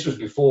 This was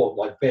before,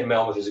 like, Ben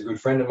Melmoth is a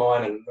good friend of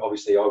mine, and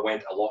obviously I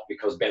went a lot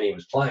because Benny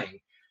was playing.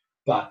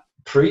 But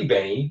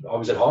pre-Benny, I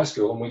was at high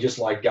school, and we just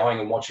liked going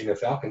and watching the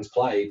Falcons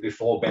play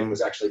before Ben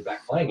was actually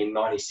back playing in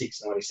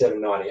 96, 97,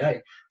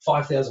 98.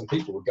 5,000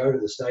 people would go to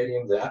the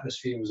stadium. The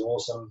atmosphere was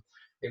awesome.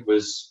 It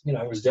was,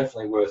 it was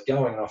definitely worth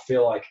going. And I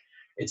feel like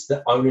it's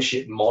the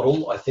ownership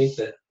model. I think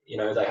that,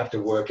 they have to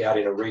work out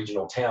in a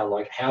regional town.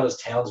 Like, how does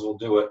Townsville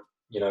do it,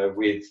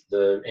 with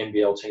the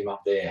NBL team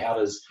up there? How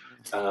does,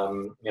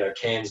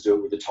 Cairns do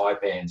it with the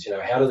Taipans?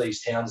 How do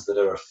these towns that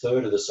are a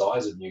third of the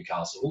size of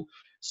Newcastle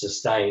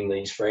sustain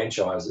these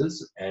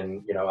franchises?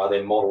 And, are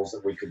there models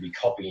that we could be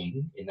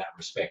copying in that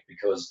respect?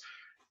 Because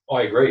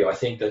I agree. I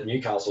think that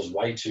Newcastle's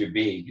way too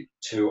big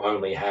to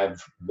only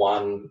have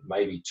 1,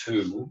 maybe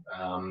 2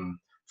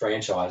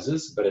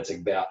 franchises, but it's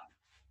about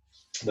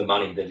the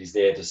money that is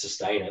there to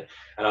sustain it.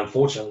 And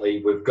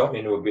unfortunately, we've gotten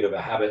into a bit of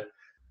a habit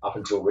up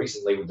until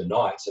recently with the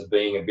Knights of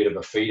being a bit of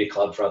a feeder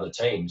club for other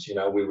teams.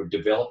 We would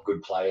develop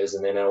good players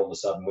and then all of a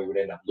sudden we would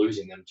end up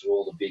losing them to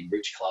all the big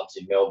rich clubs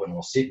in Melbourne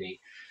or Sydney.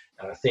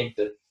 And I think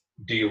that,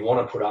 do you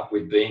want to put up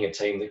with being a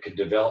team that could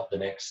develop the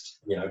next,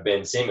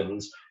 Ben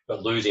Simmons,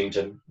 but lose him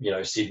to,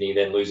 Sydney,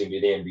 then lose him to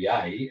the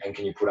NBA? And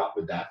can you put up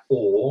with that?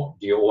 Or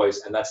do you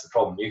always, and that's the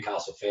problem,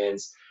 Newcastle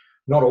fans,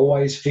 not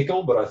always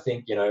fickle, but I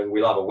think,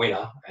 we love a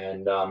winner.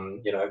 And,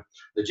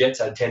 the Jets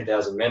had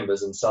 10,000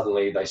 members and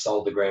suddenly they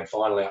sold the grand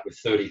final out with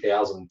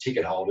 30,000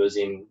 ticket holders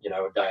in, a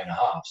day and a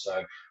half.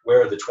 So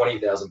where are the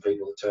 20,000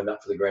 people that turned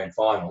up for the grand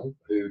final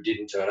who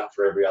didn't turn up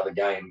for every other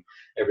game,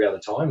 every other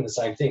time? And the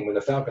same thing, when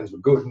the Falcons were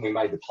good and we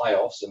made the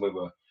playoffs and we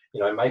were,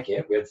 making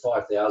it, we had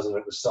 5,000 and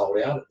it was sold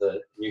out at the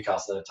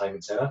Newcastle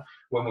Entertainment Centre.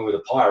 When we were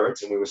the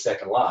Pirates and we were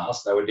second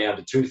last, they were down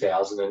to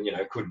 2,000 and,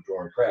 couldn't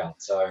draw a crowd.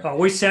 So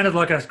we sounded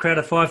like a crowd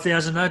of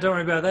 5,000. No, don't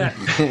worry about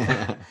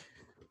that.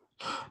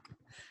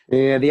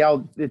 Yeah,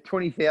 the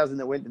 20,000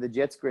 that went to the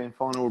Jets grand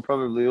final were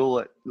probably all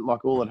at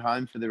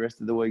home for the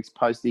rest of the weeks,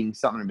 posting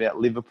something about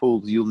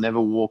Liverpool's "You'll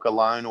Never Walk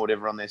Alone" or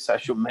whatever on their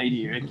social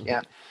media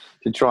account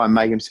to try and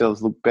make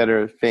themselves look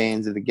better as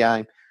fans of the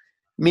game.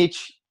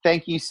 Mitch,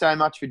 thank you so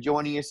much for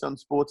joining us on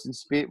Sports and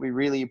Spit. We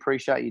really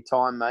appreciate your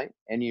time, mate,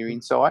 and your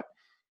insight.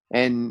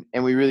 And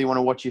we really want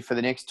to watch you for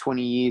the next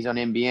 20 years on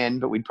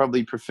NBN, but we'd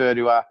probably prefer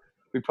to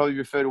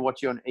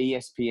watch you on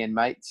ESPN,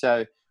 mate.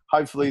 So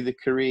hopefully the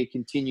career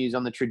continues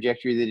on the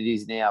trajectory that it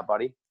is now,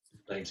 buddy.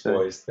 Thanks,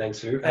 boys.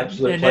 Thanks, Hugh.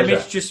 Absolute and pleasure.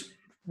 Mitch, just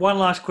one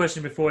last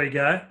question before you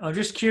go. I'm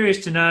just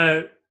curious to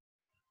know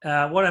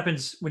what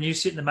happens when you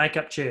sit in the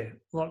makeup chair.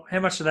 Like, how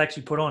much do they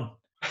actually put on?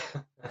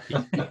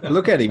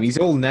 Look at him. He's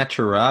all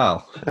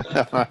natural.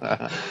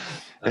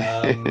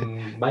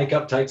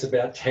 Makeup takes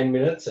about 10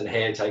 minutes and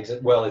hair takes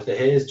it. Well, if the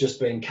hair's just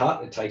been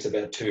cut, it takes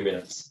about 2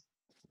 minutes.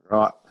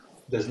 Right.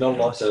 There's not a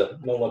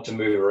lot to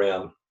move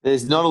around.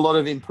 There's not a lot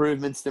of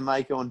improvements to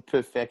make on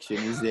perfection,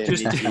 is there?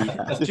 Just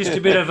a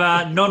bit of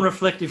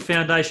non-reflective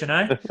foundation,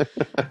 eh?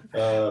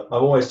 I'm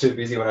always too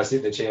busy when I sit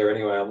in the chair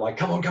anyway. I'm like,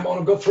 come on,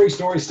 I've got 3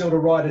 stories still to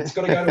write. It's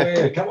got to go to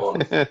air. Come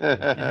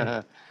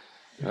on.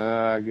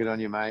 Good on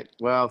you, mate.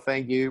 Well,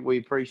 thank you. We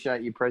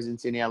appreciate your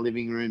presence in our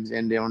living rooms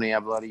and on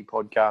our bloody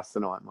podcast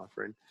tonight, my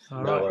friend.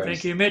 All No right. worries.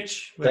 Thank you,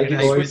 Mitch. We're Thank you,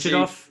 going to boys. switch it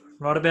off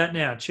right about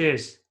now.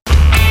 Cheers.